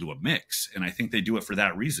 Most people do a mix. And I think they do it for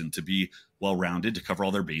that reason, to be well-rounded, to cover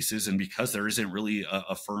all their bases. And because there isn't really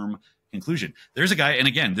a firm conclusion. There's a guy, and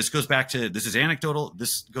again, this is anecdotal.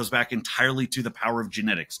 This goes back entirely to the power of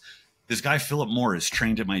genetics. This guy, Philip Morris,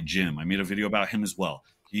 trained at my gym. I made a video about him as well.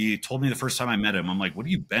 He told me the first time I met him, I'm like, what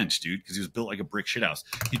do you bench, dude? Because he was built like a brick shithouse.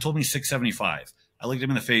 He told me 675. I looked him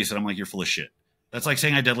in the face and I'm like, you're full of shit. That's like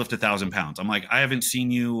saying I deadlift 1,000 pounds. I'm like, I haven't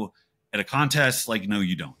seen you at a contest. Like, no,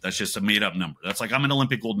 you don't. That's just a made up number. That's like, I'm an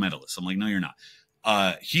Olympic gold medalist. I'm like, no, you're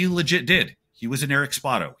not. He legit did. He was an Eric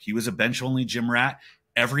Spoto. He was a bench only gym rat.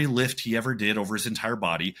 Every lift he ever did over his entire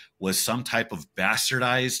body was some type of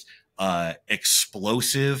bastardized,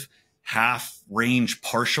 explosive, half range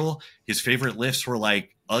partial. His favorite lifts were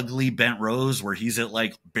like ugly bent rows where he's at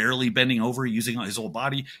like barely bending over using his whole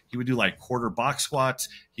body. He would do like quarter box squats.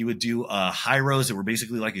 He would do high rows that were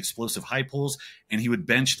basically like explosive high pulls, and he would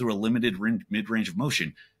bench through a limited mid range of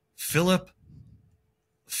motion. Philip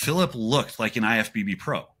looked like an IFBB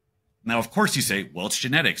pro. Now, of course, you say, well, it's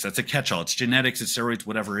genetics. That's a catch-all. It's genetics, it's steroids,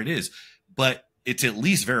 whatever it is. But it's at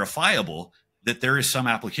least verifiable that there is some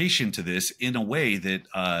application to this in a way that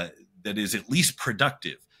that is at least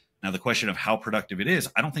productive. Now, the question of how productive it is,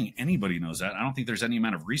 I don't think anybody knows that. I don't think there's any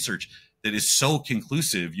amount of research that is so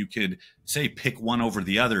conclusive you could say pick one over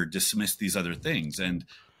the other, dismiss these other things. And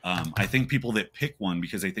I think people that pick one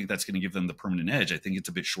because they think that's going to give them the permanent edge, I think it's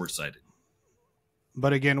a bit short-sighted.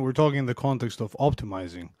 But again, we're talking in the context of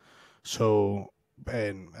optimizing. So,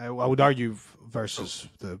 and I would argue versus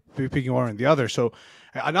the picking one and the other. So,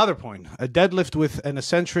 another point: a deadlift with an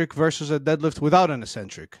eccentric versus a deadlift without an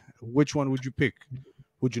eccentric. Which one would you pick?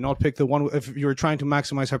 Would you not pick the one if you're trying to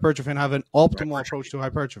maximize hypertrophy and have an optimal approach to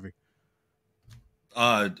hypertrophy?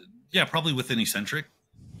 Yeah, probably with an eccentric.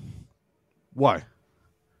 Why?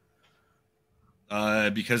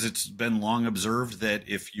 Because it's been long observed that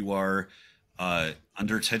if you are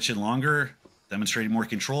under tension longer, demonstrating more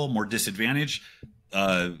control, more disadvantage,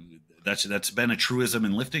 that's been a truism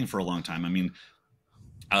in lifting for a long time. I mean,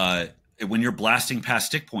 when you're blasting past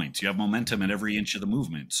stick points, you have momentum at every inch of the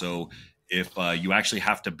movement. So if you actually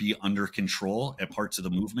have to be under control at parts of the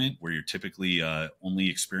movement where you're typically only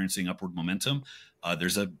experiencing upward momentum,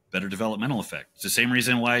 there's a better developmental effect. It's the same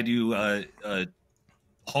reason why I do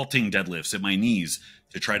halting deadlifts at my knees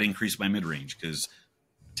to try to increase my mid-range, because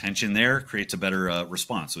tension there creates a better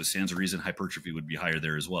response. So it stands to reason hypertrophy would be higher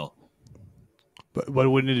there as well. But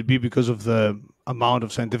wouldn't it be because of the amount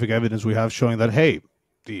of scientific evidence we have showing that, hey,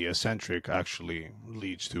 the eccentric actually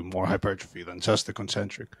leads to more hypertrophy than just the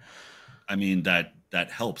concentric? I mean, that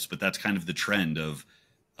helps, but that's kind of the trend of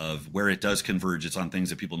where it does converge. It's on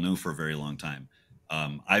things that people knew for a very long time.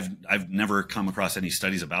 I've never come across any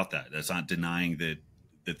studies about that. That's not denying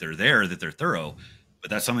that they're there, that they're thorough, but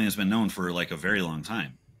that's something that's been known for like a very long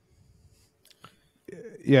time.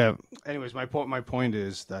 Yeah. Anyways, my point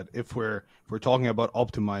is that if we're talking about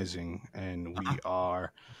optimizing and we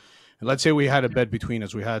are, let's say we had a bet between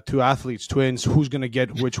us, we had two athletes, twins, who's going to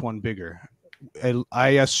get which one bigger? I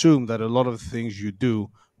assume that a lot of the things you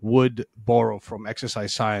do would borrow from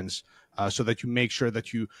exercise science, so that you make sure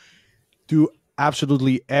that you do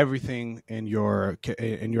absolutely everything in your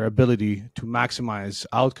ability to maximize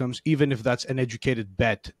outcomes, even if that's an educated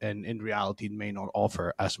bet, and in reality it may not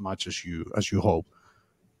offer as much as you hope.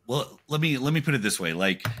 Well, let me put it this way.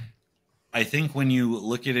 Like, I think when you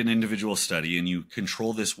look at an individual study and you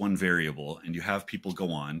control this one variable and you have people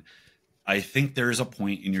go on, I think there is a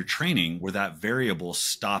point in your training where that variable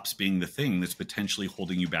stops being the thing that's potentially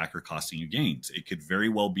holding you back or costing you gains. It could very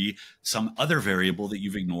well be some other variable that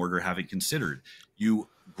you've ignored or haven't considered. You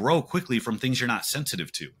grow quickly from things you're not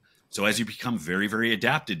sensitive to. So as you become very, very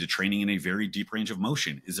adapted to training in a very deep range of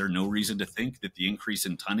motion, is there no reason to think that the increase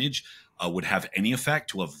in tonnage would have any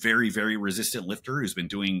effect to a very, very resistant lifter who's been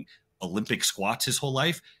doing Olympic squats his whole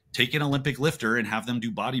life? Take an Olympic lifter and have them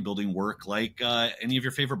do bodybuilding work like any of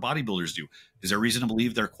your favorite bodybuilders do. Is there reason to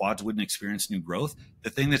believe their quads wouldn't experience new growth? The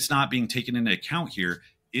thing that's not being taken into account here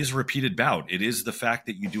is repeated bout. It is the fact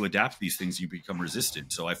that you do adapt these things, you become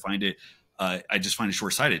resistant. So I just find it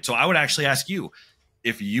short-sighted. So I would actually ask you,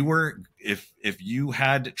 if you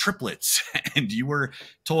had triplets and you were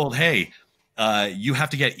told, hey, you have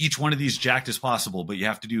to get each one of these jacked as possible, but you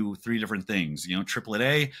have to do 3 different things. You know, triplet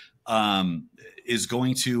A is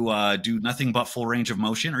going to do nothing but full range of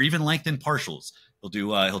motion, or even lengthen partials.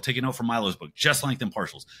 He'll take a note from Milo's book, just lengthen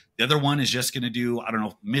partials. The other one is just going to do,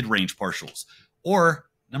 mid-range partials. Or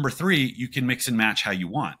number 3, you can mix and match how you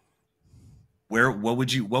want. What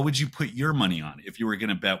would you put your money on if you were going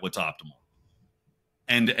to bet what's optimal?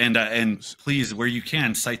 And please, where you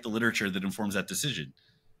can, cite the literature that informs that decision.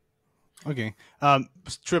 Okay. I'll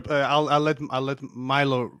let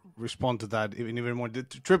Milo respond to that even more.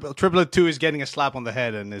 Triplet 2 is getting a slap on the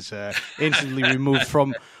head and is instantly removed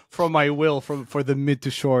from my will for the mid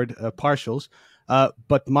to short partials.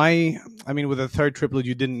 But with the third triplet,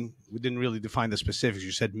 we didn't really define the specifics.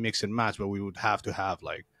 You said mix and match, but we would have to have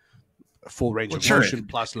like a full range of motion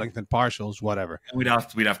plus lengthened partials, whatever. And we'd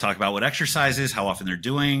have to talk about what exercises, how often they're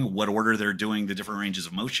doing, what order they're doing the different ranges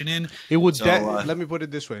of motion in. It would let me put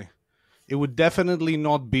it this way. It would definitely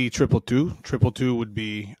not be triple two. Triple two would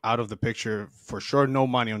be out of the picture for sure. No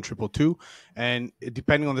money on triple two. And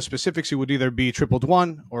depending on the specifics, it would either be tripled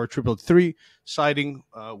 1 or tripled 3, citing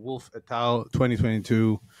Wolf et al.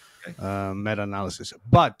 2022 meta-analysis.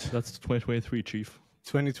 But that's 2023, Chief.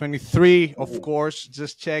 2023, of course,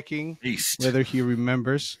 just checking whether he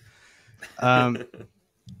remembers. But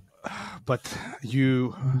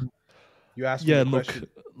you asked me a question.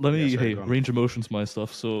 Let me range of motion's my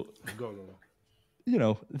stuff. So go.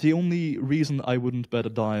 The only reason I wouldn't bet a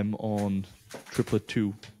dime on triplet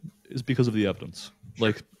 2 is because of the evidence.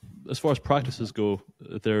 Like, as far as practices go,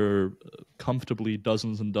 there are comfortably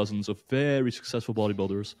dozens and dozens of very successful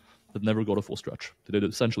bodybuilders that never got a full stretch. They did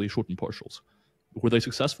essentially shortened partials. Were they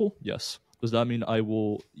successful? Yes. Does that mean I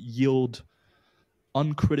will yield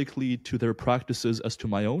uncritically to their practices as to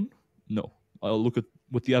my own? No. I'll look at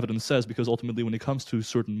what the evidence says, because ultimately when it comes to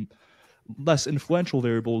certain less influential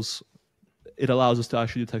variables, it allows us to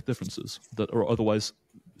actually detect differences that are otherwise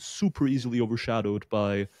super easily overshadowed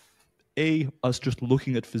by A, us just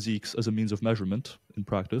looking at physiques as a means of measurement in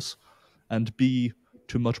practice, and B,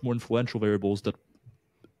 to much more influential variables that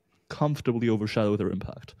comfortably overshadow their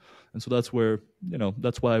impact. And so that's where,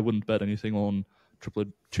 that's why I wouldn't bet anything on triplet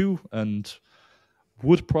 2, and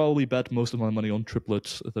would probably bet most of my money on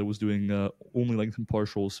triplet that was doing only lengthened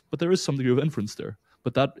partials. But there is some degree of inference there.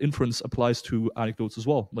 But that inference applies to anecdotes as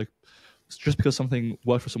well. Like, just because something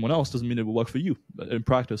worked for someone else doesn't mean it will work for you in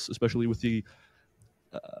practice, especially with the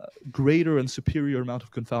greater and superior amount of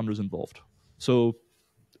confounders involved. So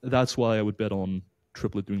that's why I would bet on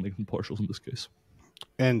triplet doing lengthened partials in this case.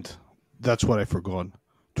 And that's what I forgot.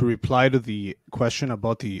 To reply to the question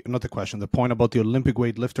about the point about the Olympic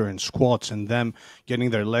weightlifter and squats and them getting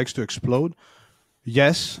their legs to explode.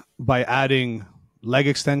 Yes, by adding leg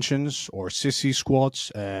extensions or sissy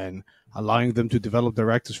squats and allowing them to develop their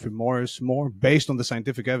rectus femoris more based on the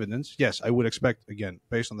scientific evidence. Yes, I would expect, again,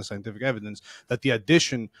 based on the scientific evidence, that the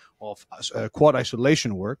addition of quad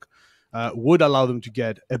isolation work would allow them to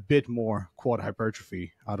get a bit more quad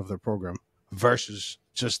hypertrophy out of their program versus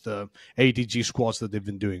just the ATG squats that they've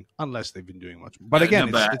been doing, unless they've been doing much. But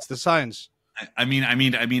again, it's the science. I mean,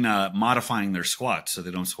 modifying their squats so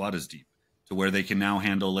they don't squat as deep, to where they can now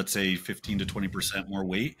handle, let's say, 15 to 20% more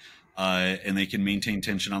weight, and they can maintain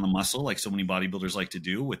tension on the muscle, like so many bodybuilders like to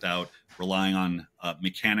do, without relying on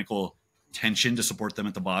mechanical tension to support them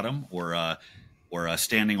at the bottom, or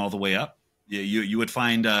standing all the way up. You would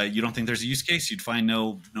find, you don't think there's a use case? You'd find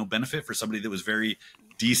no benefit for somebody that was very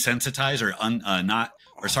desensitized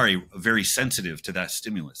or very sensitive to that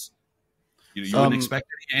stimulus. You wouldn't expect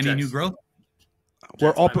any new growth.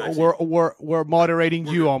 We're moderating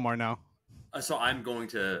you, Omar, now. So I'm going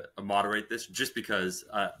to moderate this just because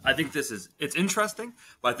I think it's interesting,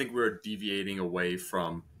 but I think we're deviating away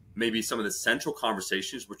from maybe some of the central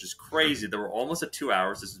conversations, which is crazy. There were almost at 2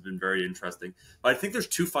 hours. This has been very interesting. But I think there's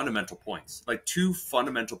two fundamental points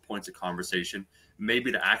of conversation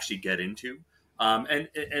maybe to actually get into. And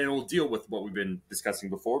it will deal with what we've been discussing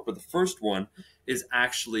before. But the first one is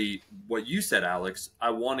actually what you said, Alex. I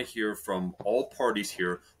want to hear from all parties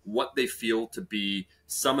here what they feel to be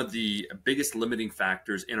some of the biggest limiting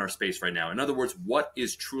factors in our space right now. In other words, what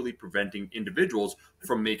is truly preventing individuals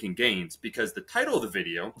from making gains? Because the title of the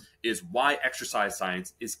video is Why Exercise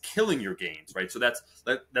Science is Killing Your Gains, right? So that's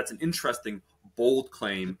an interesting, bold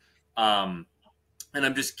claim. And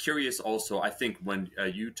I'm just curious also, I think when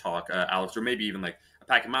you talk, Alex, or maybe even like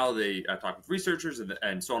Pack and Milo, they talk with researchers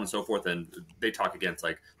and so on and so forth, and they talk against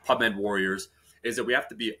like PubMed warriors, is that we have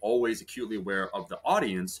to be always acutely aware of the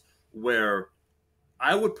audience, where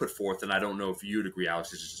I would put forth, and I don't know if you'd agree,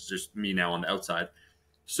 Alex, it's just me now on the outside.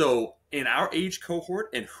 So in our age cohort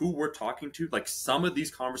and who we're talking to, like some of these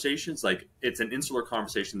conversations, like it's an insular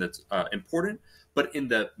conversation that's important, but in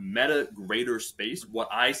the meta greater space, what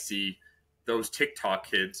I see those TikTok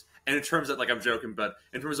kids, and in terms of, like, I'm joking, but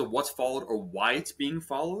in terms of what's followed or why it's being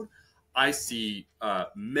followed, I see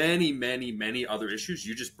many other issues.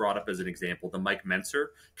 You just brought up as an example the Mike Menser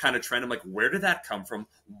kind of trend. I'm like, where did that come from?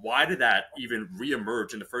 Why did that even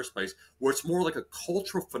reemerge in the first place? Where it's more like a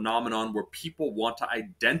cultural phenomenon where people want to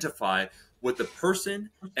identify with the person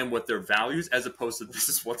and with their values, as opposed to this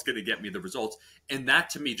is what's going to get me the results. And that,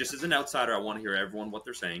 to me, just as an outsider, I want to hear everyone what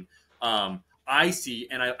they're saying. I see,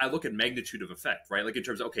 and I look at magnitude of effect, right? Like in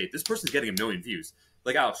terms of, okay, this person's getting 1 million views.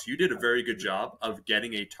 Like, Alex, you did a very good job of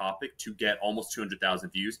getting a topic to get almost 200,000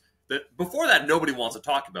 views that before that nobody wants to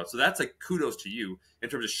talk about. So that's like kudos to you in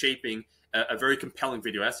terms of shaping a very compelling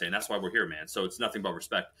video essay. And that's why we're here, man. So it's nothing but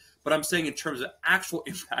respect. But I'm saying in terms of actual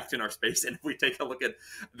impact in our space, and if we take a look at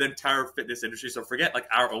the entire fitness industry, so forget like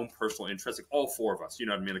our own personal interests, like all four of us, you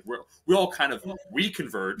know what I mean? Like we all kind of, we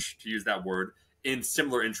converge, to use that word, in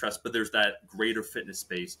similar interests, but there's that greater fitness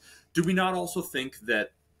space. Do we not also think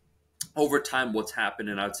that over time what's happened,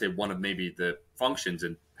 and I would say one of maybe the functions,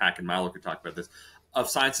 and Pack and Milo could talk about this, of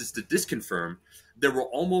science is to disconfirm,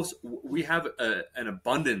 we have an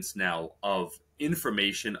abundance now of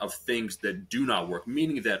information of things that do not work,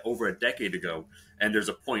 meaning that over a decade ago, and there's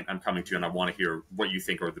a point I'm coming to, and I want to hear what you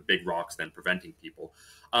think are the big rocks then preventing people.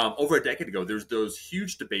 Over a decade ago, there's those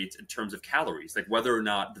huge debates in terms of calories, like whether or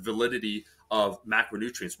not the validity of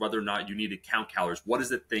macronutrients, whether or not you need to count calories, what is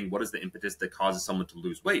the thing, what is the impetus that causes someone to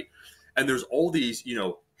lose weight? And there's all these,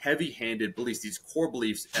 heavy-handed beliefs, these core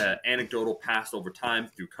beliefs, anecdotal, passed over time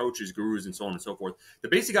through coaches, gurus, and so on and so forth, that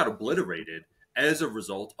basically got obliterated as a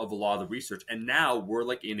result of a lot of the research. And now we're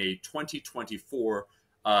like in a 2024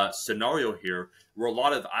 scenario here where a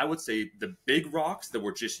lot of, I would say, the big rocks that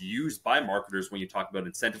were just used by marketers when you talk about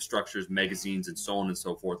incentive structures, magazines, and so on and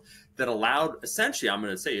so forth, that allowed, essentially, I'm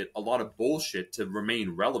going to say it, a lot of bullshit to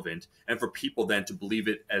remain relevant and for people then to believe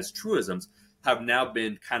it as truisms, have now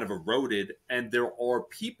been kind of eroded. And there are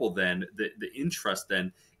people then, the interest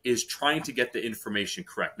then is trying to get the information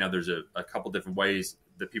correct. Now, there's a couple different ways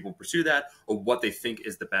that people pursue that or what they think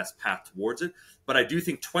is the best path towards it. But I do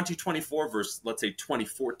think 2024 versus, let's say,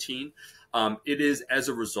 2014, it is as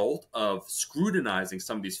a result of scrutinizing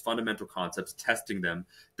some of these fundamental concepts, testing them,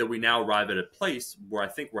 that we now arrive at a place where I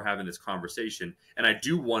think we're having this conversation. And I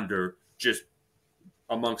do wonder, just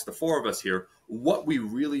amongst the four of us here, what we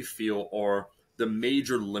really feel are the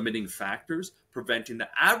major limiting factors preventing the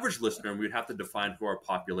average listener, and we'd have to define who our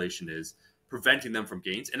population is, preventing them from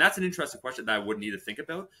gains. And that's an interesting question that I would need to think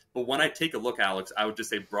about. But when I take a look, Alex, I would just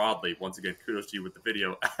say broadly, once again, kudos to you with the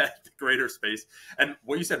video at the greater space. And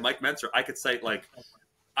what you said, Mike Menser, I could cite, like,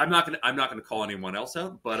 I'm not gonna call anyone else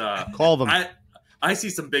out, but call them. I see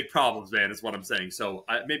some big problems, man, is what I'm saying. So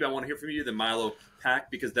maybe I want to hear from you, then Milo, Pack,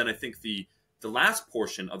 because then I think the last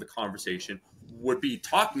portion of the conversation would be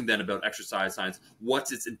talking then about exercise science,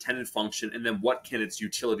 what's its intended function, and then what can its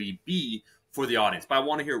utility be for the audience. But I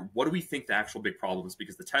want to hear, what do we think the actual big problem is?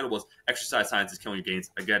 Because the title was Exercise Science is Killing Your Gains.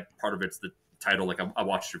 I get part of it's the title, like I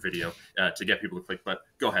watched your video to get people to click, but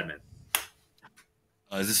go ahead, man.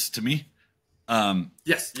 Is this to me?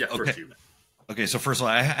 Yes, yeah, okay. first you. Okay, so first of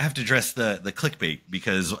all, I have to address the clickbait,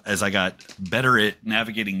 because as I got better at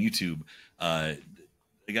navigating YouTube,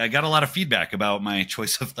 I got a lot of feedback about my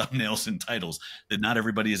choice of thumbnails and titles that not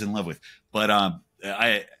everybody is in love with. But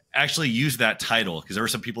I actually used that title because there were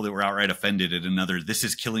some people that were outright offended at another "This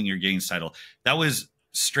is Killing Your Gains" title. That was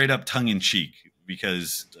straight up tongue in cheek,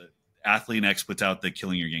 because Athlete X puts out the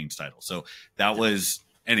 "Killing Your Gains" title. So that was,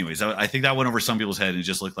 anyways, I think that went over some people's head, and it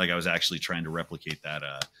just looked like I was actually trying to replicate that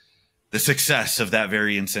the success of that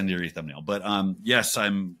very incendiary thumbnail. But yes,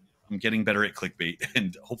 I'm getting better at clickbait,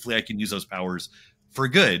 and hopefully I can use those powers for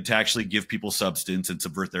good to actually give people substance and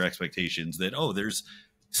subvert their expectations that, oh, there's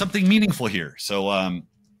something meaningful here. So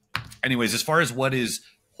anyways, as far as what is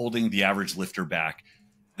holding the average lifter back,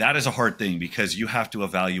 that is a hard thing, because you have to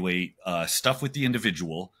evaluate stuff with the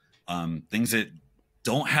individual, things that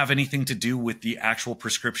don't have anything to do with the actual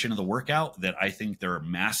prescription of the workout, that I think there are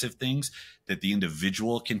massive things that the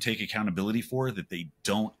individual can take accountability for that they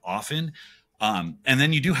don't often. And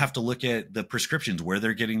then you do have to look at the prescriptions, where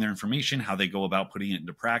they're getting their information, how they go about putting it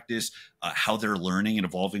into practice, how they're learning and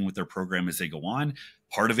evolving with their program as they go on.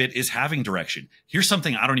 Part of it is having direction. Here's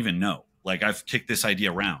something I don't even know. Like, I've kicked this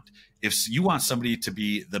idea around. If you want somebody to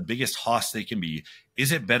be the biggest hoss they can be,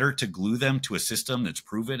 is it better to glue them to a system that's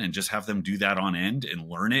proven and just have them do that on end and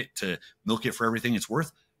learn it to milk it for everything it's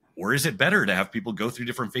worth? Or is it better to have people go through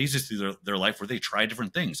different phases through their life where they try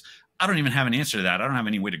different things? I don't even have an answer to that. I don't have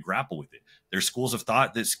any way to grapple with it. There's schools of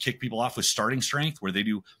thought that kick people off with starting strength, where they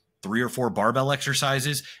do 3 or 4 barbell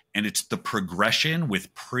exercises, and it's the progression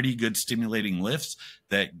with pretty good stimulating lifts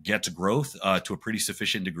that gets growth to a pretty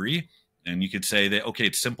sufficient degree. And you could say that, okay,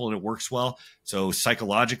 it's simple and it works well. So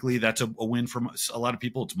psychologically, that's a win for a lot of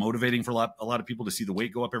people. It's motivating for a lot of people to see the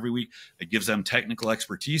weight go up every week. It gives them technical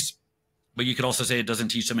expertise. But you could also say it doesn't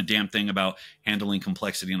teach them a damn thing about handling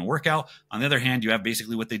complexity in a workout. On the other hand, you have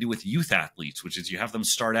basically what they do with youth athletes, which is you have them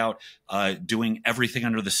start out doing everything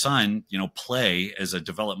under the sun, play as a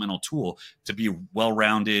developmental tool to be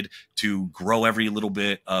well-rounded, to grow every little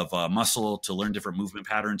bit of muscle, to learn different movement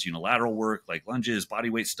patterns, unilateral work like lunges, body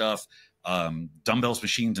weight stuff, dumbbells,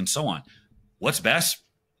 machines, and so on. What's best?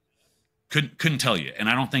 Couldn't tell you. And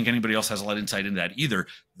I don't think anybody else has a lot of insight into that either.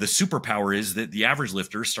 The superpower is that the average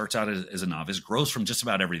lifter starts out as a novice, grows from just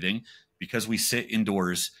about everything because we sit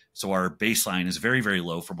indoors. So our baseline is very, very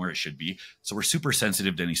low from where it should be. So we're super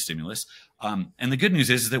sensitive to any stimulus. And the good news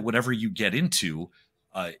is that whatever you get into,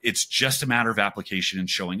 it's just a matter of application and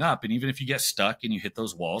showing up. And even if you get stuck and you hit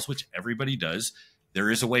those walls, which everybody does, there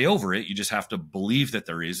is a way over it. You just have to believe that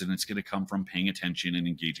there is, and it's going to come from paying attention and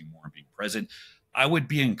engaging more and being present. I would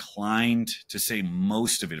be inclined to say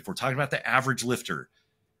most of it. If we're talking about the average lifter,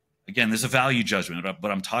 again, there's a value judgment,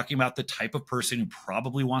 but I'm talking about the type of person who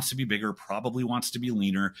probably wants to be bigger, probably wants to be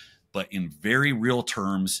leaner, but in very real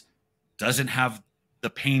terms, doesn't have the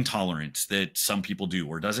pain tolerance that some people do,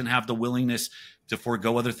 or doesn't have the willingness to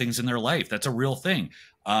forego other things in their life. That's a real thing.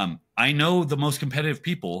 I know the most competitive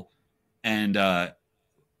people, and they're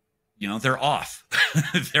off.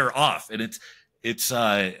 They're off, and it's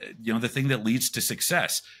the thing that leads to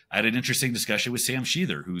success. I had an interesting discussion with Sam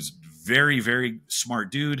Sheether, who's very, very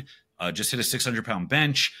smart dude, just hit a 600-pound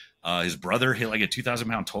bench. His brother hit like a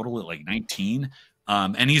 2,000-pound total at like 19.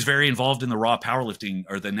 And he's very involved in the raw powerlifting,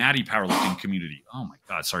 or the natty powerlifting community. Oh my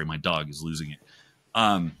God, sorry, my dog is losing it.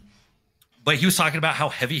 But he was talking about how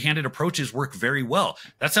heavy-handed approaches work very well.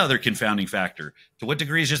 That's the other confounding factor. To what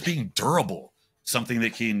degree is just being durable something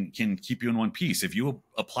that can keep you in one piece? If you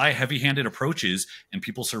apply heavy-handed approaches and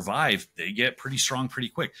people survive, they get pretty strong pretty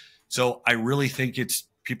quick. So I really think it's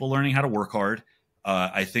people learning how to work hard.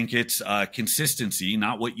 I think it's consistency,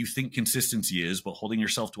 not what you think consistency is, but holding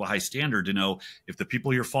yourself to a high standard to know if the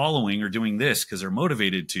people you're following are doing this because they're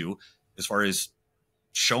motivated to, as far as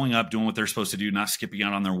showing up, doing what they're supposed to do, not skipping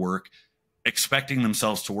out on their work, expecting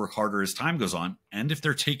themselves to work harder as time goes on. And if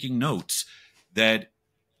they're taking notes, that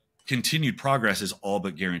continued progress is all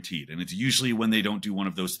but guaranteed. And it's usually when they don't do one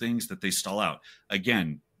of those things that they stall out.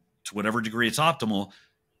 Again, to whatever degree it's optimal,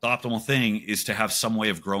 the optimal thing is to have some way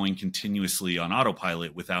of growing continuously on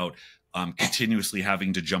autopilot without continuously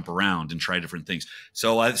having to jump around and try different things.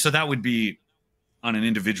 So that would be on an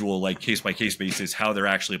individual, like case-by-case basis, how they're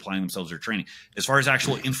actually applying themselves to their training. As far as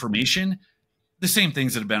actual information, the same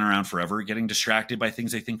things that have been around forever, getting distracted by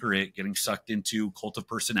things they think are it, getting sucked into cult of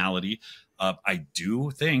personality. I do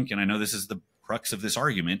think, and I know this is the crux of this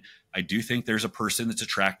argument, I do think there's a person that's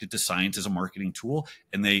attracted to science as a marketing tool,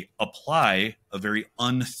 and they apply a very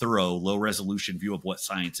unthorough, low-resolution view of what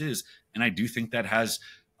science is. And I do think that has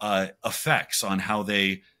effects on how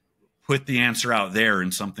they put the answer out there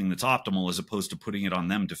in something that's optimal, as opposed to putting it on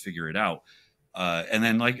them to figure it out. And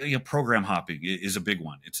then program hopping is a big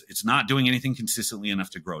one. It's not doing anything consistently enough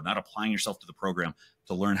to grow, not applying yourself to the program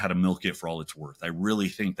to learn how to milk it for all it's worth. I really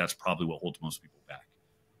think that's probably what holds most people back.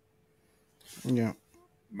 Yeah.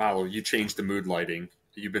 Milo, you changed the mood lighting.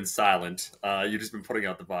 You've been silent. You've just been putting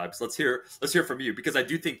out the vibes. Let's hear from you, because I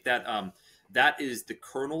do think that that is the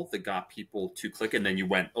kernel that got people to click. And then you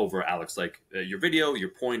went over, Alex, like your video, your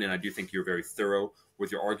point, and I do think you're very thorough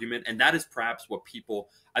with your argument. And that is perhaps what people,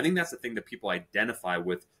 I think that's the thing that people identify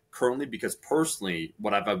with currently, because personally,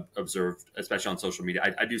 what I've observed, especially on social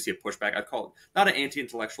media, I do see a pushback. I call it not an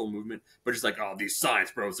anti-intellectual movement, but just like, oh, these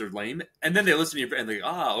science bros, they're lame. And then they listen to you and they're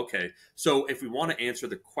like, okay. So if we want to answer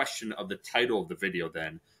the question of the title of the video,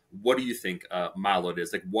 then what do you think, Milo, it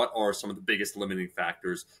is? Like, what are some of the biggest limiting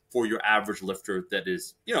factors for your average lifter that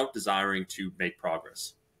is, desiring to make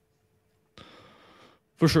progress?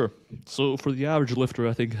 For sure. So for the average lifter,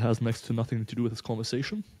 I think it has next to nothing to do with this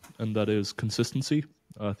conversation, and that is consistency.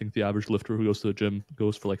 I think the average lifter who goes to the gym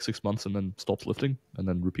goes for like 6 months and then stops lifting, and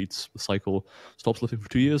then repeats the cycle, stops lifting for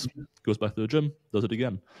 2 years, goes back to the gym, does it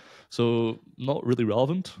again. So not really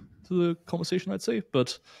relevant to the conversation, I'd say.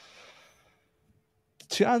 But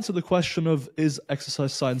to answer the question of, is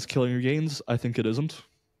exercise science killing your gains? I think it isn't.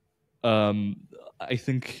 I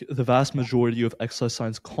think the vast majority of exercise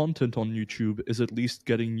science content on YouTube is at least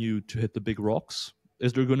getting you to hit the big rocks.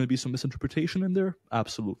 Is there going to be some misinterpretation in there?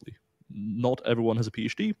 Absolutely. Not everyone has a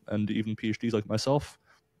PhD, and even PhDs like myself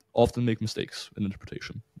often make mistakes in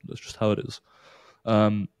interpretation. That's just how it is.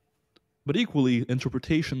 But equally,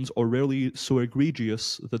 interpretations are rarely so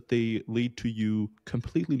egregious that they lead to you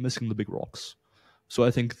completely missing the big rocks. So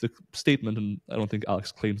I think the statement, and I don't think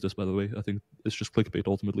Alex claims this, by the way, I think it's just clickbait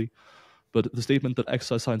ultimately, but the statement that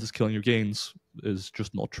exercise science is killing your gains is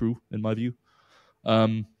just not true, in my view.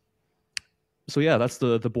 So yeah, that's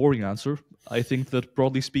the boring answer. I think that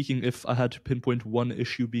broadly speaking, if I had to pinpoint one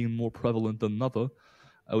issue being more prevalent than another,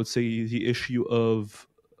 I would say the issue of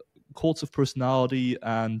cults of personality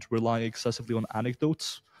and relying excessively on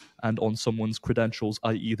anecdotes and on someone's credentials,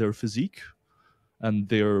 i.e. their physique and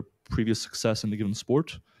their previous success in the given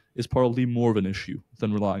sport, is probably more of an issue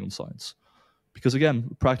than relying on science. Because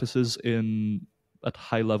again, practices at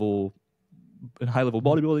high level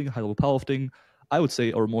bodybuilding, high level powerlifting, I would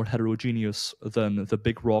say are more heterogeneous than the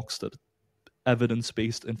big rocks that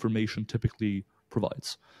evidence-based information typically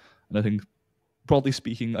provides. And I think, broadly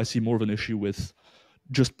speaking, I see more of an issue with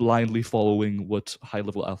just blindly following what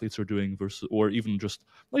high-level athletes are doing versus, or even just,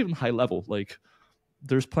 not even high-level, like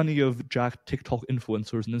there's plenty of jacked TikTok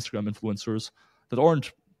influencers and Instagram influencers that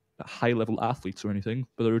aren't high-level athletes or anything,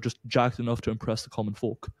 but they're just jacked enough to impress the common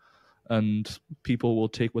folk. And people will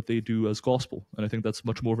take what they do as gospel. And I think that's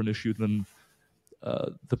much more of an issue than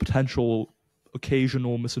the potential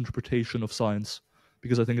occasional misinterpretation of science,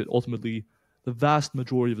 because I think that ultimately the vast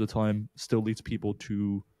majority of the time still leads people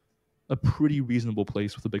to a pretty reasonable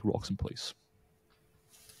place with the big rocks in place.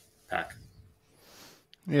 Pack.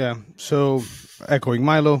 Yeah, so echoing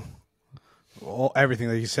Milo, everything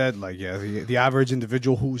that he said, like, yeah, the average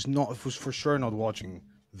individual who's for sure not watching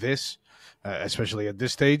this, especially at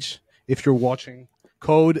this stage, if you're watching,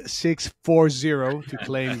 code 640 to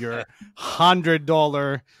claim your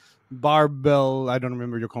 $100 barbell. I don't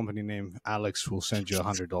remember your company name. Alex will send you a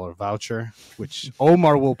 $100 voucher, which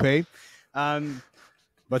Omar will pay.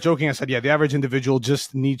 But joking aside, yeah, the average individual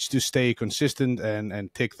just needs to stay consistent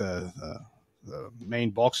and tick the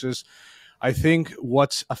main boxes. I think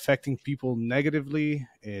what's affecting people negatively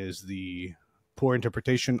is the poor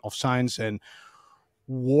interpretation of science and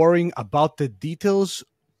worrying about the details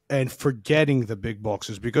and forgetting the big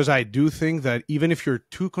boxes, because I do think that even if you're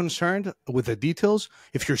too concerned with the details,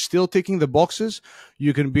 if you're still ticking the boxes,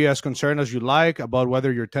 you can be as concerned as you like about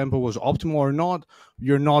whether your tempo was optimal or not.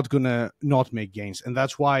 You're not gonna not make gains. And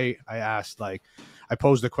that's why I asked, like, I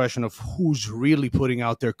posed the question of who's really putting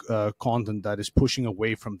out their content that is pushing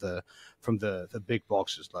away from the big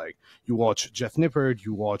boxes. Like, you watch Jeff Nippard,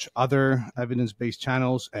 you watch other evidence-based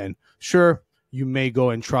channels, and sure, you may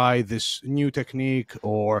go and try this new technique,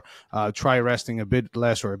 or try resting a bit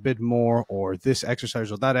less or a bit more, or this exercise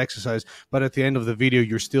or that exercise. But at the end of the video,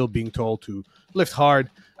 you're still being told to lift hard,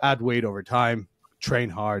 add weight over time, train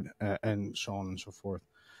hard, and so on and so forth.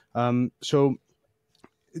 So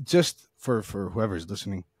just for whoever's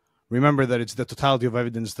listening, remember that it's the totality of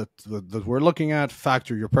evidence that we're looking at.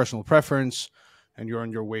 Factor your personal preference, and you're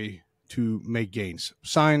on your way to make gains.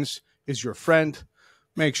 Science is your friend.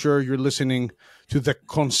 Make sure you're listening to the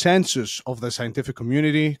consensus of the scientific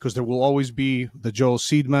community, because there will always be the Joel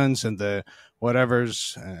Seedmans and the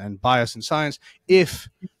whatevers and bias in science. If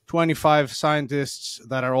 25 scientists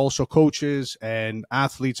that are also coaches and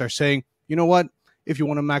athletes are saying, you know what, if you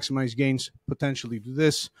want to maximize gains, potentially do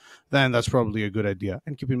this, then that's probably a good idea.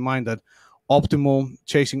 And keep in mind that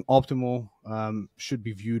chasing optimal should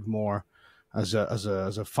be viewed more as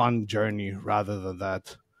a fun journey, rather than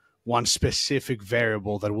that one specific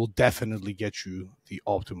variable that will definitely get you the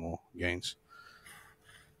optimal gains.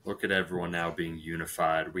 Look at everyone now being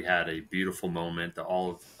unified. We had a beautiful moment. The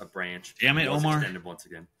olive branch. Damn it, was Omar! Extended once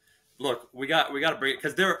again. Look, we got to bring it,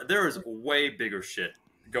 because there is way bigger shit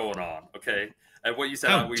going on. Okay, and what you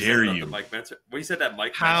said, How dare you? The Mike Mentor, when you said that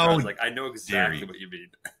Mike How Mentor, I was like, I know dare exactly you? what you mean.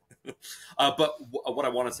 But what I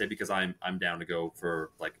want to say, because I'm down to go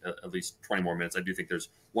for like at least 20 more minutes. I do think there's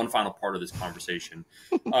one final part of this conversation.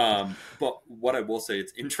 But what I will say,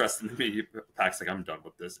 it's interesting to me, Pax, like, I'm done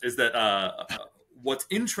with this, is that what's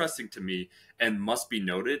interesting to me and must be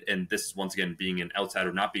noted, and this is once again being an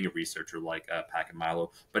outsider, not being a researcher like Pack and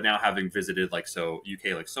Milo, but now having visited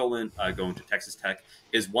UK like Solent, going to Texas Tech,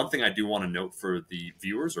 is one thing I do want to note for the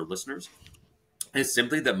viewers or listeners. Is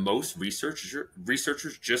simply that most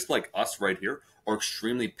researchers, just like us right here, are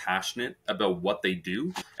extremely passionate about what they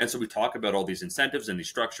do. And so we talk about all these incentives and these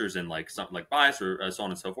structures and like something like bias or so on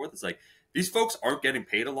and so forth. It's like these folks aren't getting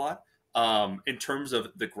paid a lot in terms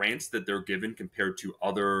of the grants that they're given compared to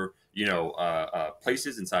other,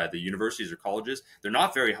 places inside the universities or colleges. They're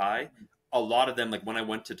not very high. A lot of them, like when I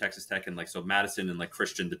went to Texas Tech, and so Madison and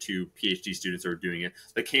Christian, the two PhD students that are doing it,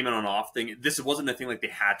 they came in on off thing. This wasn't a thing like they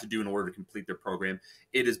had to do in order to complete their program.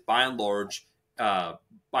 It is by and large,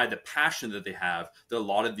 by the passion that they have, that a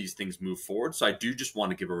lot of these things move forward. So I do just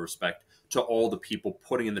want to give a respect to all the people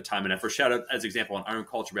putting in the time and effort. Shout out, as an example, on Iron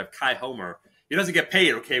Culture, we have Kai Homer. He doesn't get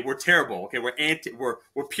paid. Okay, we're terrible. Okay,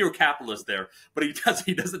 we're pure capitalists there. But he does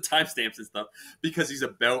the timestamps and stuff because he's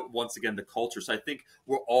about, once again, the culture. So I think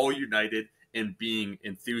we're all united in being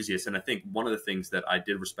enthusiasts. And I think one of the things that I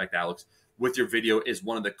did respect, Alex, with your video is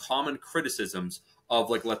one of the common criticisms of,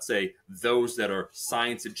 like, let's say those that are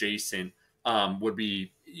science adjacent would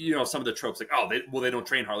be, some of the tropes, like, oh, they don't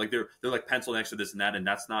train hard, like they're like pencil next to this and that, and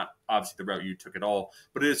that's not obviously the route you took at all.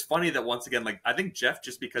 But it is funny that, once again, like, I think Jeff,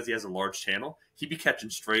 just because he has a large channel, he be catching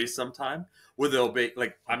strays sometime where they'll be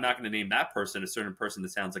like, I'm not going to name that person, a certain person that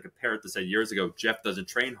sounds like a parrot that said years ago Jeff doesn't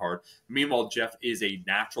train hard. Meanwhile, Jeff is a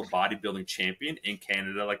natural bodybuilding champion in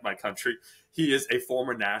Canada, like my country. He is a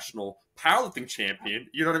former national powerlifting champion.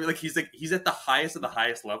 You know what I mean? Like, he's at the highest of the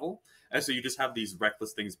highest level. And so you just have these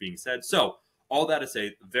reckless things being said. So all that to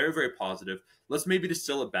say, very, very positive. Let's maybe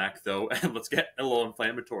distill it back, though, and let's get a little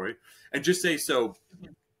inflammatory and just say, so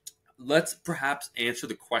let's perhaps answer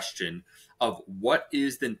the question of what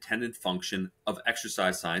is the intended function of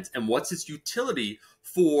exercise science and what's its utility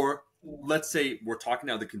for, let's say, we're talking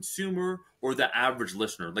now the consumer or the average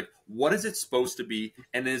listener. Like, what is it supposed to be?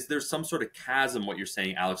 And is there some sort of chasm, what you're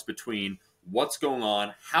saying, Alex, between what's going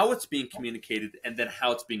on, how it's being communicated, and then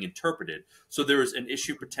how it's being interpreted? So there's an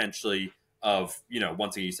issue potentially of,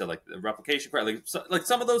 once again, you said, like, the replication, like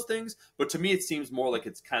some of those things. But to me, it seems more like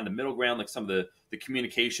it's kind of middle ground, like some of the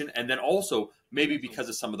communication. And then also maybe because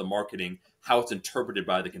of some of the marketing, how it's interpreted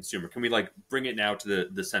by the consumer. Can we, like, bring it now to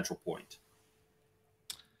the central point?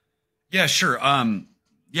 Yeah, sure.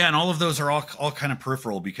 Yeah, and all of those are all kind of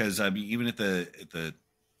peripheral, because I mean, even at the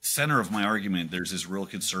center of my argument, there's this real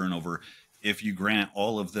concern over if you grant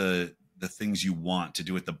all of the things you want to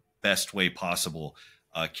do it the best way possible,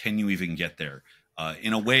 can you even get there?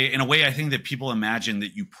 In a way, I think that people imagine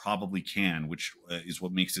that you probably can, which is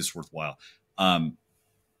what makes this worthwhile. And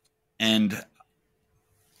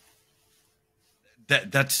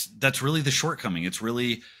that's really the shortcoming. It's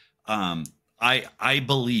really, I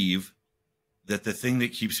believe that the thing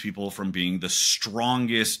that keeps people from being the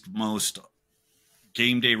strongest, most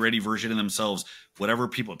game day ready version of themselves, whatever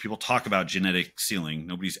people talk about genetic ceiling,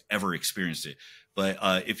 nobody's ever experienced it. But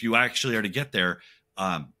if you actually are to get there,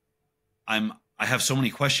 I have so many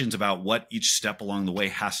questions about what each step along the way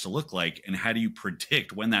has to look like, and how do you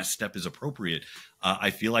predict when that step is appropriate?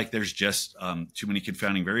 I feel like there's just too many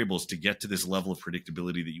confounding variables to get to this level of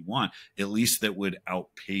predictability that you want, at least that would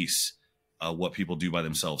outpace what people do by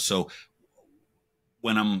themselves. So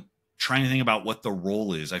when I'm trying to think about what the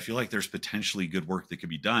role is, I feel like there's potentially good work that could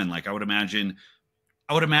be done. Like, I would imagine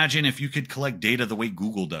if you could collect data the way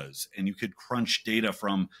Google does, and you could crunch data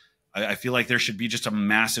from, I feel like there should be just a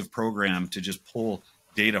massive program to just pull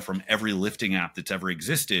data from every lifting app that's ever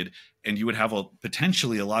existed, and you would have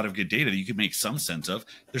potentially a lot of good data that you could make some sense of.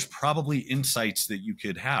 There's probably insights that you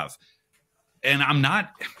could have. And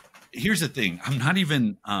here's the thing, I'm not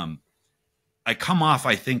even, I come off,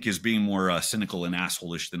 I think, as being more cynical and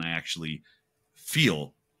asshole-ish than I actually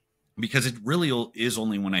feel, because it really is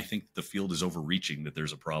only when I think the field is overreaching that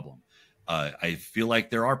there's a problem. I feel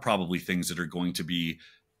like there are probably things that are going to be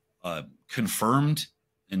confirmed,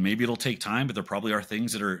 and maybe it'll take time, but there probably are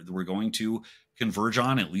things that we're going to converge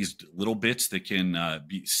on, at least little bits that can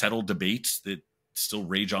be settled debates that still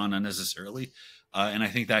rage on unnecessarily. And I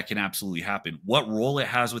think that can absolutely happen. What role it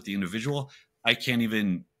has with the individual, I can't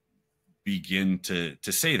even begin to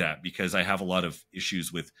say that, because I have a lot of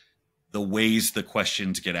issues with the ways the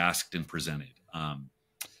questions get asked and presented.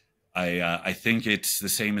 I think it's the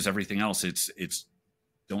same as everything else. It's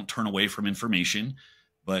don't turn away from information,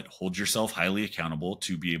 but hold yourself highly accountable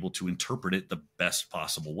to be able to interpret it the best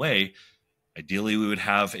possible way. Ideally, we would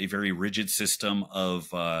have a very rigid system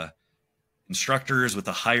of instructors with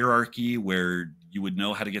a hierarchy where you would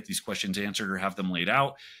know how to get these questions answered or have them laid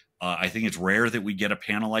out. I think it's rare that we get a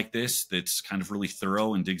panel like this that's kind of really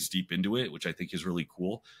thorough and digs deep into it, which I think is really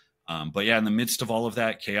cool. But yeah, in the midst of all of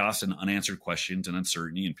that chaos and unanswered questions and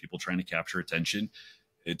uncertainty and people trying to capture attention,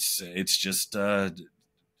 it's just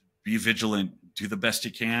be vigilant, do the best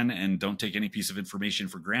you can, and don't take any piece of information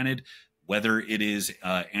for granted, whether it is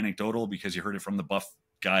anecdotal because you heard it from the buff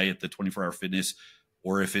guy at the 24-hour fitness,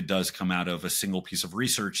 or if it does come out of a single piece of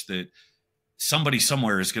research that somebody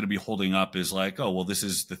somewhere is going to be holding up as like, oh, well, this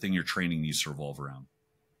is the thing your training needs to revolve around.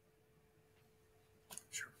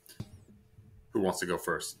 Sure. Who wants to go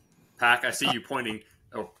first? Pac, I see you pointing.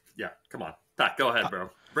 Oh, yeah. Come on. Pac, go ahead,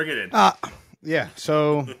 bro. Bring it in. Yeah.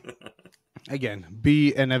 So, again,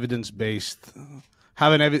 be an evidence-based,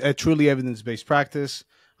 have a truly evidence-based practice,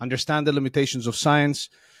 understand the limitations of science,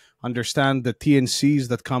 understand the TNCs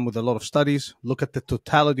that come with a lot of studies, look at the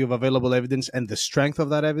totality of available evidence and the strength of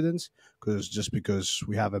that evidence, because just because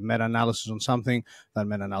we have a meta-analysis on something, that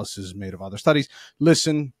meta-analysis is made of other studies.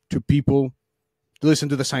 Listen to people, listen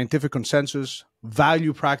to the scientific consensus,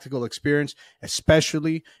 value practical experience,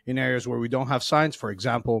 especially in areas where we don't have science. For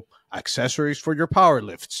example, accessories for your power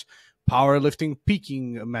lifts, powerlifting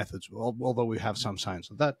peaking methods, although we have some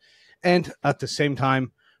science on that. And at the same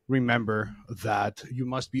time, remember that you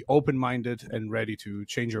must be open-minded and ready to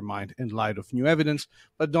change your mind in light of new evidence,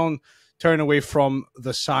 but don't turn away from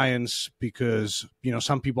the science because, you know,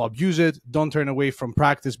 some people abuse it. Don't turn away from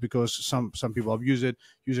practice because some people abuse it.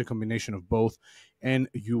 Use a combination of both, and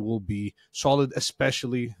you will be solid,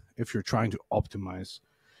 especially if you're trying to optimize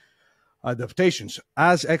adaptations.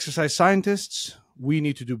 As exercise scientists, we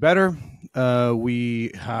need to do better.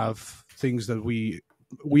 We have things that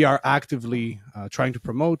we are actively trying to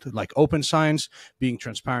promote, like open science, being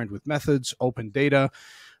transparent with methods, open data,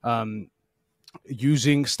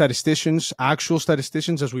 using statisticians, actual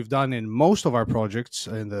statisticians, as we've done in most of our projects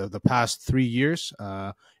in the past 3 years,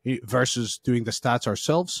 versus doing the stats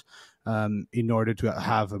ourselves, in order to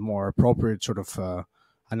have a more appropriate sort of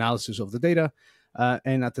analysis of the data.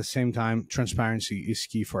 And at the same time, transparency is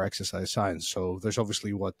key for exercise science. So there's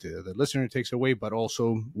obviously what the listener takes away, but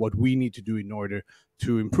also what we need to do in order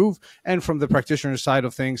to improve. And from the practitioner side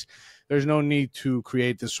of things, there's no need to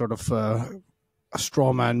create this sort of a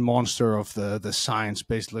straw man monster of the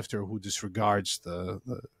science-based lifter who disregards the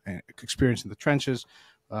experience in the trenches.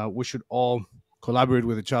 We should all collaborate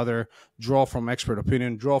with each other, draw from expert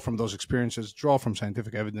opinion, draw from those experiences, draw from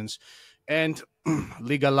scientific evidence, and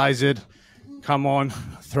legalize it. Come on,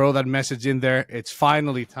 throw that message in there. It's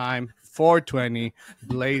finally time. 420,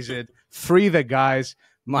 blaze it, free the guys.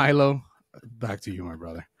 Milo, back to you, my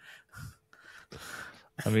brother.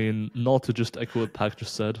 I mean, not to just echo what Pac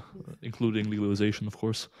just said, including legalization, of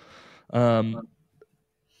course. I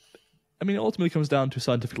mean, it ultimately comes down to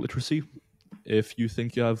scientific literacy. If you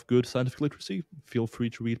think you have good scientific literacy, feel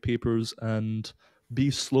free to read papers and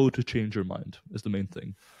be slow to change your mind is the main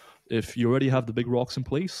thing. If you already have the big rocks in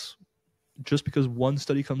place, just because one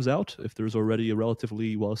study comes out, if there's already a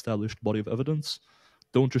relatively well-established body of evidence,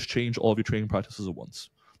 don't just change all of your training practices at once.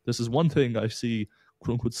 This is one thing I see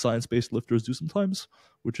quote-unquote science-based lifters do sometimes,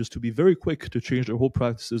 which is to be very quick to change their whole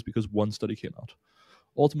practices because one study came out.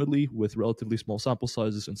 Ultimately, with relatively small sample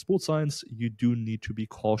sizes in sports science, you do need to be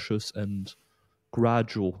cautious and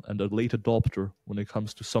gradual and a late adopter when it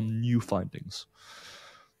comes to some new findings.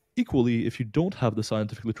 Equally, if you don't have the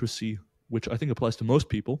scientific literacy, which I think applies to most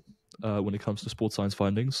people when it comes to sports science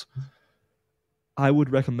findings, I would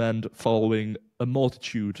recommend following a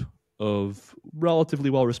multitude of relatively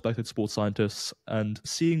well-respected sports scientists and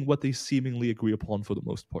seeing what they seemingly agree upon for the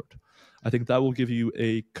most part. I think that will give you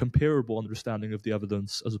a comparable understanding of the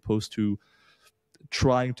evidence as opposed to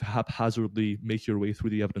trying to haphazardly make your way through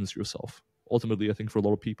the evidence yourself. Ultimately, I think for a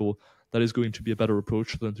lot of people, that is going to be a better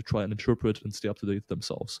approach than to try and interpret and stay up to date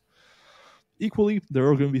themselves. Equally, there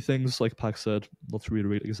are going to be things, like Pac said, not to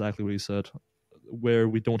reiterate exactly what he said, where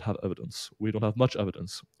we don't have evidence. We don't have much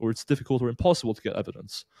evidence, or it's difficult or impossible to get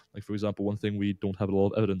evidence. Like, for example, one thing we don't have a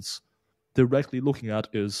lot of evidence directly looking at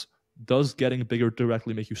is, does getting bigger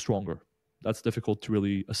directly make you stronger? That's difficult to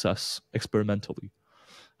really assess experimentally.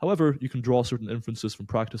 However, you can draw certain inferences from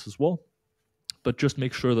practice as well, but just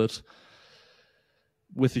make sure that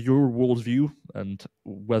with your worldview and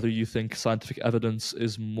whether you think scientific evidence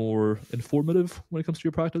is more informative when it comes to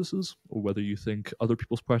your practices, or whether you think other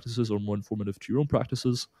people's practices are more informative to your own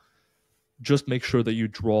practices, just make sure that you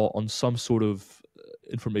draw on some sort of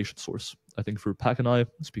information source. I think for Pac and I,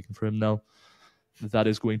 speaking for him now, that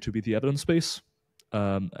is going to be the evidence base.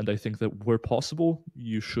 And I think that where possible,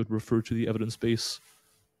 you should refer to the evidence base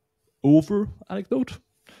over anecdote.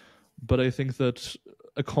 But I think that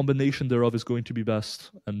a combination thereof is going to be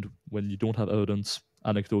best, and when you don't have evidence,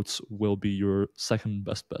 anecdotes will be your second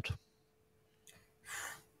best bet.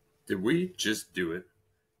 Did we just do it?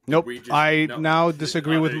 Nope. Now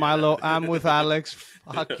disagree with Milo. I'm with Alex.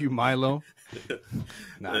 Fuck you, Milo.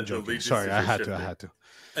 Nah, I'm joking. Sorry, I had to.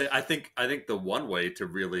 I think the one way to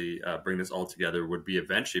really bring this all together would be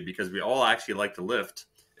eventually, because we all actually like to lift,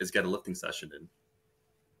 is get a lifting session in.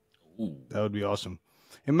 Ooh. That would be awesome.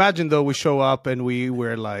 Imagine, though, we show up and we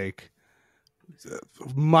were like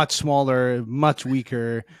much smaller, much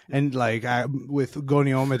weaker, and like with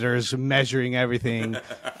goniometers measuring everything.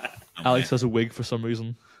 Alex has a wig for some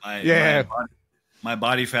reason. My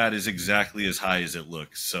body fat is exactly as high as it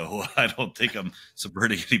looks, so I don't think I'm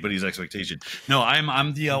subverting anybody's expectation. No,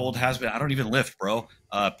 I'm the old has-been. I don't even lift, bro.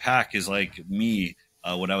 Pac is like me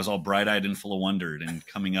when I was all bright-eyed and full of wonder and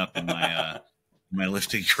coming up in my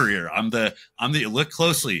lifting career. I'm the look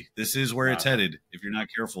closely. This is where it's headed if you're not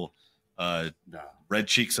careful. Red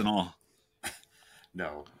cheeks and all.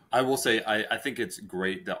 No. I will say I think it's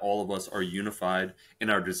great that all of us are unified in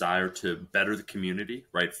our desire to better the community,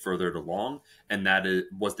 right, further it along. And that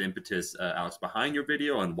was the impetus, Alex, behind your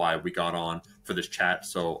video and why we got on for this chat.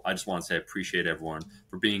 So I just want to say I appreciate everyone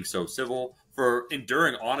for being so civil, for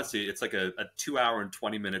enduring. Honestly, it's like a 2 hour and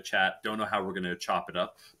 20-minute chat. Don't know how we're going to chop it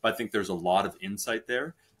up, but I think there's a lot of insight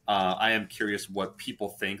there. I am curious what people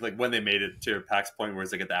think. Like when they made it to Pac's point where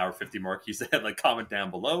it's like at the hour 50 mark, he said, like, comment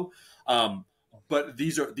down below. But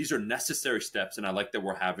these are necessary steps, and I like that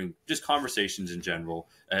we're having just conversations in general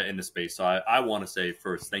in the space. So I want to say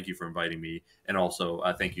first, thank you for inviting me, and also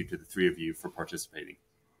thank you to the three of you for participating.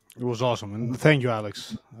 It was awesome, and thank you,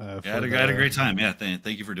 Alex. I had a great time. Yeah,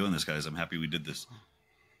 thank you for doing this, guys. I'm happy we did this.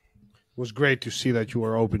 It was great to see that you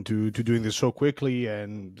were open to doing this so quickly,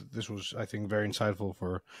 and this was, I think, very insightful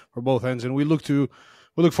for both ends. And we look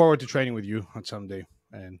forward to training with you on someday.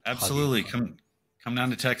 And absolutely, come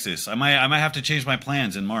down to Texas. I might have to change my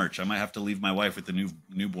plans in March. I might have to leave my wife with the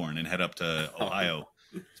newborn and head up to Ohio.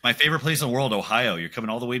 It's my favorite place in the world, Ohio. You're coming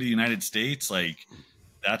all the way to the United States. Like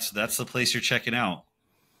that's the place you're checking out.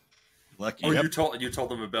 Lucky. Oh, you told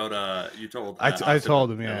them about you told. I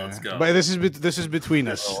told them, yeah. Let's go. But this is between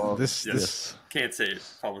us. This can't say it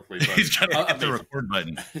publicly. But he's got to hit the record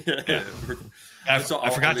button. Yeah. I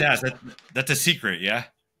forgot to ask. That's a secret, yeah.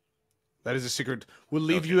 That is a secret. We'll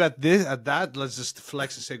leave you at that. Let's just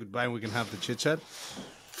flex and say goodbye, and we can have the chit chat.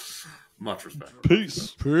 Much respect.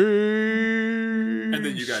 Peace. Peace. And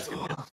then you guys can